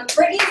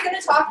 Brittany's going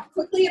to talk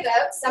quickly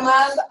about some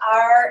of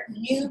our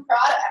new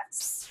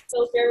products.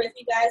 So bear with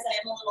me, guys. I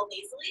am a little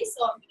nasally,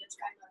 so I'm going to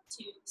try not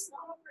to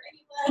snort for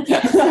anyone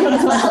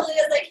as loudly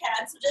as I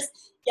can. So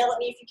just yell at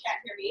me if you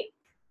can't hear me.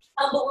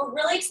 But we're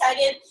really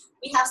excited.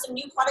 We have some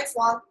new products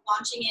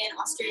launching in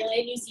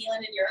Australia, New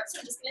Zealand, and Europe. So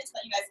I'm just going to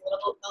tell you guys a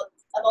little bit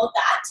about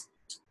that.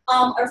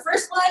 Our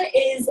first one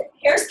is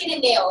hair, skin,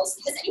 and nails.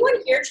 Has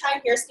anyone here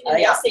tried hair, skin, and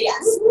nails? Say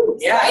yes.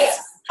 Yes. Right?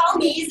 How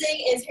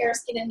amazing is hair,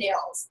 skin, and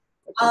nails?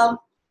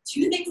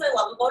 2 things I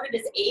love about it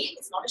is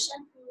it's not a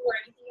shampoo or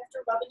anything you have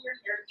to rub in your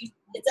hair.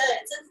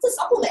 It's a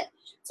supplement.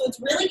 So it's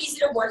really easy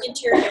to work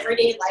into your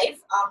everyday life.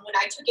 When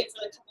I took it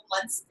for a couple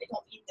months, I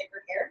don't need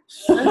thicker hair.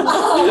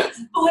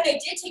 But when I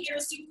did take it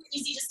was super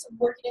easy just to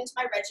work it into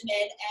my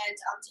regimen and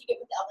take it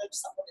with the other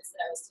supplements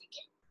that I was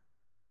taking.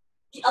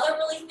 The other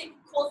really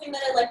cool thing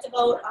that I liked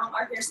about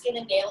our hair, skin,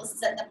 and nails is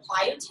that the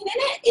biotin in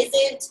it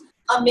isn't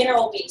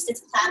mineral-based,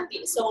 it's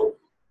plant-based. So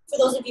for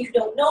those of you who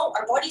don't know,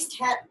 our bodies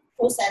can't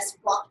process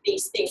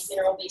rock-based things,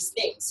 mineral-based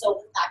things.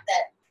 So the fact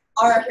that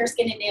our hair,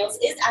 skin, and nails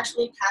is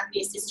actually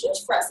plant-based is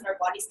huge for us, and our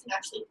bodies can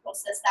actually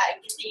process that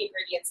and get the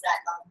ingredients that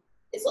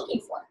it's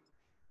looking for.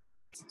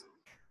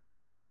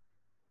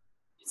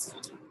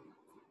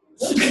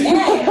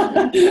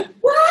 Okay.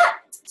 What?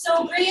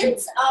 So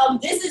greens,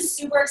 this is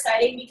super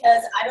exciting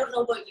because I don't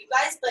know about you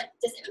guys, but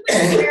does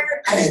anybody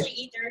here actually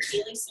eat their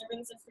daily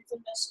servings of fruits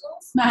and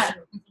vegetables?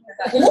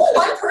 Oh,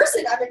 one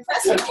person. I'm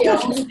impressed with you.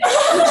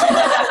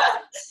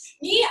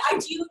 Me, I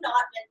do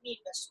not. Me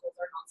and vegetables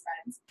are not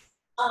friends.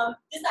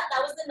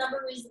 That was the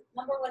number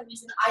one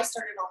reason I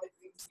started on the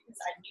greens, because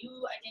I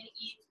knew I didn't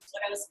eat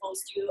what I was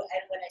supposed to,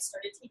 and when I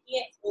started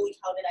taking it, holy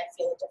cow, did I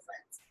feel a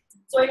difference.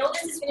 So I know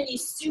this is going to be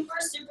super,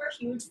 super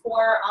huge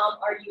for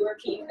our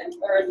European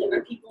or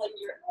the people in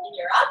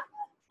Europe.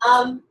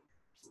 I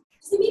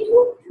mean,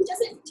 who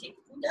does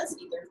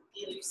eat their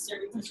daily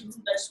serving of fruits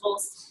and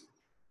vegetables?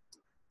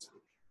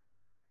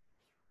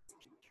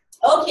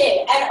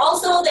 Okay, and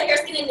also the hair,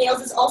 skin, and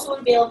nails is also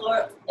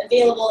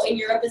available in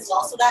Europe as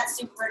well, so that's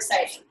super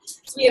exciting.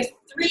 So we have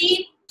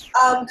 3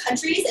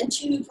 countries and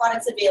 2 new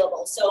products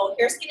available. So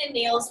hair, skin, and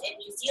nails in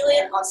New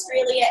Zealand,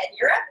 Australia, and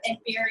Europe, and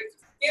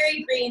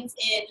berry greens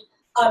in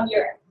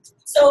Europe.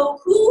 So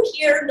who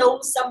here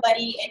knows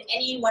somebody in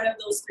any one of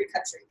those 3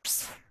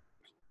 countries?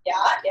 Yeah.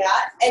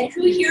 And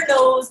who here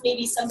knows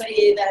maybe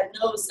somebody that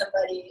knows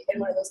somebody in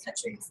one of those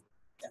countries?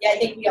 Yeah, I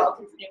think we all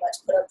can pretty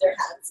much put up their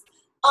hands.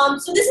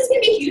 So this is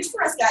going to be huge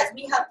for us, guys.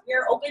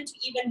 We're open to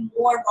even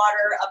more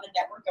broader of a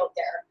network out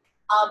there.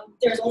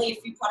 There's only a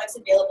few products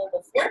available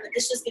before, but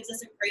this just gives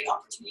us a great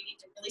opportunity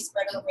to really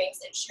spread our wings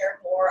and share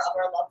more of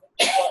our love with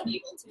people and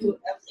be able to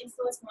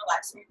influence more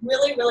lives. So we're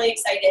really, really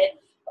excited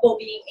about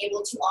being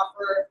able to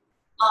offer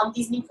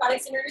these new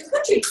products in our new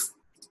countries.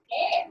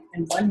 Yeah.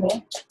 And one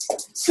more.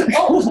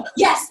 Oh,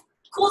 yes.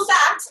 Cool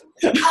fact.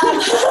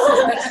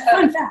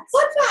 Fun facts.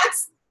 Fun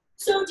facts.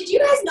 So did you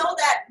guys know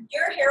that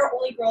your hair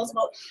only grows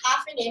about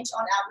 ½ an inch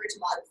on average a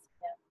month?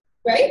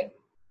 Right?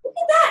 Look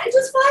at that. It's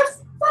just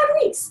five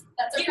weeks.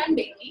 That's our friend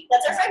Bailey.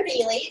 That's our friend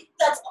Bailey.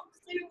 That's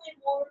clearly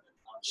more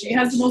than She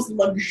has the most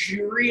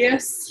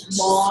luxurious,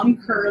 long,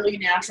 curly,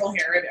 natural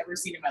hair I've ever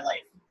seen in my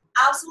life.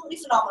 absolutely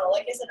phenomenal.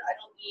 Like I said, I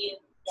don't need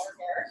more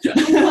hair.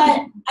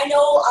 But I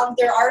know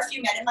there are a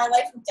few men in my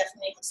life who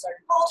definitely have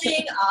started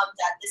balding,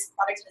 that this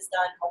product has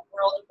done a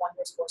world of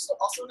wonders for. So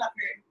also not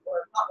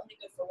only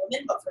good for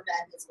women, but for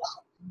men as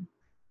well.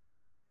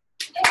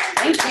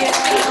 Thank you.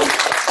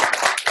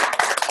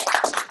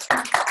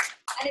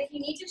 And if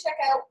you need to check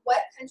out what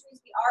countries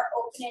we are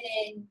opening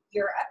in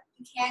Europe,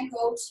 you can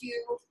go to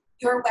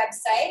your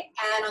website,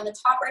 and on the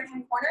top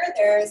right-hand corner,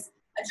 there's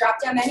a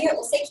drop-down menu. It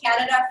will say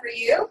Canada for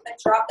you, but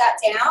drop that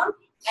down,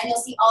 and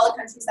you'll see all the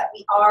countries that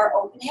we are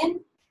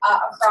opening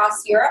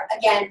across Europe.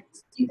 Again,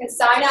 you can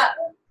sign up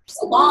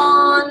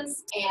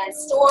salons and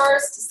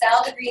stores to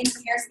sell the greens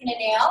and hair, skin, and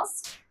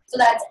nails. So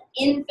that's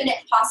infinite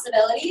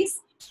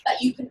possibilities.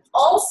 But you can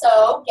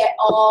also get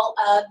all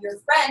of your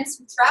friends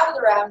who traveled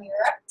around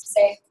Europe to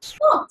say,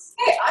 oh,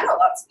 hey, I know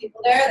lots of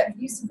people there that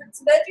use some fruits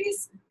and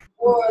veggies.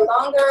 or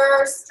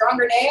longer,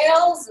 stronger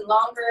nails and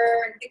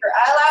longer and thicker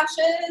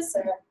eyelashes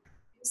or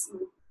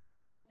some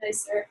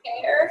nicer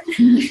hair.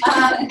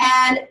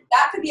 And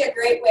that could be a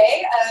great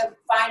way of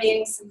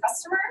finding some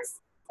customers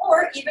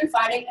or even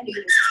finding a new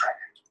business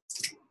partner.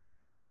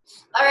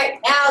 All right,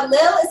 now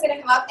Lil is going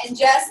to come up and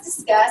just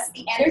discuss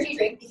the energy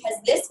drink because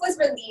this was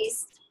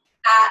released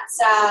at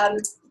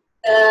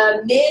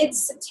the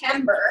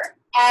mid-September,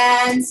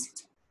 and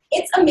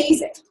it's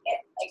amazing.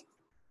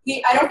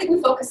 I don't think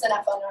we focus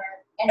enough on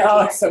our energy.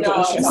 Oh, it's so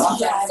delicious.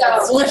 Yeah, So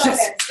it's delicious.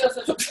 okay.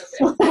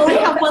 So good. I only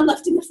have one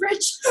left in the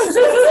fridge.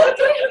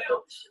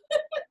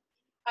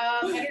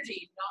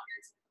 Energy, not your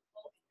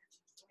typical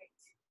energy drink.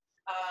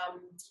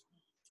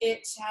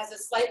 It has a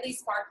slightly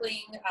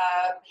sparkling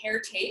hair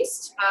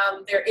taste.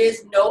 There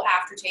is no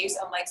aftertaste,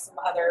 unlike some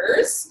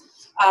others.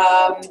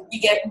 You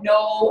get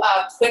no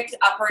quick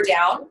up or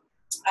down.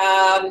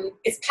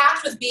 It's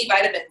packed with B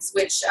vitamins,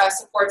 which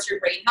supports your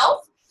brain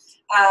health.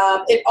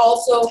 It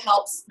also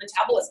helps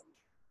metabolism.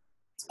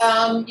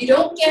 You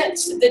don't get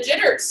the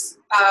jitters,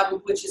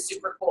 which is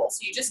super cool.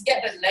 So you just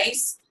get a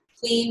nice,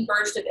 clean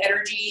burst of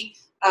energy,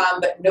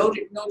 but no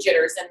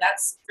jitters. And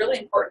that's really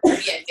important to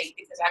me, I think,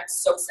 because I'm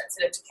so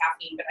sensitive to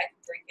caffeine, but I can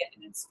drink it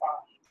and it's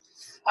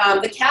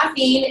fine. The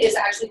caffeine is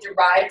actually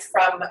derived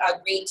from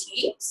green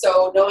tea.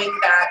 So knowing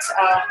that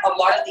a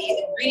lot of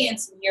the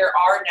ingredients in here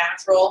are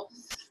natural,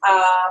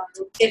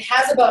 it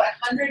has about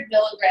 100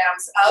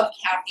 milligrams of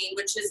caffeine,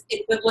 which is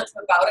equivalent to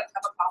about a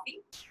cup of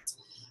coffee.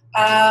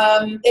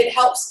 It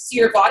helps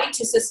your body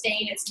to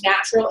sustain its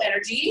natural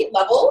energy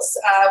levels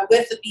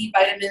with the B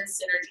vitamin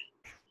synergy.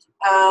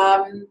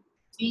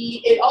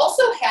 It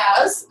also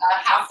has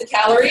half the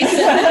calories. How did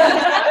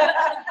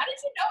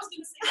you know I was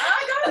going to say that?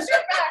 I got a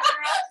shirt back,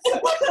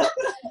 girl.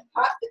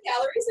 Half the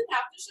calories and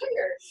half the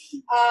sugar.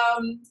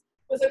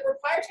 With a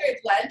proprietary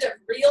blend of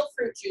real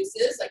fruit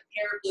juices like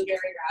pear,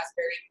 blueberry,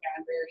 raspberry,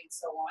 cranberry, and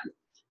so on.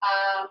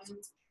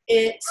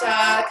 It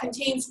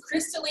contains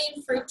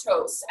crystalline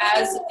fructose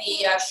as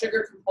the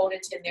sugar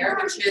component in there,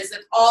 which is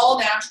an all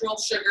natural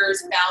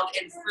sugars found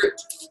in fruit.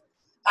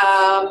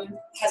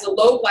 Has a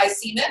low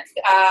glycemic,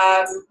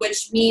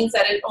 which means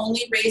that it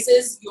only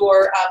raises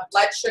your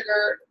blood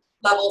sugar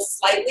level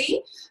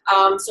slightly,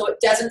 so it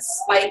doesn't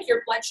spike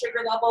your blood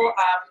sugar level,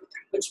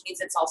 which means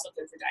it's also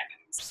good for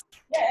diabetics.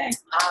 Yay.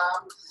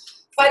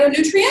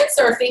 Phytonutrients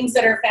are things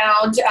that are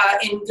found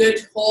in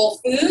good whole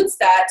foods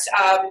that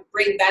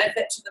bring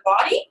benefit to the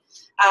body.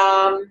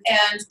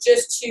 And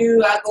just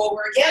to go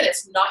over again,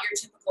 it's not your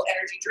typical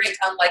energy drink,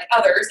 unlike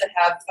others that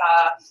have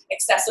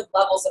excessive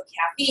levels of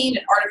caffeine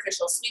and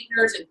artificial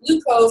sweeteners and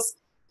glucose.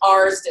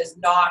 Ours does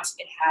not.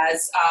 It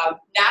has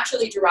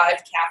naturally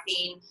derived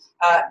caffeine,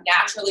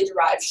 naturally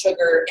derived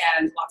sugar,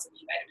 and lots of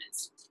B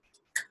vitamins.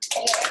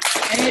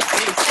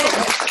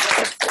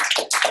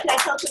 Can I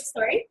tell a quick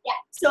story? Yeah.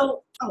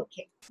 So,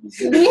 okay.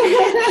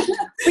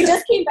 We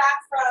just came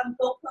back from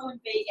GoPro in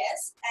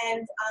Vegas,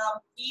 and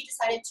we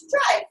decided to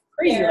drive.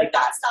 Crazy there, like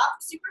that. not stop,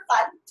 super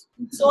fun.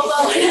 So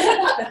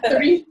about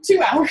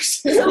 32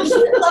 hours. So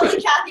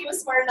lovely Kathy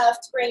was smart enough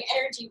to bring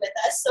energy with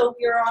us. So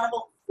we were on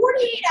about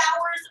 48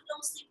 hours of no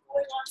sleep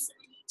going on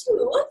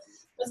 72. It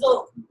was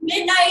about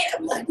midnight.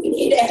 I'm like, we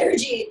need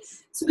energy.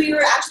 So we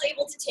were actually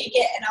able to take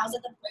it, and I was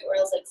at the point where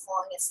I was like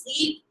falling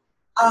asleep.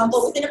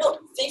 But within about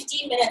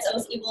 15 minutes, I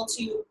was able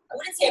to, I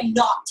wouldn't say I'm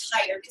not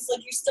tired, because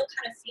like you still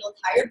kind of feel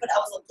tired, but I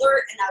was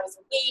alert and I was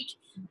awake,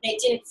 and I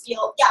didn't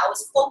feel, I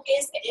was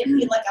focused. I didn't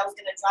feel like I was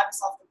going to drive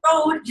us off the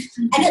road.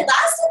 And it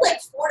lasted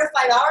like 4 to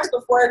 5 hours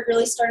before I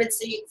really started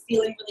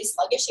feeling really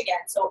sluggish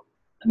again. So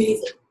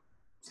amazing.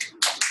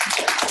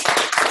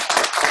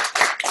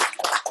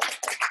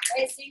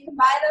 Right, so you can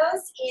buy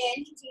those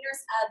in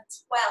containers of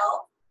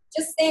 12.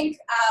 Just think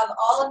of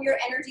all of your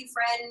energy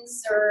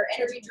friends or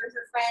energy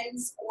drinker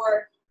friends,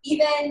 or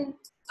even,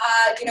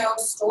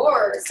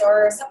 stores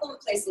or supplement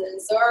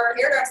places or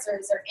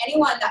hairdressers or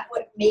anyone that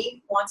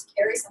may want to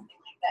carry something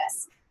like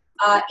this.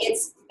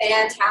 It's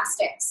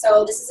fantastic.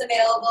 So this is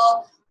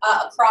available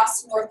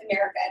across North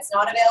America. It's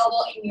not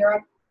available in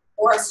Europe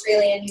or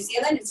Australia and New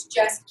Zealand. It's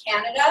just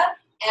Canada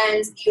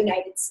and the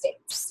United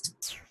States.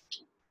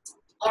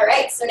 All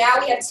right, so now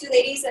we have two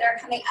ladies that are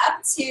coming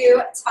up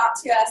to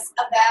talk to us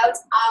about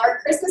our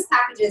Christmas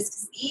packages,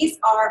 because these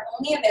are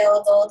only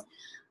available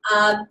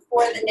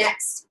for the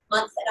next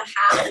month and a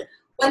half.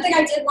 One thing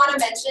I did want to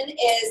mention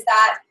is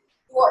that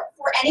for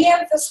any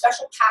of the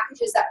special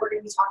packages that we're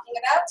going to be talking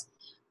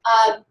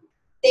about,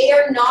 they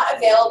are not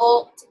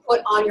available to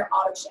put on your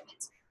auto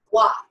shipment.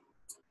 Why?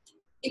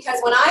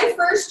 Because when I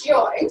first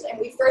joined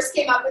and we first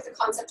came up with the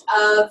concept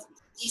of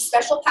these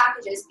special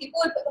packages, people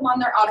would put them on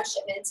their auto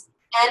shipment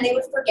and they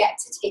would forget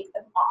to take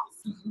them off.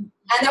 Mm-hmm.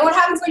 And then what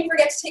happens when you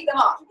forget to take them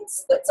off? It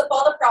splits up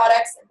all the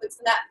products and puts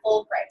them at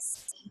full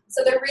price.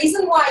 So the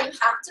reason why you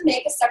have to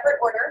make a separate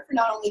order for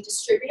not only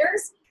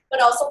distributors, but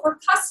also for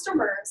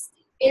customers,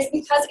 is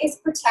because it's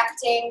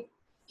protecting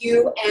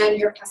you and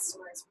your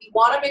customers. We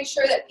want to make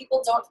sure that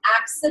people don't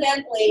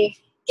accidentally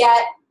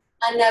get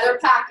another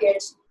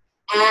package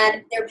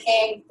and they're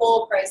paying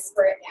full price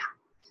for it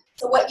now.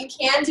 So what you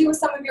can do with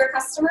some of your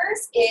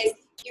customers is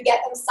you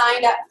get them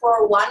signed up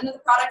for one of the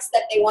products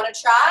that they want to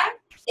try.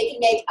 They can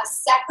make a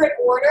separate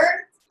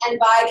order and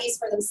buy these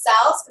for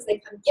themselves because they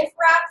come gift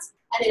wrapped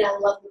and in a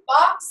lovely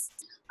box.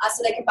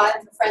 So they can buy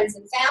them for friends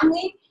and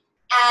family.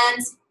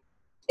 And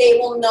they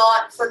will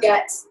not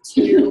forget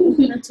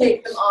to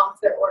take them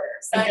off their order.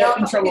 So I know a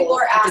couple people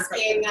are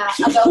asking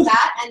about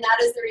that, and that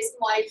is the reason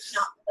why you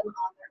cannot put them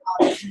on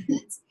their order.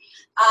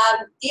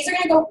 These are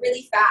going to go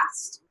really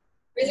fast,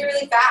 really,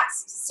 really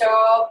fast.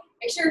 So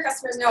make sure your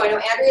customers know. I know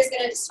Andrea is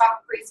going to just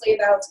talk briefly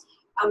about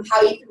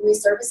how you can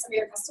reservice some of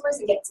your customers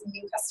and get some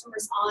new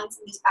customers on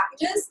some of these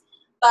packages.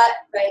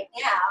 But right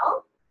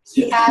now,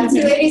 we have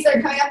two ladies that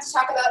are coming up to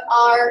talk about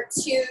our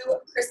 2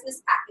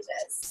 Christmas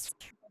packages.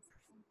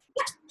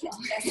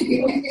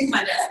 Please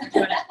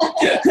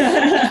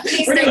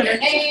state your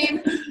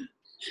name.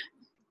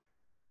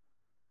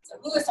 So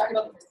who is talking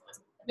about the first one?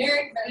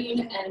 Mary,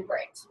 Clean, and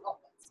Bright.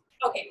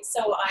 Okay,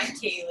 so I'm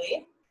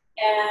Kaylee,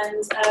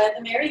 and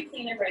the Mary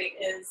Clean and Bright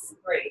is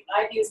great.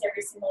 I've used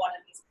every single one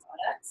of these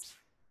products.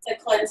 The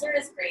cleanser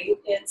is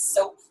great. It's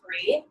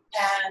soap-free,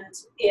 and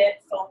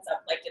it foams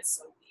up like it's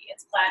soapy.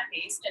 It's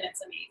plant-based, and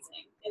it's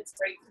amazing. It's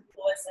great for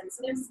people with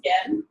sensitive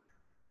skin.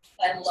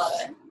 I love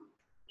it.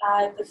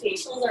 The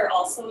facials are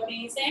also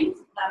amazing.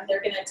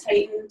 They're going to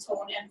tighten,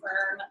 tone, and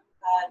firm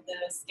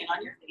the skin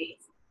on your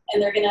face,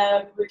 and they're going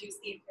to reduce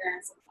the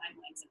appearance of fine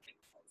lines and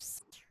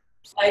wrinkles.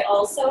 I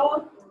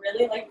also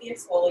really like the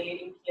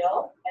exfoliating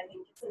peel. I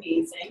think it's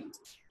amazing.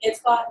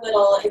 It's got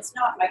little, it's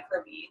not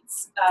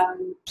microbeads.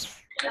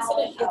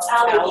 It's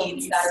aloe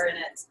beads that are in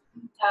it.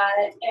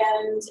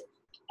 And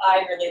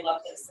I really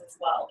love this as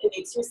well. It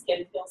makes your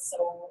skin feel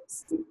so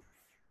smooth.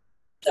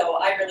 So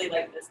I really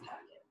like this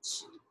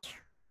package.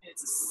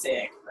 It's a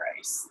sick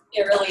price.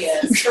 It really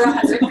is. For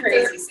 $130.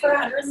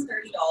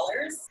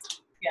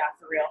 Yeah,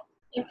 for real.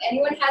 If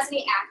anyone has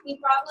any acne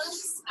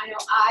problems, I know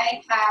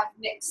I have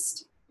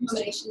mixed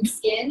combination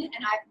skin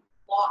and I have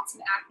lots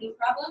of acne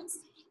problems.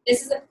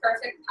 This is a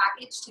perfect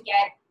package to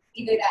get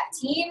either that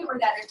teen or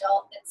that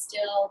adult that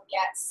still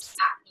gets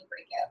acne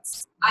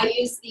breakouts. I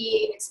use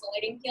the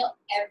exfoliating peel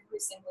every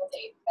single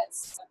day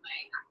because of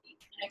my acne,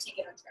 and I take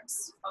it on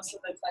trips. Also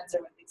the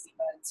cleanser with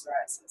eczema and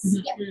psoriasis.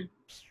 Yeah.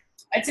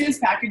 I'd say this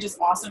package is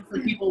awesome for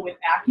people with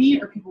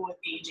acne or people with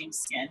aging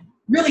skin.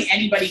 Really,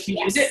 anybody can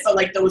use it, but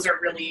like those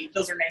are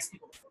nice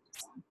people to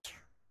focus on.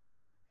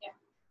 Yeah,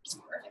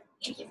 perfect.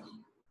 Thank you.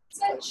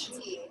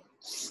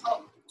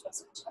 Oh,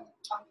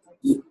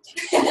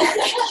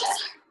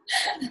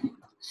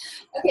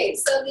 okay,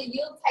 so the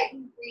Yield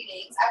Titan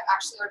Greetings, I've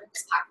actually ordered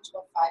this package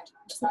about 5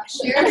 times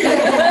last year.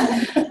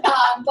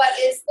 But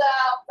it's the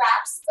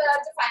wraps, the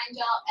defining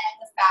gel, and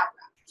the fab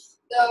wrap.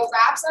 The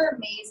wraps are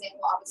amazing,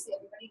 well, obviously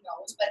everybody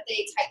knows, but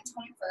they tighten,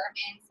 tone, and firm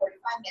in 45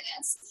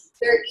 minutes.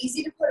 They're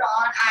easy to put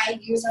on. I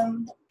use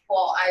them,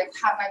 well, I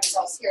have my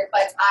results here,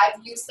 but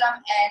I've used them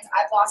and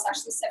I've lost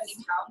actually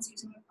 70 pounds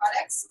using the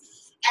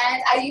products.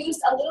 And I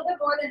used a little bit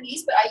more than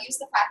these, but I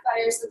used the fat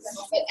fighters, the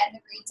Thermofit, and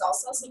the greens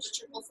also, so the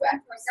triple threat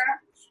program.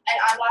 And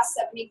I lost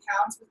 70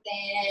 pounds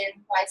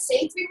within, well, I'd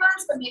say 3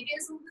 months, but maybe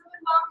it's a little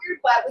bit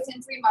longer. But within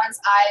 3 months,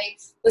 I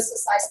was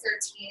a size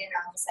 13 and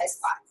now I'm a size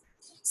 5.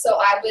 So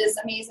I was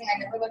amazing.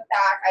 I never looked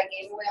back. I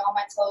gave away all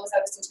my clothes.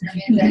 I was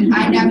determined, and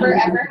I never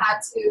ever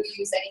had to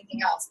use anything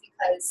else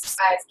because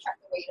I've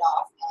kept the weight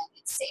off and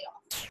it stayed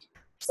off.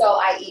 So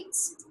I eat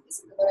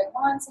basically what I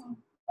want and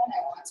when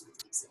I want, which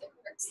makes a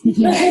difference.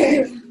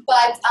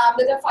 But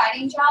the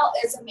defining gel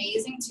is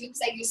amazing too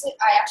because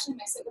I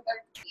actually mix it with our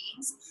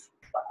greens.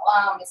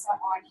 It's not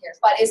on here,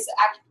 but it's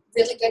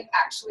really good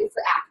actually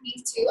for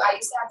acne too.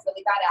 I used to have really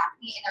bad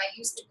acne, and I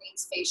used the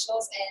greens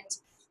facials, and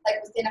like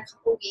within a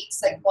couple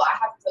weeks, I acne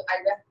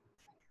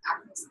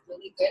is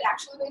really good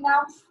actually right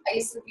now. I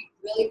used to be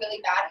really, really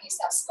bad. I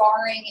used to have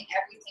scarring and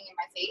everything in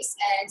my face,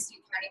 and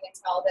you can't even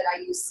tell that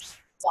I used.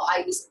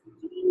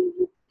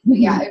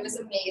 Yeah, it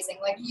was amazing.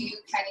 Like you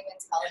can't even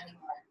tell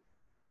anymore.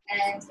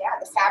 And yeah,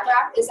 the Fab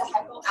Wrap is a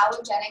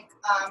hypoallergenic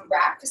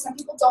wrap because some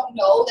people don't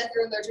know that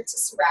they're allergic to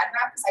Saran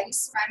Wrap because I use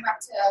Saran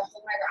Wrap to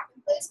hold my wrap in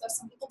place, but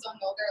some people don't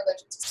know they're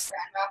allergic to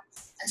Saran Wrap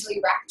until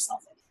you wrap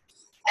yourself in it.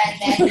 And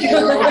then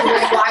you're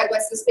wondering why,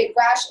 what's this big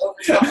rash over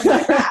top of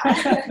my wrap?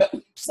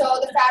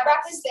 So the Fab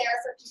Wrap is there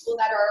for people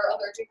that are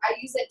allergic. I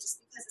use it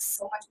just because it's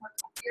so much more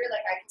comfier.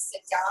 Like I can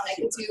sit down, I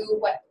can do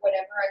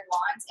whatever I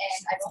want,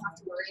 and I don't have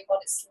to worry about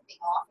it slipping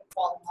off and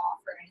falling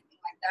off or anything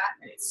like that.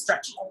 It's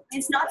stretchable.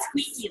 It's not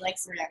squeaky like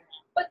Saran Wrap.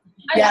 But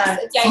Yeah,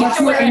 you have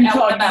to wear it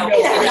out and about.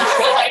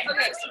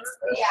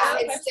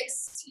 Yeah, it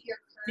sticks to your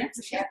curves. Yeah,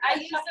 for sure.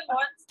 I used it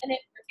once and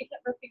it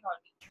kept ripping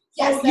on me.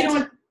 Yes, you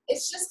know what?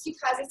 it's just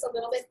because it's a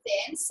little bit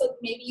thin, so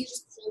maybe you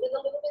just pulled it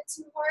a little bit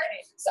too hard.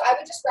 So I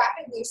would just wrap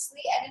it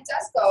loosely, and it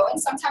does go. And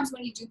sometimes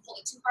when you do pull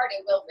it too hard,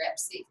 it will rip.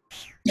 See,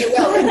 it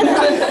will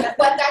rip.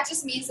 But that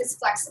just means it's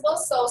flexible.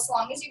 So as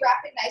long as you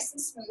wrap it nice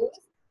and smooth,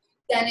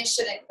 then it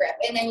shouldn't rip.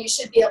 And then you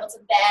should be able to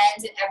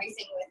bend and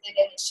everything with it,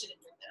 and it shouldn't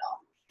rip at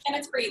all. And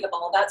it's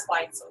breathable. That's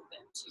why it's so thin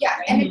too. Yeah,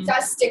 right? and it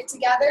does stick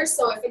together.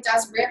 So if it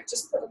does rip,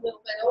 just put a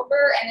little bit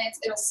over, and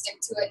it'll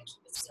stick to it and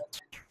keep it still.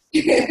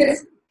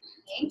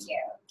 Thank you.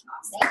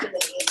 Thank you,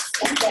 ladies.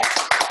 Thank you.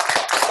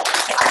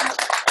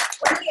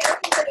 One of the other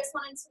things I just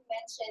wanted to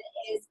mention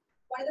is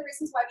one of the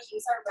reasons why we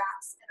use our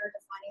wraps and our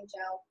defining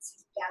gel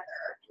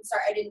together. And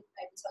sorry, I didn't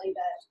tell you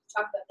to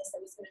talk about this. I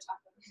was going to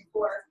talk about it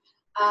before.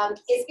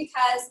 Is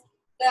because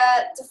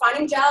the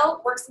defining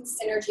gel works in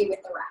synergy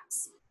with the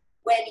wraps.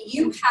 When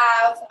you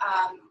have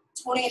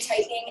toning and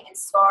tightening and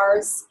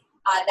scars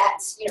that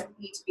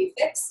need to be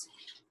fixed,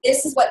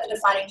 this is what the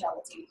defining gel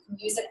will do. You can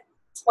use it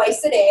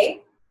twice a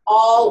day,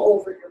 all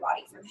over your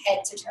body, from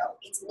head to toe.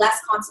 It's less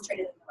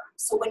concentrated than the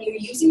wraps. So when you're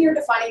using your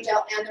defining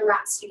gel and the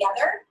wraps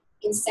together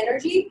in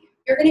synergy,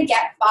 you're going to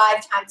get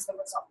 5 times the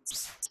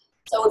results.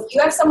 So if you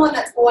have someone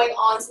that's going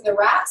on to the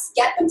wraps,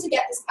 get them to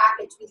get this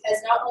package,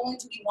 because not only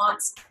do we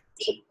want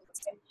the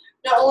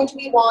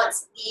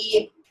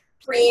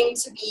cream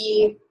to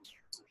be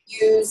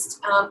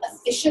used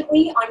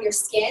efficiently on your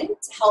skin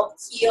to help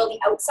heal the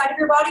outside of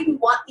your body, we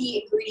want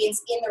the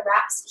ingredients in the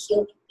wraps to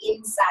heal the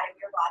inside of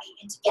your body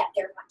and to get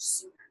there much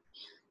sooner.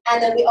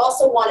 And then we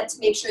also wanted to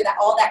make sure that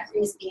all that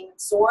cream is being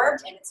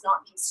absorbed and it's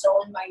not being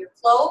stolen by your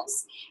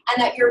clothes,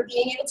 and that you're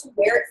being able to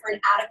wear it for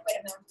an adequate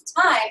amount of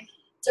time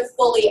to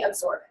fully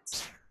absorb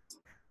it.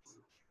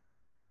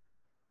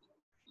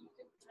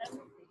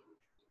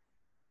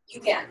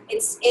 You can.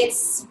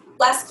 It's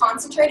less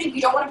concentrated. You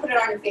don't want to put it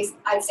on your face,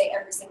 I'd say,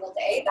 every single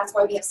day. That's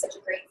why we have such a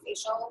great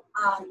facial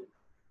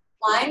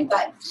line.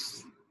 But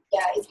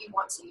yeah, if you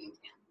want to, you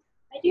can.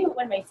 I do it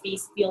when my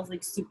face feels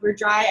like super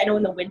dry. I know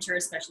in the winter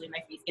especially my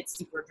face gets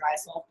super dry,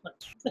 so I'll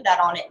put that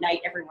on at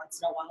night every once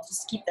in a while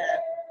just to keep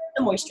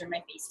the moisture in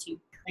my face too.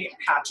 I get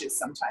patches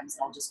sometimes,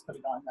 and I'll just put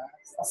it on.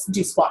 I'll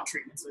do spot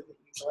treatments with it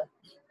usually.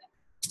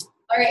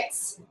 All right.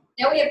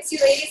 Now we have 2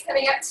 ladies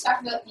coming up to talk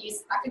about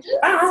these packages.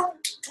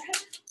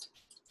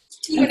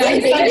 You and I,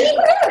 baby.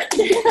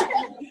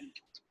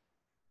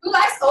 Who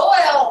likes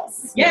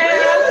oils?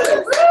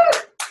 Yeah.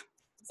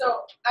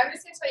 So I'm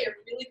just gonna tell you a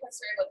really quick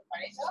story about the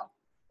defining gel.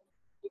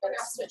 You gotta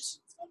switch.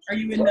 Are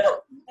you in the?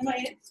 Am I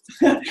in?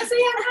 Yes, I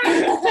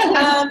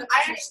am.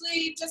 I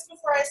actually, just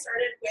before I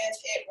started with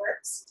It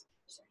Works,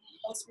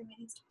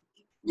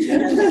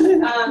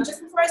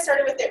 just before I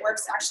started with It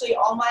Works, actually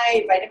all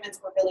my vitamins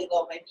were really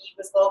low. My B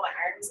was low, my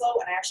iron was low,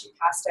 and I actually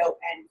passed out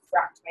and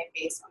cracked my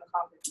face on the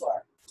concrete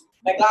floor.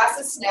 My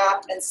glasses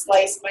snapped and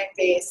sliced my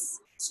face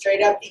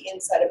straight up the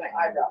inside of my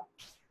eyebrow.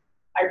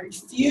 I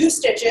refused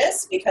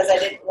stitches because I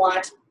didn't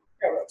want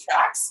railroad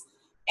tracks.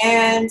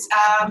 And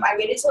I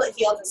waited till it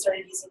healed and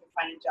started using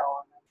defining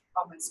gel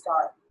on my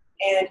scar.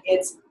 And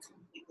it's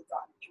completely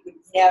gone. You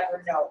would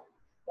never know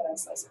that I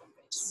sliced my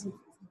face.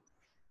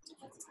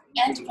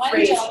 And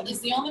defining gel is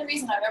the only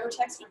reason I've ever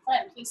texted a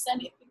friend, please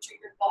send me a picture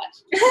of your butt.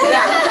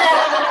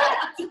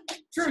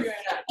 True.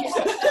 You must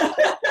have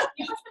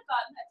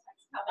gotten that text.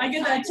 I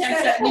get that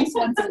text at least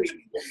once a week.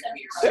 Send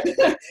me your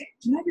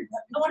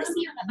butt. I want to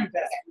see your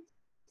butt.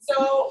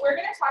 So we're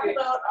going to talk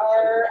about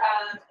our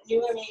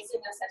new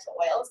amazing essential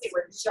oils. They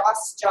were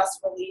just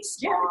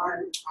released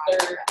on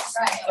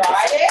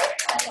Friday.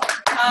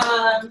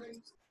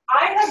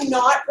 I have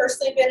not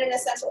personally been an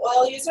essential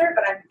oil user,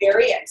 but I'm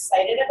very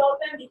excited about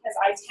them because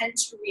I tend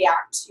to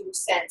react to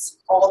scents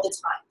all the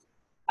time.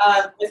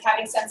 With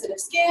having sensitive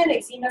skin,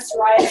 eczema,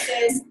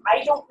 psoriasis,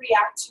 I don't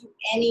react to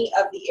any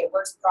of the It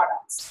Works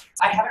products.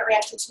 I haven't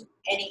reacted to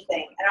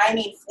anything, and I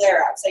mean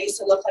flare-ups. I used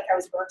to look like I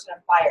was burnt in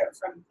a fire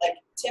from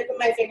like tip of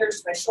my fingers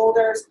to my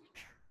shoulders,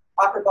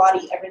 upper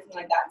body, everything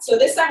like that. So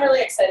this I'm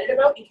really excited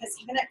about because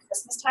even at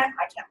Christmas time,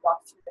 I can't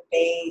walk through the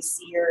Bay,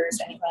 Sears,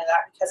 anything like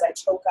that because I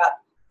choke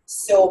up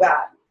so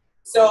bad.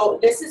 So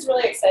this is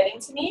really exciting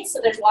to me.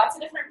 So there's lots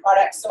of different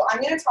products. So I'm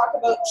going to talk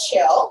about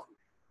Chill,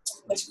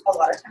 which a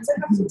lot of times I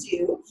have to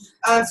do.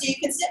 So you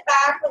can sit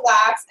back,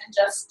 relax, and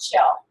just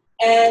chill.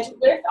 And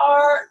with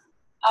our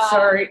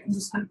Sorry,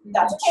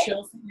 that's okay.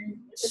 Chill.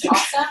 Which is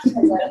awesome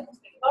because I don't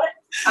think about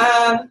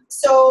it.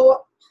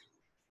 So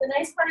the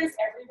nice part is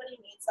everybody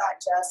needs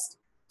that just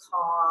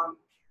calm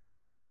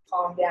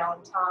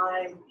down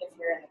time. If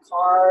you're in the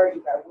car,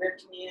 you've got a weird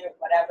commute,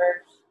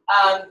 whatever.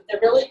 The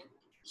really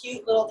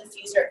cute little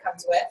diffuser it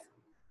comes with.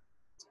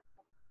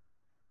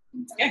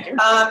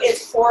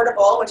 It's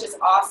portable, which is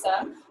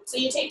awesome. So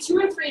you take 2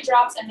 or 3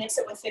 drops and mix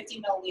it with 50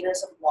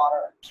 milliliters of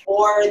water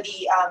or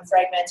the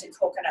fragmented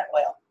coconut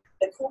oil.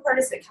 The cool part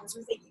is it comes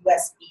with a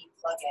USB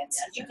plug-in.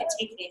 So you can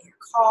take it in your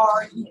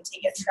car, you can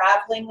take it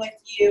traveling with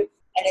you,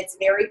 and it's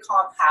very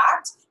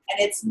compact. And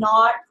it's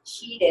not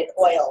heated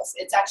oils.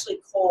 It's actually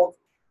cold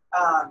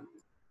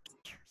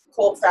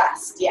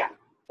pressed, yeah,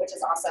 which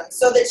is awesome.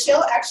 So the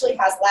Chill actually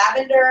has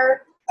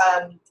lavender,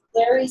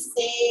 clary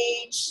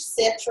sage,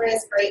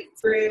 citrus,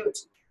 grapefruit,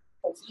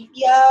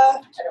 Bohemia.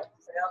 I don't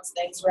pronounce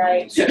things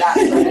right. So that's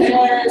what it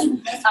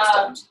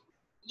is.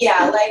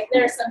 Yeah, like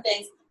there's some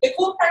things. The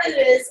cool part of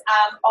it is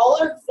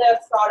all of the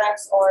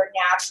products are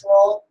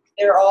natural.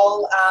 They're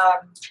all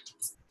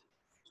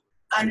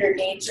Under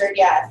nature,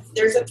 yeah.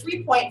 There's a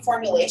 3-point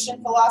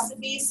formulation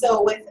philosophy.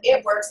 So with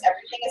It Works,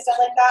 everything is done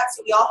like that.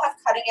 So we all have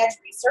cutting edge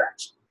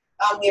research.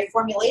 We have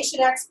formulation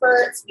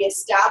experts. We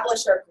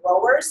establish our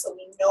growers, so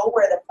we know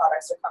where the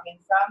products are coming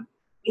from.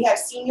 We have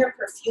senior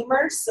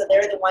perfumers, so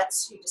they're the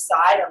ones who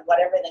decide on what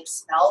everything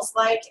smells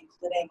like,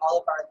 including all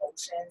of our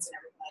lotions and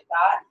everything like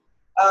that.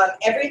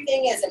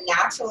 Everything is a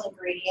natural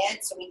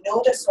ingredient, so we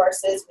know the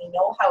sources, we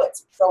know how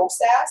it's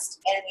processed,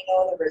 and we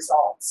know the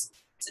results.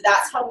 So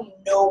that's how we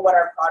know what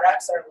our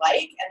products are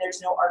like, and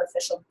there's no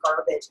artificial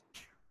garbage,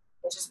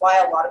 which is why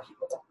a lot of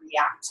people don't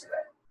react to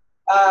it.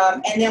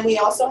 And then we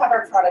also have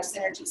our product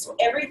synergy. So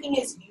everything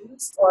is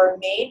used or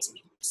made to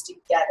be used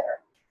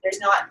together. There's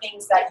not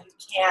things that you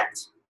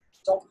can't,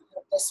 don't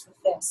put this with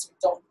this, or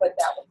don't put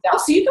that with that. Oh,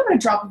 so you can put a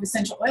drop of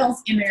essential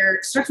oils in their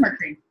stretch mark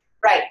cream.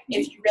 Right,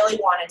 if you really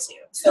wanted to.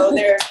 So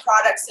there's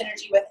product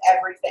synergy with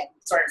everything.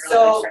 Sorry, I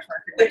really like stretch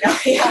mark cream right now.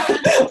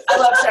 Yeah, I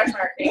love stretch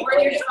mark cream. Or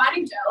your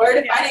defining gel. Or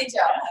defining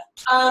gel.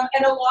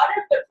 And a lot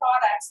of the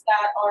products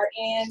that are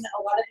in a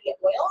lot of the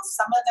oils,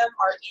 some of them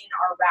are in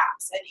our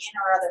wraps and in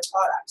our other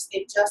products.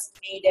 They've just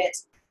made it,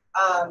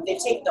 they've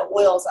taken the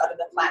oils out of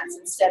the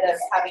plants instead of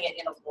having it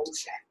in a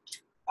lotion.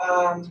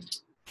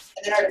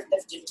 And then our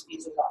diffuse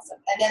is awesome.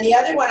 And then the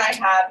other one I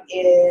have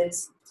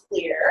is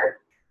Clear.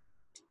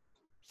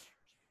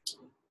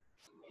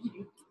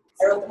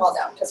 I wrote them all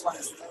down because one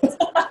is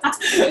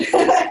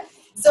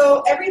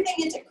so everything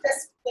into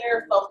crisp,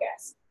 clear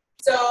focus.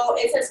 So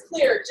it says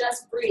clear,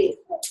 just breathe.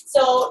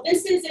 So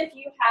this is if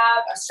you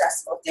have a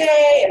stressful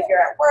day, if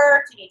you're at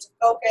work, you need to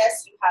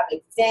focus, you have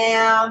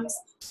exams,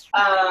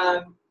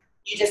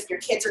 your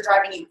kids are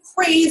driving you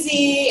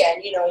crazy,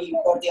 and you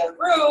go to the other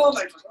room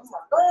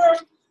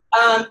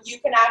and you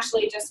can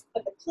actually just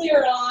put the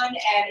clear on,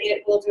 and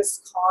it will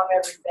just calm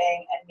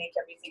everything and make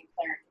everything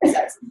clear and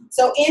precise.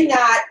 So in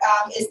that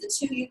is the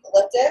 2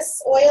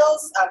 eucalyptus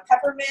oils,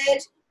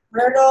 peppermint,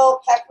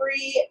 myrtle,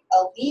 peppery,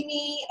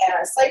 elemi,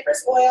 and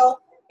cypress oil.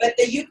 But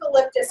the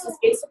eucalyptus is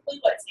basically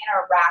what's in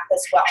our wrap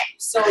as well.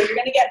 So you're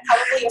going to get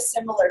probably a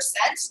similar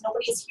scent.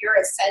 Nobody's here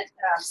has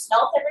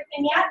smelled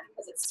everything yet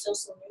because it's still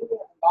so new, we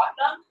haven't bought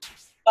them.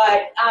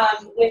 But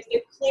with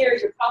the clear,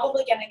 you're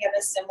probably going to get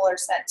a similar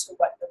scent to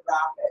what the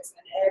wrap is,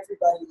 and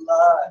everybody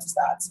loves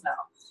that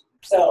smell.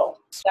 So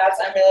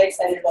I'm really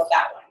excited about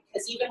that one,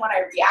 because even when I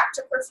react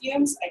to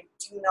perfumes, I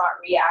do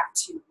not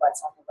react to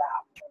what's on the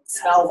wrap,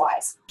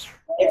 smell-wise.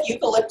 If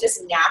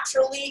eucalyptus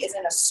naturally is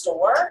in a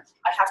store,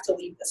 I have to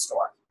leave the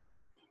store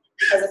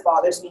because it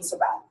bothers me so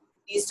bad.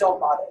 These don't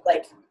bother,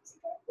 like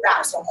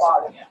wraps don't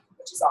bother me,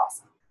 which is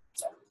awesome.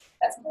 So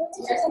that's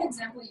So here's an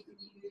example you could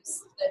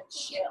use, the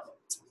chill.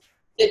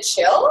 The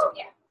chill?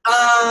 Yeah.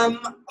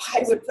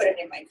 I would put it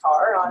in my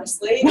car,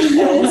 honestly,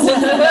 because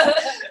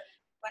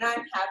when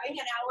I'm having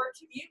an hour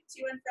commute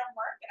to and from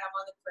work and I'm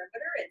on the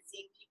perimeter and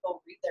seeing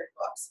people read their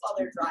books while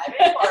they're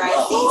driving, or I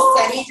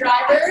see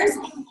semi-drivers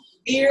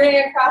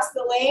veering across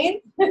the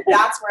lane,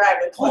 that's where I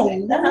would put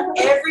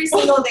it. Every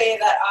single day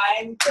that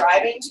I'm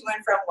driving to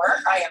and from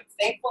work, I am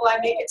thankful I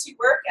make it to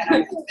work, and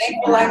I'm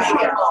thankful I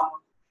make it home.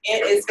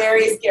 It is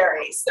very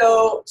scary.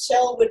 So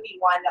chill would be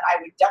one that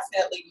I would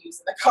definitely use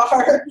in the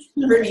car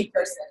for me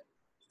personally.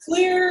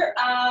 Clear,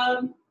 I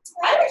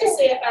would just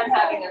say if I'm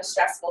having a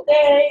stressful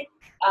day,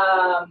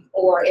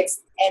 or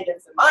it's end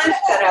of the month,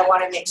 then I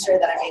want to make sure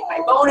that I make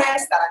my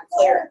bonus, that I'm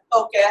clear and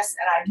focused,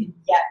 and I can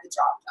get the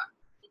job done.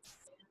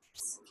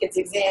 Kids'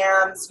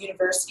 exams,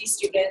 university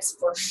students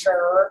for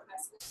sure.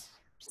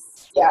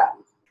 Yeah.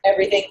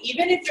 Everything,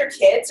 even if your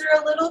kids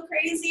are a little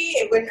crazy,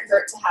 it wouldn't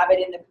hurt to have it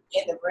in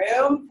the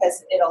room,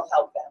 because it'll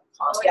help them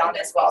calm down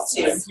as well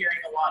too. I'm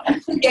hearing a lot.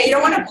 Yeah, you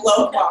don't want to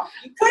blow. Well,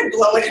 you could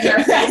blow it in their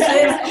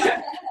faces,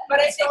 but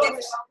I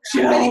think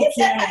it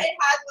had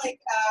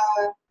like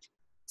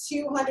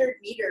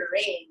 200-meter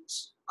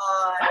range.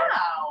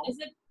 Wow. Is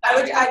it?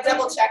 I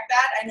double check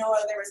that. I know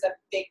there was a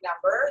big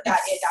number that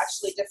it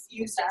actually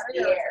diffused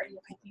into the air.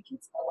 I think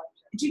it's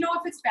do you know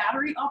if it's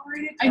battery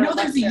operated? I know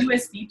there's a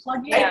USB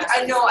plug-in. Yeah.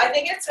 I know. I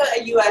think it's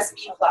a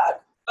USB plug.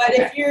 But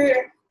if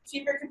your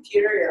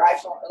computer, your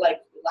iPhone, or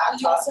like laptop.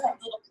 You also have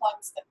little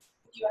plugs that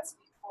USB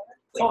cord.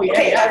 Oh yeah,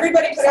 Okay, yeah.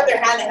 everybody put up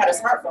their hand. They had a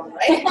smartphone,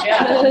 right?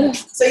 Yeah.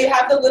 So you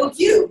have the little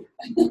cube.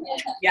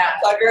 Yeah.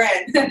 Plug her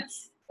in,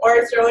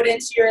 or throw it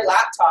into your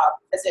laptop,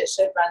 because it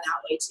should run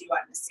that way too,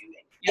 I'm assuming.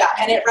 Yeah,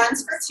 and it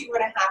runs for 2.5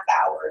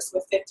 hours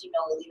with 50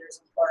 milliliters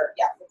of water.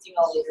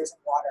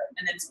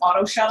 And then it's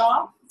auto shut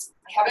off.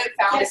 I haven't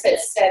found if it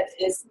said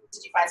is.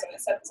 Did you find something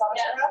that said it's auto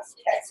shut off?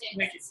 Okay.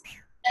 Wicked.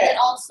 And then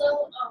also,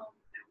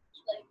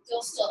 like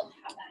you'll still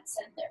have that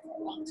scent there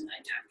for a long time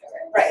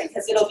afterwards. Right,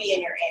 because it'll be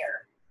in your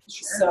air.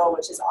 Sure. So,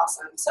 which is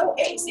awesome. So,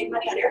 hey, save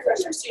money on air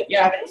fresheners too if you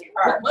Yeah. have it in your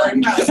car. Or if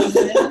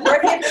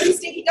you have really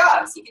stinky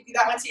dogs, you can do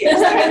that one too.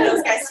 So I get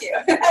those guys too.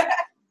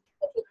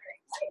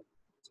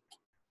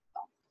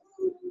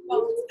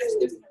 Well, there's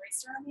an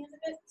eraser on the end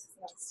of it. So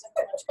that's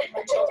stuff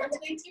my children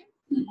today too.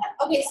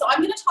 Okay, so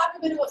I'm going to talk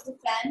a bit about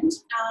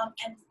Defend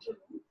and Bloom.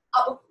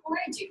 Before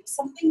I do,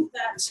 something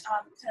that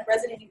kind of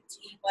resonated with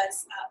me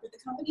was that the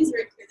company is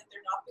very clear that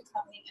they're not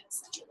becoming an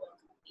essential oil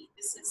company.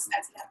 this is,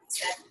 as Kathy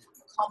said,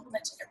 a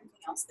complement to everything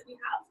else that we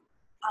have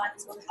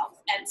is women's health.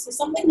 And so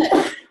something that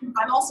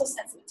I'm also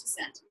sensitive to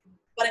scent,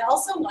 but I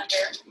also wonder,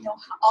 how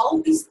all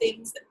of these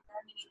things that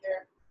are in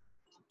either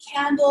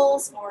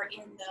candles or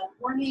in the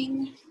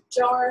warming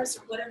jars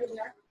or whatever they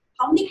are,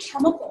 how many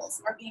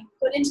chemicals are being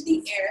put into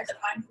the air that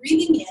I'm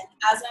breathing in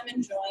as I'm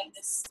enjoying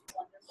this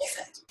wonderful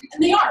scent?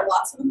 And they are,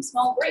 lots of them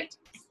smell great.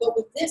 But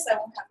with this, I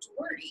won't have to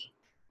worry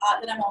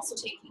that I'm also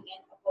taking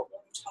in a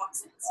boatload of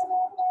toxins.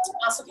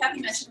 Also,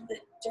 Kathy mentioned the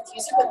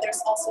diffuser, but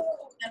there's also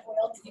coconut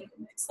oil that you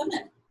can mix them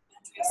in.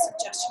 Andrea's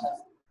suggestion of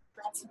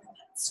throwing some in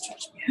that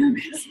stretch me.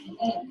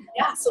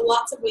 Yeah, so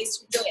lots of ways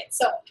to enjoy it.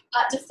 So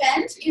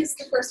Defend is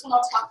the first one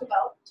I'll talk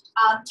about.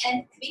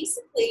 And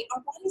basically,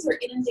 our bodies are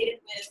inundated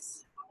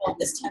with, well,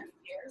 this time of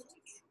year,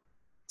 like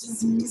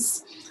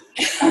disease.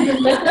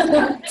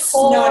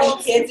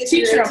 Snotty kids, if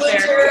you're a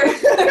teacher.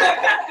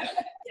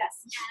 Yes,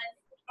 and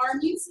our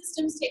immune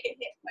systems take a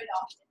hit quite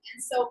often.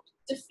 And so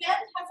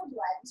Defend has a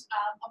blend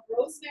of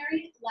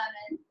rosemary,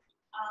 lemon,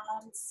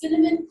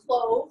 cinnamon,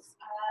 clove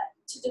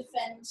to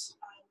defend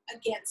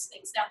against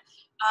things. Now,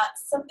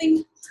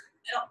 something,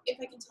 if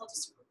I can tell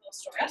just a quick little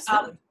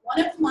story. One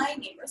of my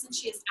neighbors, and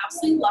she is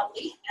absolutely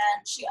lovely,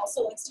 and she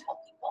also likes to help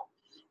people.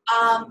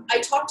 I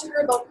talked to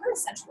her about her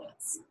essential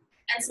oils.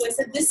 And so I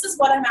said, this is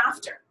what I'm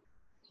after.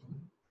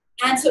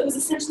 And so it was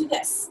essentially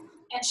this.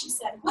 And she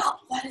said, well,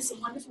 that is a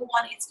wonderful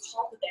one. It's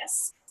called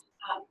this.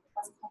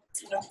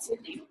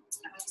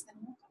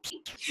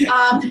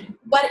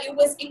 But it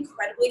was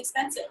incredibly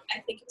expensive. I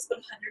think it was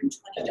about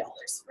 $120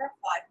 for a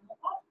 5-ml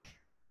bottle.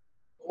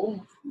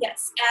 Oh.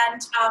 Yes,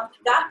 and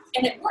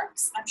and it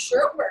works. I'm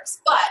sure it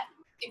works. But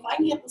if I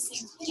get the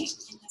same thing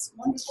in this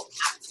wonderful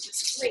pack for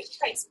this great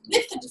price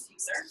with the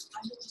diffuser,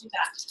 I'm going to do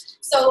that.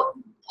 So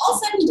all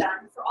said and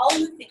done, for all of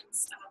the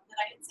things that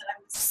I had said I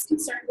was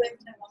concerned with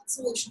and I wanted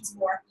solutions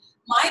for,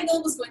 my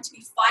bill was going to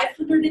be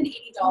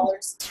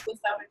 $580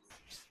 without a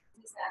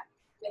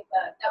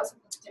that was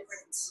with a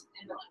different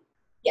envelope.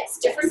 Yes,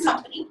 different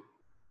company,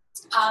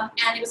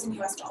 and it was in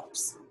US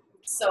dollars.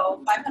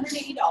 So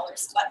 $580,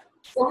 but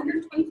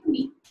 $420 for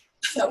me.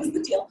 That was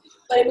the deal,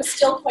 but it was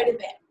still quite a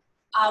bit.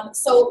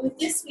 So with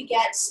this, we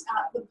get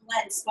the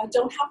blend, so I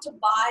don't have to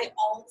buy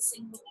all the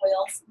single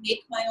oils,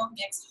 make my own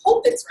mix,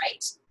 hope it's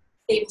right.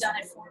 They've done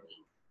it for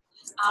me.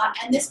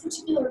 And this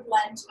particular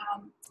blend,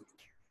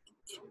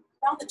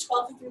 around the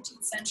 12th and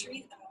 13th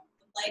century, the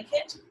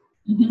blanket,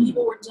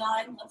 people were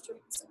dying left, right,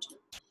 and center.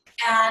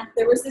 And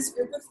there was this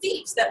group of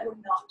thieves that were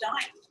not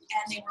dying,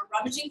 and they were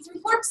rummaging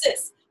through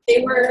corpses.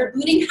 They were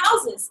looting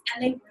houses,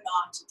 and they were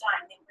not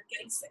dying. They were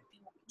getting sick. They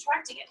were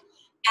contracting it.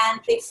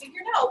 And they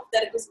figured out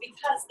that it was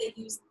because they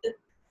used the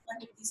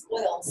blend of these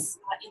oils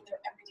in their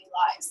everyday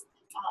lives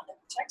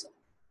that protected them.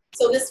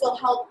 So this will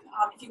help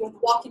if you go to the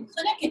walk-in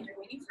clinic and you're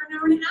waiting for an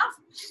hour and a half,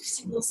 just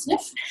take a little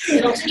sniff.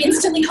 It'll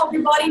instantly help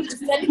your body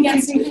defend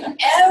against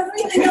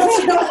everything else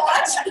you don't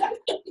want.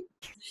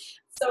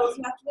 So if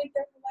you have to wait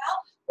there for a while,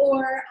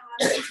 or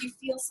if you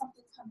feel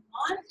something coming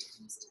on, you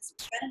can use it as a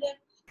preventative,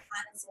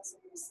 and it's also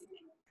very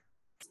soothing.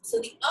 So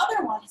the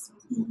other one is,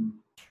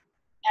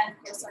 and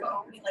of course our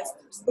company likes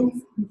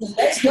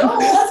let's go,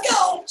 let's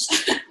go.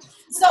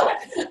 So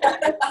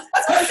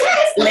that's what it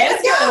says.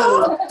 Let's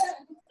go.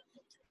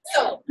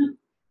 So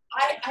I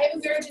have a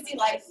very busy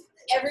life.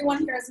 Everyone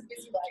here has a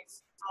busy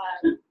life.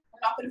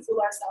 We're not going to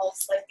fool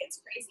ourselves. Life gets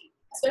crazy,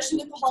 especially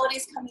with the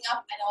holidays coming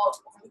up. I know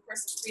over the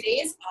course of 3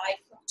 days, I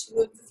cook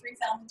 2 of the 3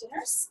 family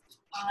dinners,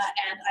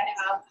 and I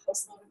have a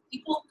house load of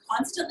people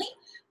constantly.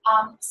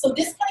 So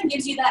this kind of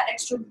gives you that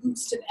extra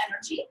boost of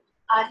energy.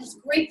 It has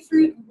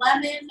grapefruit,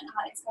 lemon,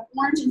 it's got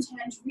orange and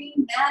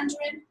tangerine,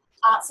 mandarin.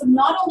 So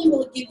not only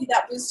will it give you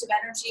that boost of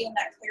energy and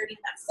that clarity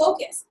and that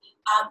focus,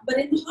 but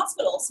in the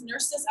hospitals,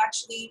 nurses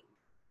actually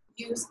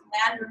use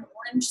mandarin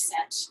orange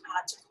scent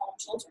to calm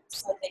children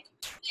so that they can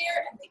be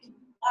clear and they can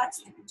relax.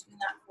 They've been doing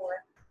that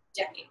for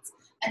decades.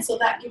 And so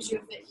that gives you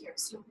a bit here.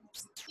 So you'll be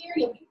clear,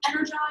 you'll be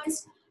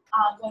energized,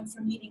 going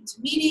from meeting to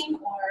meeting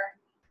or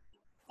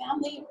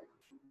family or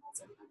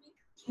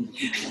I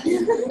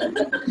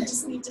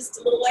just need just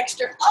a little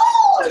extra.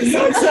 Oh, I'm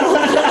so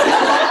excited.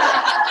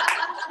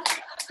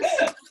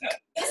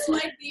 This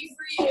might be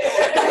for you.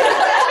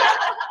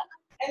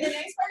 And the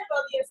nice part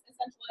about the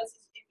essential oils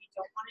is if you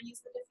don't want to use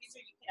the diffuser,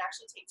 you can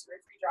actually take 2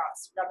 or 3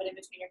 drops, rub it in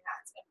between your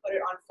hands, and put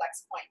it on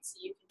flex points. So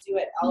you can do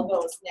it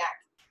elbows, neck.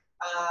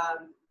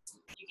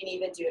 You can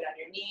even do it on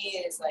your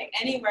knees, like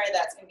anywhere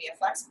that's going to be a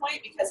flex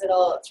point, because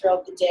it'll,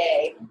 throughout the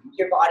day,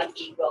 your body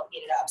heat will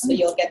heat it up. So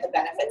you'll get the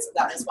benefits of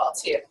that as well,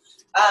 too.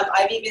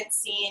 I've even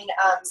seen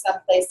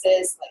some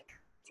places, like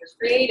if you're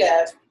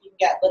creative, you can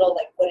get little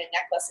like wooden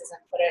necklaces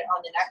and put it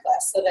on the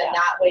necklace. So then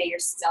that way you're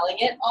smelling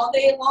it all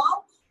day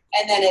long.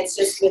 And then it's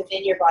just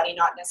within your body,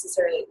 not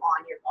necessarily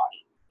on your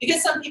body.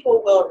 Because some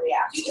people will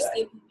react to it. You just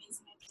gave me an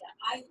amazing idea.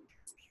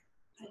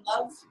 I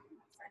love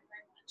my friend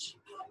very much,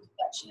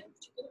 but she in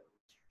particular.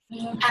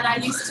 And I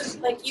used to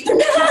like either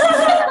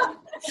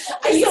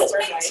I used to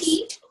make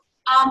tea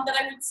that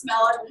I would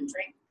smell, I wouldn't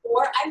drink,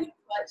 or I would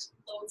put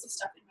loads of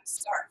stuff in my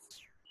scarf.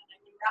 And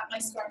I would wrap my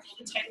scarf a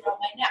little tight around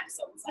my neck,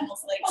 so it's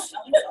almost like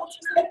smelling salty.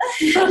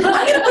 I'm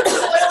gonna put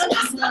some oil in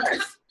my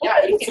scarf.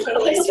 Yeah, you can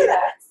totally do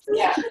that.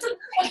 Yeah.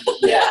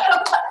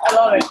 Yeah. I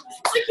love it.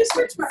 It's like your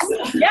search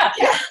market. Yeah.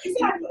 Yeah,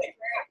 exactly.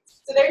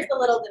 So there's the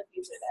little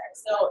diffuser there.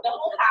 So the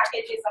whole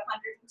package is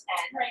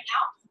 $110 right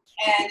now,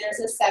 and there's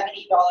a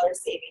 $70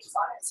 savings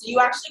on it. So you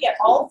actually get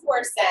all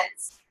 4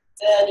 scents,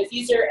 the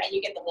diffuser, and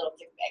you get the little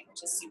gift bag,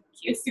 which is super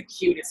cute. It's the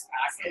cutest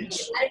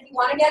package. And if you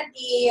want to get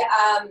the,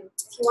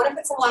 if you want to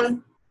put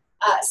someone,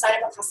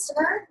 sign up a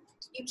customer,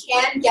 you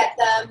can get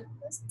them.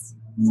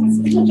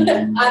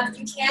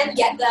 You can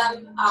get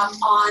them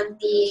on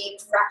the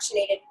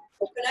fractionated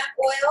coconut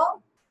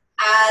oil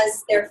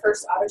as their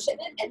first auto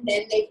shipment, and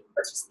then they can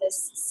purchase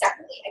this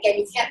separately. Again,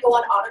 you can't go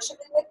on auto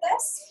shipment with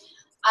this,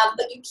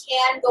 but you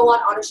can go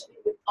on auto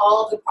shipment with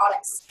all of the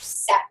products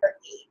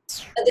separately.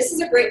 This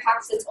is a great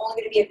pack because it's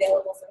only going to be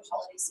available for the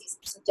holiday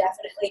season, so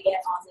definitely get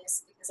on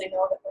this because I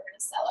know that we're going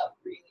to sell out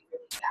really,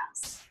 really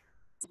fast.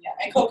 Yeah,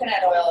 and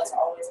coconut oil is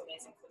always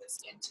amazing for the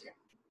skin too.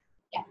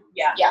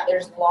 Yeah. Yeah,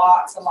 there's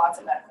lots and lots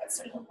of benefits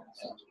to coconut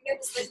oil. You get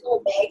this like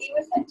little baggie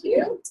with it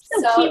too,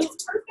 so cute.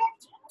 it's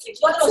perfect. It's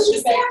one of those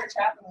shoe bags for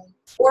traveling.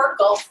 Or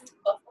golf.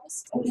 Oh,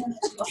 yeah.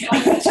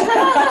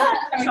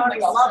 I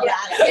love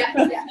that.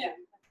 Yeah.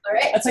 All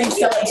right. That's how you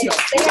sell it too.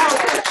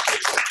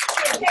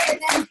 Okay,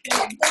 and then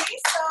quickly,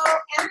 so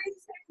Emery's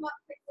just gonna come up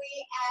quickly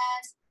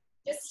and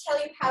just tell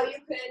you how you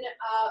can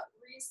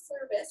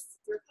reservice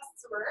your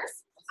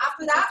customers.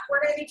 After that,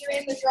 we're going to be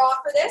doing the draw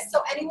for this.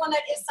 So anyone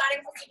that is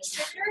signing up as a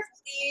distributor,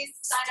 please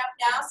sign up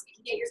now so you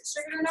can get your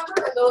distributor number.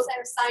 For those that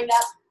are signed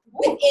up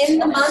within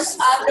the month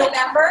of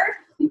November,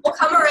 we'll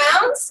come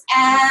around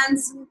and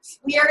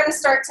we are going to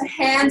start to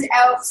hand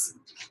out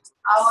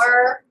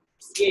our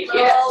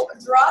little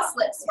draw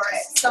slips for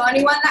it. So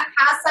anyone that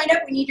has signed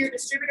up, we need your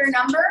distributor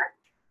number,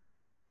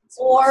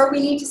 or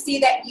we need to see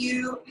that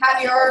you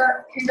have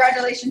your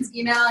congratulations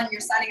email and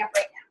you're signing up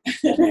right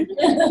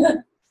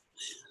now.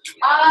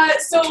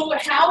 So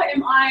how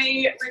am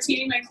I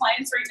retaining my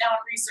clients right now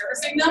and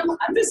reservicing them?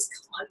 I'm just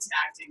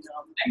contacting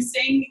them. I'm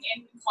staying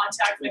in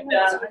contact with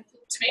them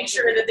to make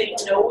sure that they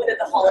know that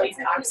the holiday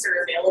packs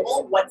are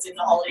available, what's in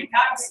the holiday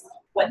packs,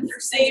 what they're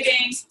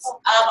saving.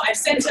 I've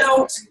sent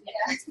out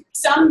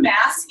some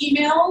mass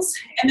emails,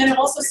 and then I've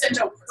also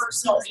sent out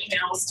personal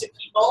emails to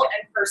people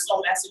and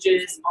personal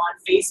messages on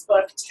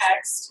Facebook,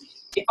 text.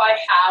 If I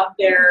have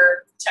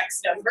their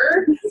text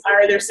number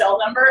or their cell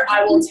number,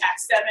 I will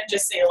text them and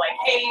just say like,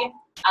 hey,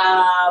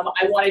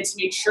 I wanted to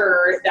make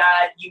sure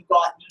that you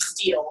got these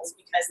deals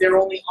because they're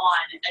only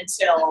on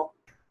until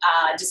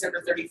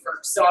December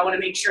 31st. So I want to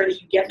make sure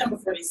that you get them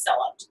before they sell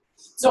out.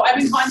 So I've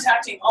been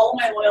contacting all of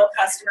my loyal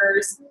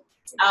customers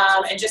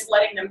and just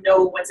letting them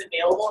know what's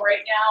available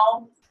right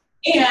now.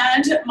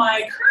 And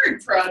my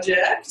current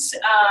project,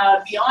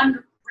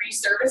 beyond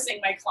reservicing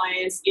my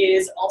clients,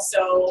 is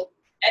also,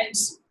 and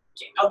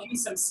I'll give you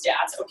some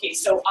stats. Okay,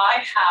 so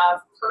I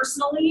have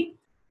 120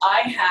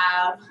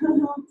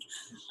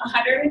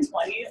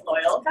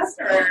 loyal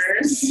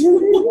customers.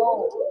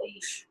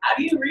 How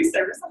do you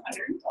reservice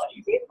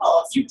 120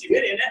 people? You do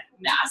it in a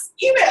mass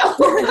email.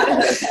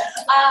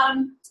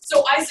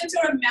 So I sent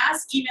out a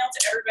mass email to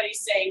everybody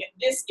saying,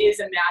 this is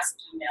a mass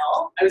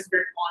email. I was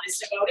very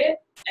honest about it.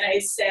 And I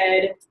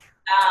said,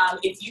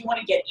 if you want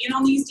to get in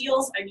on these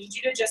deals, I need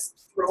you to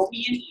just throw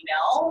me an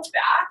email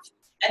back,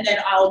 and then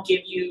I'll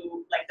give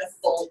you like the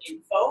full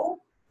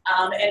info.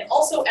 And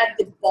also at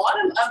the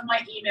bottom of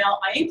my email,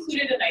 I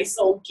included a nice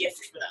little gift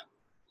for them.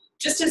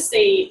 Just to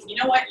say, you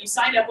know what, you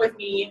signed up with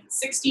me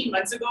 16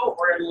 months ago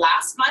or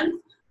last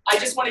month. I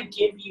just want to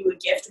give you a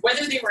gift,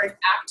 whether they were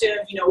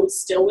active,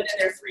 still within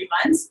their 3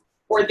 months,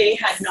 or they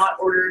had not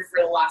ordered for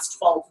the last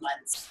 12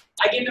 months.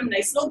 I gave them a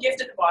nice little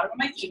gift at the bottom of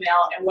my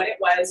email, and what it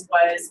was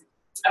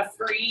a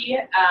free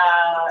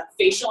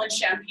facial and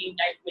champagne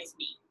night with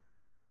me.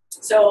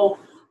 So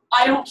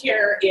I don't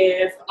care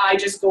if I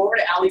just go over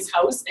to Allie's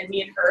house and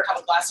me and her have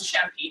a glass of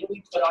champagne and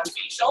we put on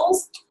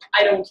facials.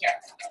 I don't care.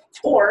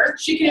 Or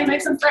she can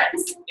invite some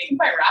friends. They can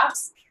buy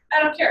wraps.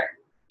 I don't care.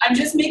 I'm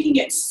just making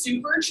it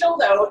super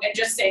chilled out and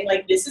just saying,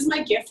 like, this is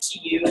my gift to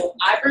you.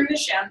 I bring the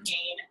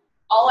champagne.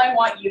 All I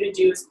want you to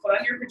do is put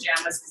on your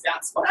pajamas because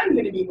that's what I'm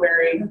going to be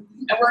wearing.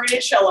 And we're going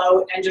to chill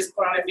out and just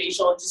put on a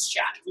facial and just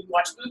chat. If we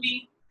watch a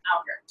movie, I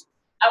don't care.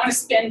 I want to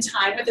spend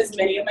time with as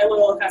many of my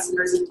loyal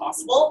customers as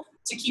possible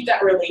to keep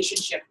that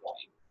relationship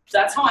going. So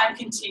that's how I'm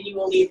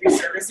continually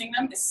reservicing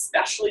them,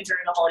 especially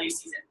during the holiday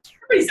season.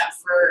 Everybody's up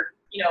for,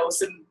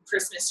 some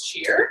Christmas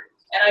cheer.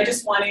 And I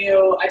just want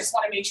to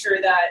make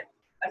sure that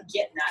I'm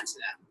getting that to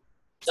them.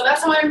 So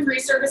that's how I'm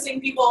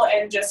reservicing people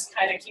and just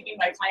kind of keeping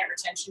my client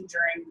retention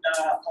during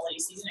the holiday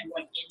season and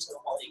going into the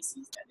holiday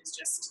season. It's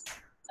just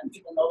letting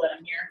people know that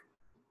I'm here.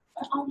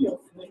 But I'll be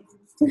okay.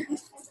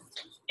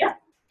 Yeah.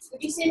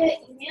 Would you say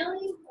that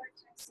emailing or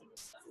texting is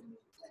something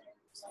better?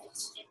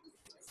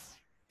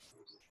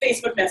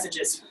 Facebook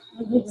messages.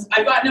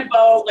 I've gotten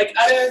about,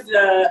 out of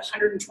the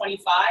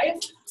 125,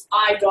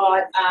 I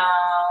got,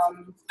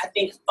 I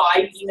think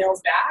 5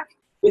 emails back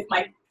with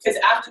because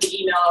after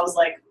the email, I was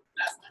like,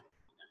 that's not.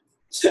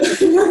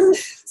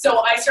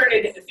 So I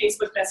started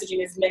Facebook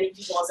messaging as many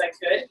people as I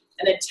could,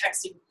 and then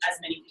texting as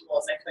many people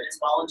as I could as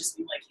well, and just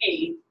being like,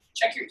 hey,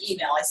 check your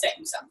email, I sent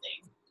you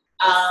something.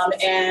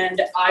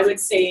 And I would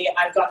say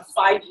I've got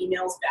 5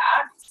 emails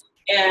back,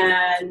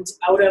 and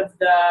out of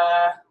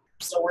the,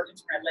 still working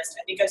through my list,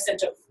 I think I've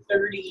sent out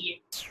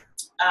 30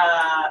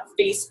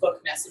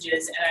 Facebook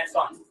messages, and I've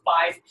gotten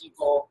 5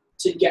 people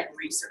to get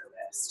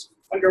reserviced.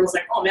 One girl was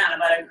like, oh man,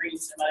 I'm out of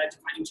grease, I'm out of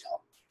defining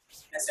gel.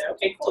 And I said,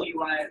 okay, cool,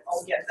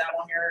 I'll get that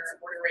on your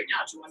order right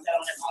now. Do you want that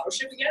on an auto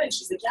ship again? And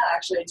she's like, yeah,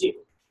 actually I do.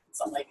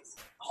 So I'm like,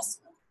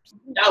 awesome.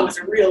 That was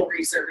a real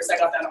reservice. I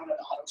got that on an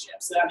auto ship,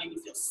 so that made me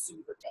feel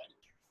super good.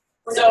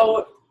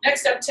 So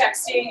next up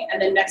texting,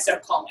 and then next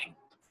up calling.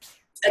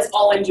 That's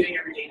all I'm doing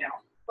every day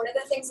now. One of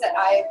the things that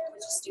I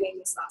was just doing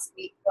this last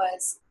week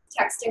was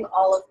texting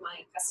all of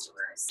my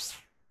customers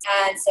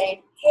and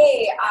saying,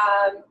 hey,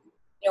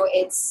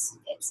 it's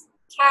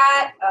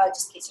Kat,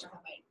 just in case you don't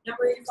have my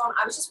number in your phone,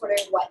 I was just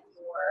wondering what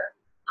your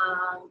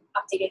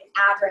updated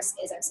address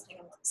is. I'm something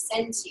I want to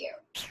send to you.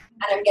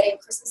 And I'm getting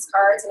Christmas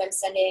cards, and I'm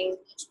sending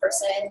each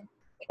person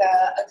like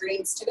a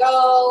greens to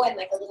go and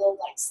like a little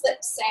like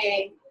slip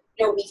saying,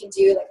 we can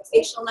do like a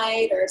facial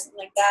night or something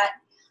like that.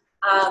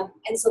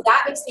 And so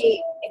that makes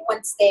me,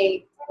 once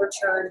they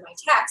return my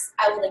text,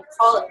 I will then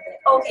call them and be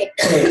like, okay,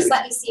 just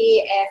let me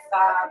see if,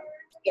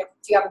 do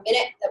you have a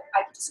minute that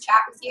I can just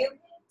chat with you?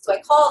 So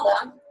I call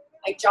them,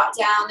 I jot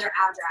down their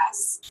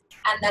address,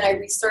 and then I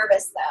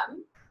reservice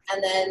them,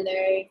 and then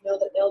they know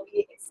that they'll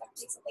be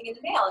accepting something in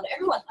the mail, and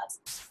everyone loves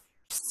it.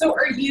 So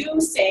are you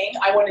saying,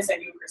 I want to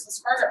send you a Christmas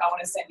card, or I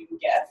want to send you a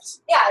gift?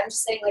 Yeah, I'm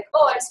just saying like,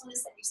 I just want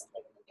to send you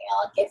something in the mail,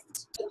 a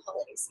gift for the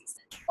holiday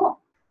season. Cool.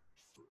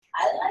 I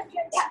like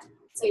it. Yeah.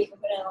 So you can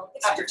put in a little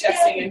After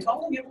texting and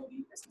calling, it will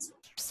be Christmas.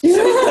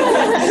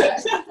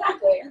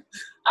 Exactly.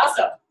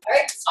 Awesome.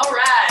 All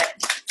right.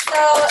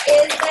 So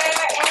is there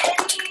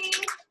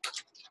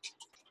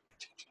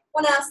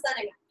anyone else that I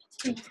got?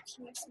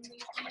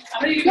 How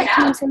many do you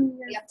have?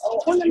 Yep.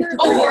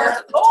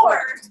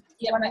 Four.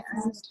 Yeah.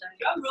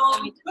 Drum roll.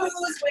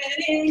 Who's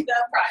winning the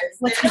prize?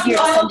 What's easier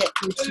to send it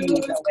through to Who's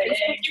you, though?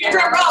 winning? Give me a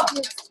drum roll.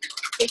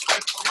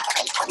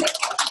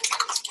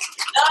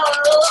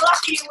 The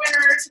lucky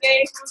winner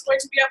today who's going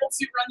to be able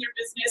to run their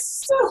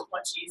business so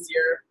much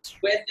easier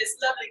with this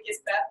lovely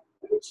gift bag.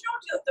 Did you know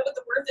what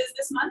the worth is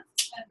this month?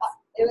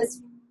 It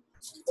was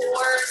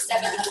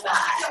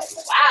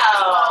 $4.75.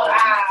 Wow.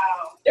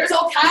 There's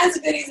all kinds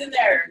of goodies in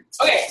there.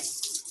 Okay,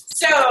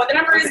 so the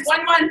number is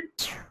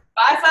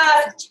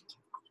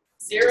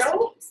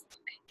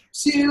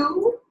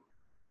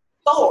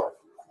 1155024.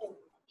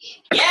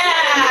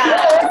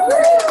 Yeah!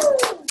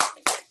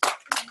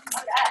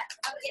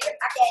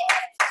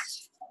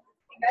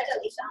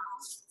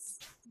 Congratulations.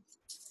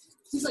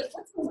 He's like,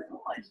 what's going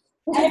on?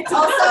 And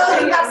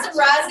also, we have some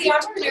Raz the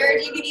Entrepreneur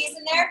DVDs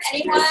in there. If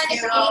anyone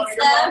needs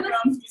them,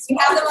 we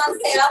have them on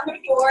sale for $4.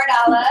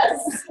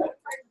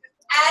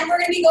 And we're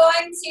going to be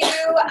going to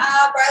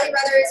Barley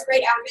Brothers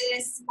right after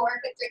this for a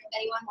quick drink if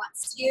anyone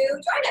wants to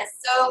join us.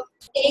 So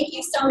thank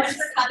you so much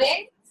for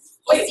coming.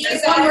 Wait,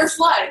 there's one more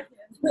slide.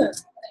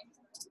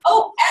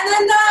 Oh, and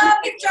then the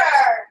picture.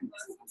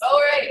 All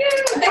right.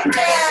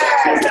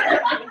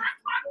 Picture.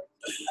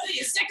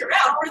 You stick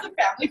around for the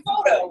family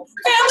photo.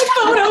 Family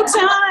photo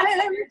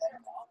time.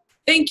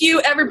 Thank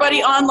you,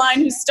 everybody online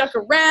who stuck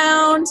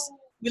around.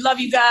 We love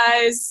you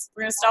guys.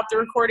 We're going to stop the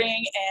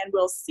recording, and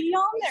we'll see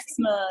y'all next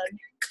month.